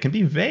some way that can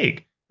be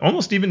vague,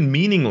 almost even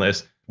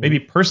meaningless, maybe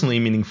Mm-hmm. personally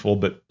meaningful,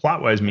 but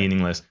plot wise Right.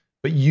 meaningless.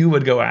 But you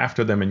would go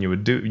after them and you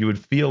would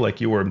feel like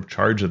you were in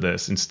charge of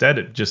this. Instead,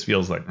 it just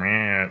feels like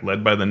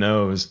led by the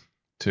nose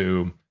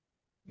to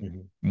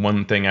Mm-hmm.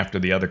 one thing after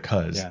the other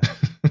cuz. Yeah.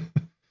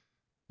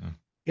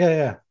 Yeah.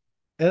 Yeah.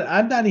 And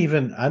I'm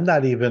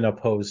not even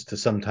opposed to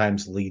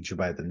sometimes lead you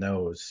by the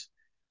nose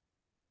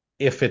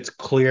if it's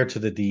clear to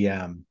the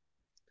DM.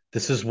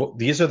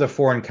 These are the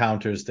four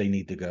encounters they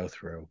need to go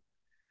through.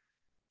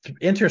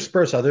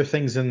 Intersperse other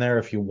things in there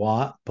if you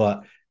want,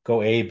 but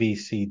go A, B,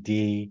 C,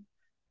 D.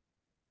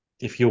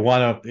 If you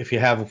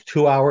have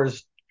 2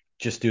 hours,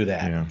 just do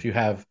that. Yeah. If you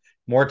have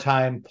more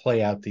time,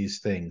 play out these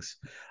things.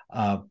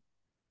 Uh,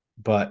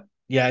 but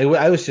yeah,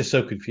 I was just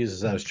so confused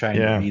as I was trying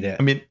to Yeah. read I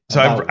it mean,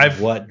 so about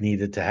I've what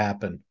needed to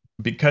happen.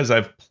 because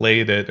I've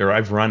played it, or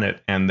I've run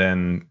it and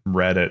then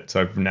read it.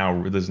 So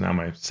this is now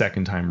my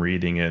second time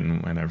reading it,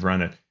 and I've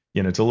run it.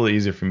 It's a little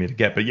easier for me to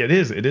get. But yeah,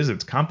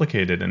 it's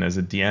complicated, and as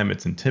a DM,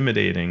 it's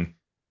intimidating.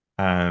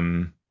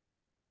 Um,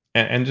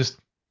 and just,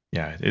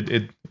 yeah,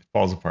 it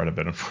falls apart a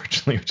bit,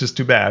 unfortunately, which is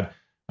too bad.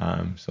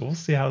 So we'll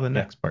see how the Yeah.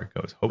 next part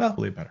goes. Well,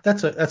 Hopefully better.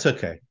 that's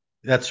okay.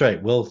 That's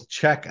right. We'll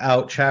check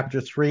out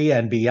chapter 3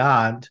 and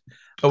beyond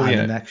Oh on the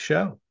yeah, next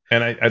show.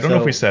 and I don't know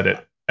if we So said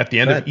it. At the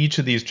end of good. each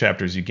of these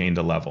chapters, you gained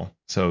a level.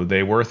 So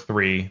they were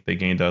three. They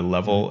gained a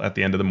level Mhm. at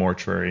the end of the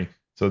mortuary.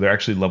 So they're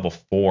actually level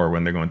 4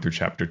 when they're going through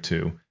chapter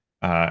 2.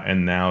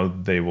 And now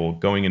they will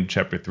going into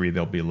chapter 3.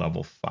 They'll be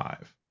level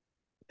 5.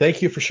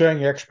 Thank you for sharing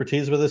your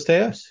expertise with us,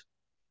 Teos.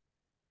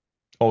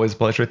 Always a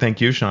pleasure.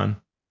 Thank you, Sean.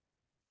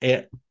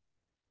 And,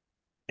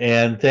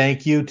 and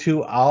thank you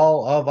to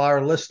all of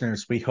our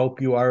listeners. We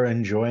hope you are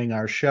enjoying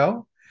our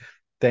show.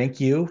 Thank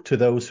you to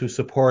those who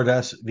support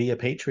us via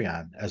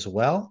Patreon as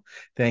well.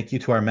 Thank you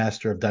to our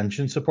Master of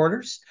Dungeon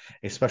supporters.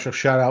 A special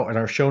shout out in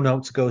our show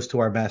notes goes to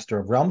our Master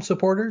of Realm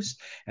supporters.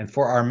 And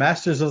for our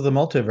Masters of the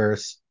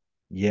Multiverse,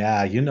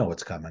 yeah, you know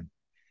what's coming.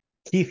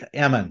 Keith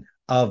Emmon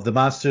of The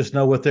Monsters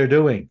Know What They're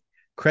Doing,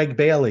 Craig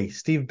Bailey,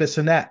 Steve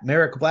Bissonette,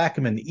 Merrick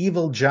Blackman,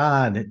 Evil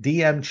John,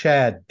 DM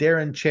Chad,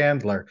 Darren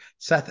Chandler,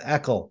 Seth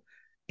Eckel,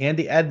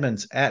 Andy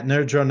Edmonds at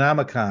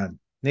Nerdronomicon,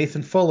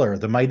 Nathan Fuller,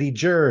 The Mighty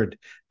Jerd,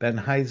 Ben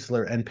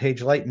Heisler and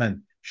Paige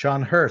Lightman,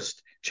 Sean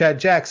Hurst, Chad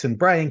Jackson,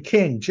 Brian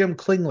King, Jim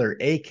Klingler,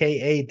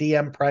 aka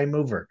DM Prime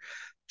Mover,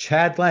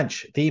 Chad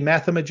Lynch, The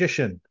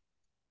Mathemagician,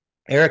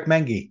 Eric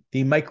Mengi,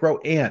 The Micro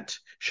Ant,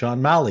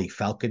 Sean Malley,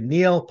 Falcon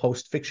Neal,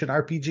 Post Fiction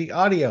RPG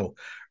Audio,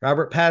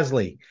 Robert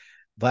Pasley,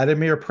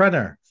 Vladimir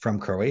Prenner from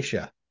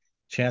Croatia,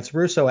 Chance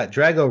Russo at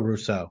Drago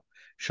Russo,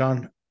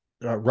 Sean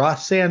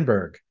Ross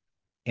Sandberg,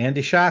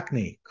 Andy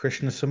Shockney,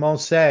 Krishna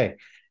Samose,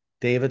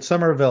 David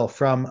Somerville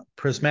from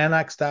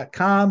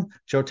Prismanox.com,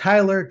 Joe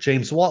Tyler,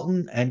 James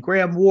Walton, and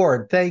Graham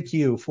Ward. Thank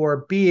you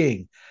for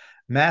being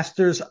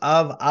masters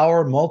of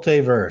our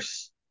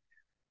multiverse.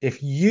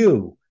 If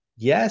you,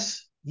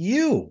 yes,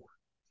 you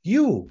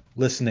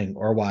listening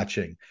or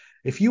watching,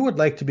 if you would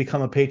like to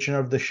become a patron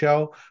of the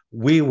show,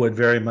 we would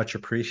very much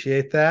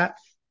appreciate that.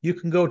 You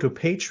can go to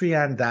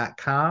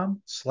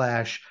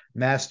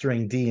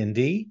patreon.com/mastering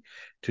D&D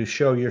to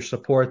show your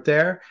support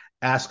there.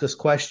 Ask us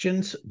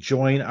questions,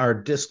 join our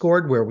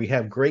Discord where we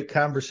have great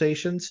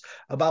conversations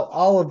about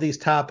all of these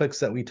topics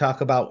that we talk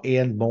about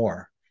and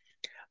more.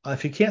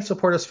 If you can't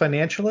support us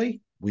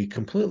financially, we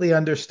completely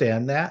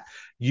understand that.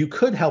 You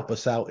could help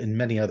us out in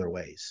many other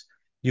ways.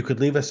 You could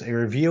leave us a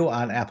review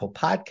on Apple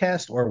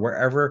Podcast or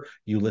wherever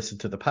you listen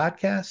to the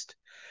podcast.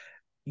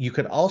 You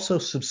could also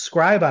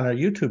subscribe on our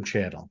YouTube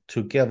channel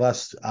to give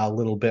us a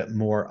little bit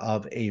more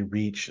of a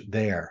reach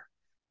there.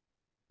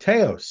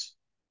 Teos,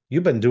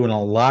 you've been doing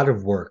a lot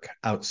of work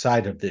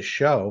outside of this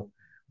show.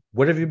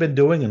 What have you been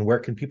doing and where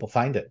can people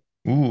find it?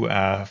 Ooh,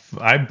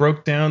 I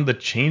broke down the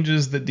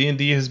changes that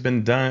D&D has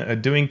been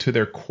doing to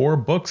their core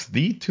books,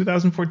 the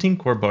 2014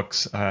 core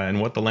books,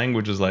 and what the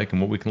language is like and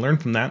what we can learn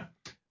from that.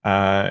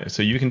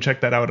 So you can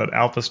check that out at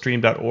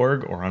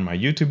alphastream.org or on my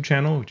YouTube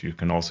channel, which you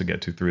can also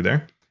get to through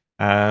there.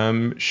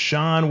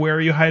 Sean, where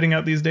are you hiding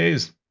out these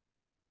days?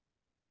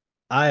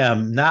 I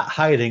am not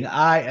hiding.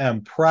 I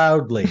am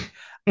proudly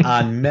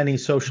on many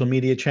social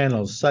media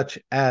channels such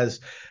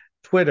as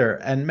Twitter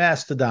and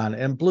Mastodon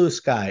and Blue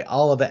Sky,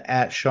 all of it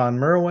at Sean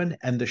Merwin,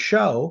 and the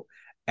show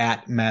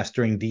at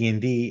Mastering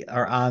D&D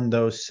are on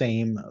those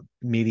same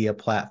media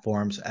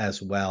platforms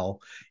as well.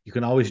 You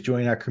can always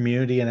join our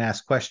community and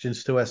ask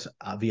questions to us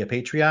via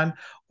Patreon,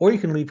 or you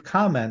can leave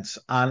comments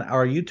on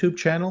our YouTube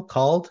channel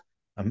called,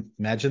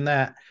 imagine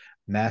that,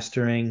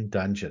 Mastering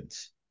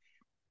Dungeons.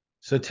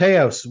 So,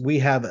 Teos, we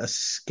have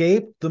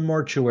escaped the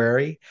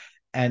mortuary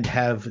and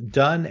have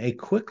done a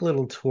quick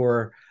little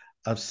tour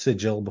of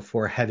Sigil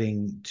before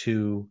heading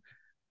to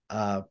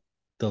uh,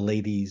 the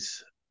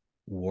ladies'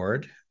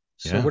 ward.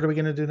 So, Yeah. what are we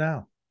going to do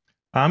now?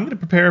 I'm going to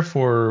prepare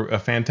for a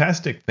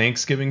fantastic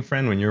Thanksgiving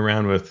friend when you're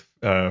around with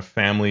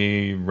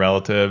family,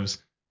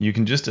 relatives. You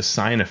can just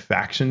assign a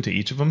faction to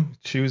each of them.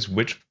 Choose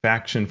which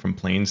faction from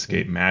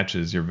Planescape Mhm.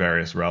 matches your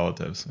various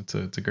relatives. It's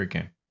a great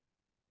game.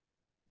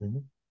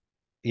 Mhm.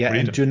 Yeah, What are you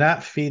and doing? do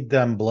not feed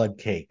them blood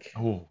cake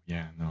Oh,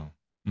 yeah, no.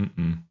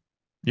 Mm-mm.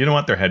 You don't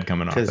want their head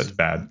coming off. That's because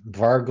bad.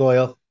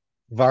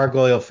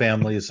 Vargoyle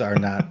families are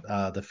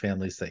not the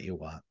families that you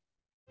want.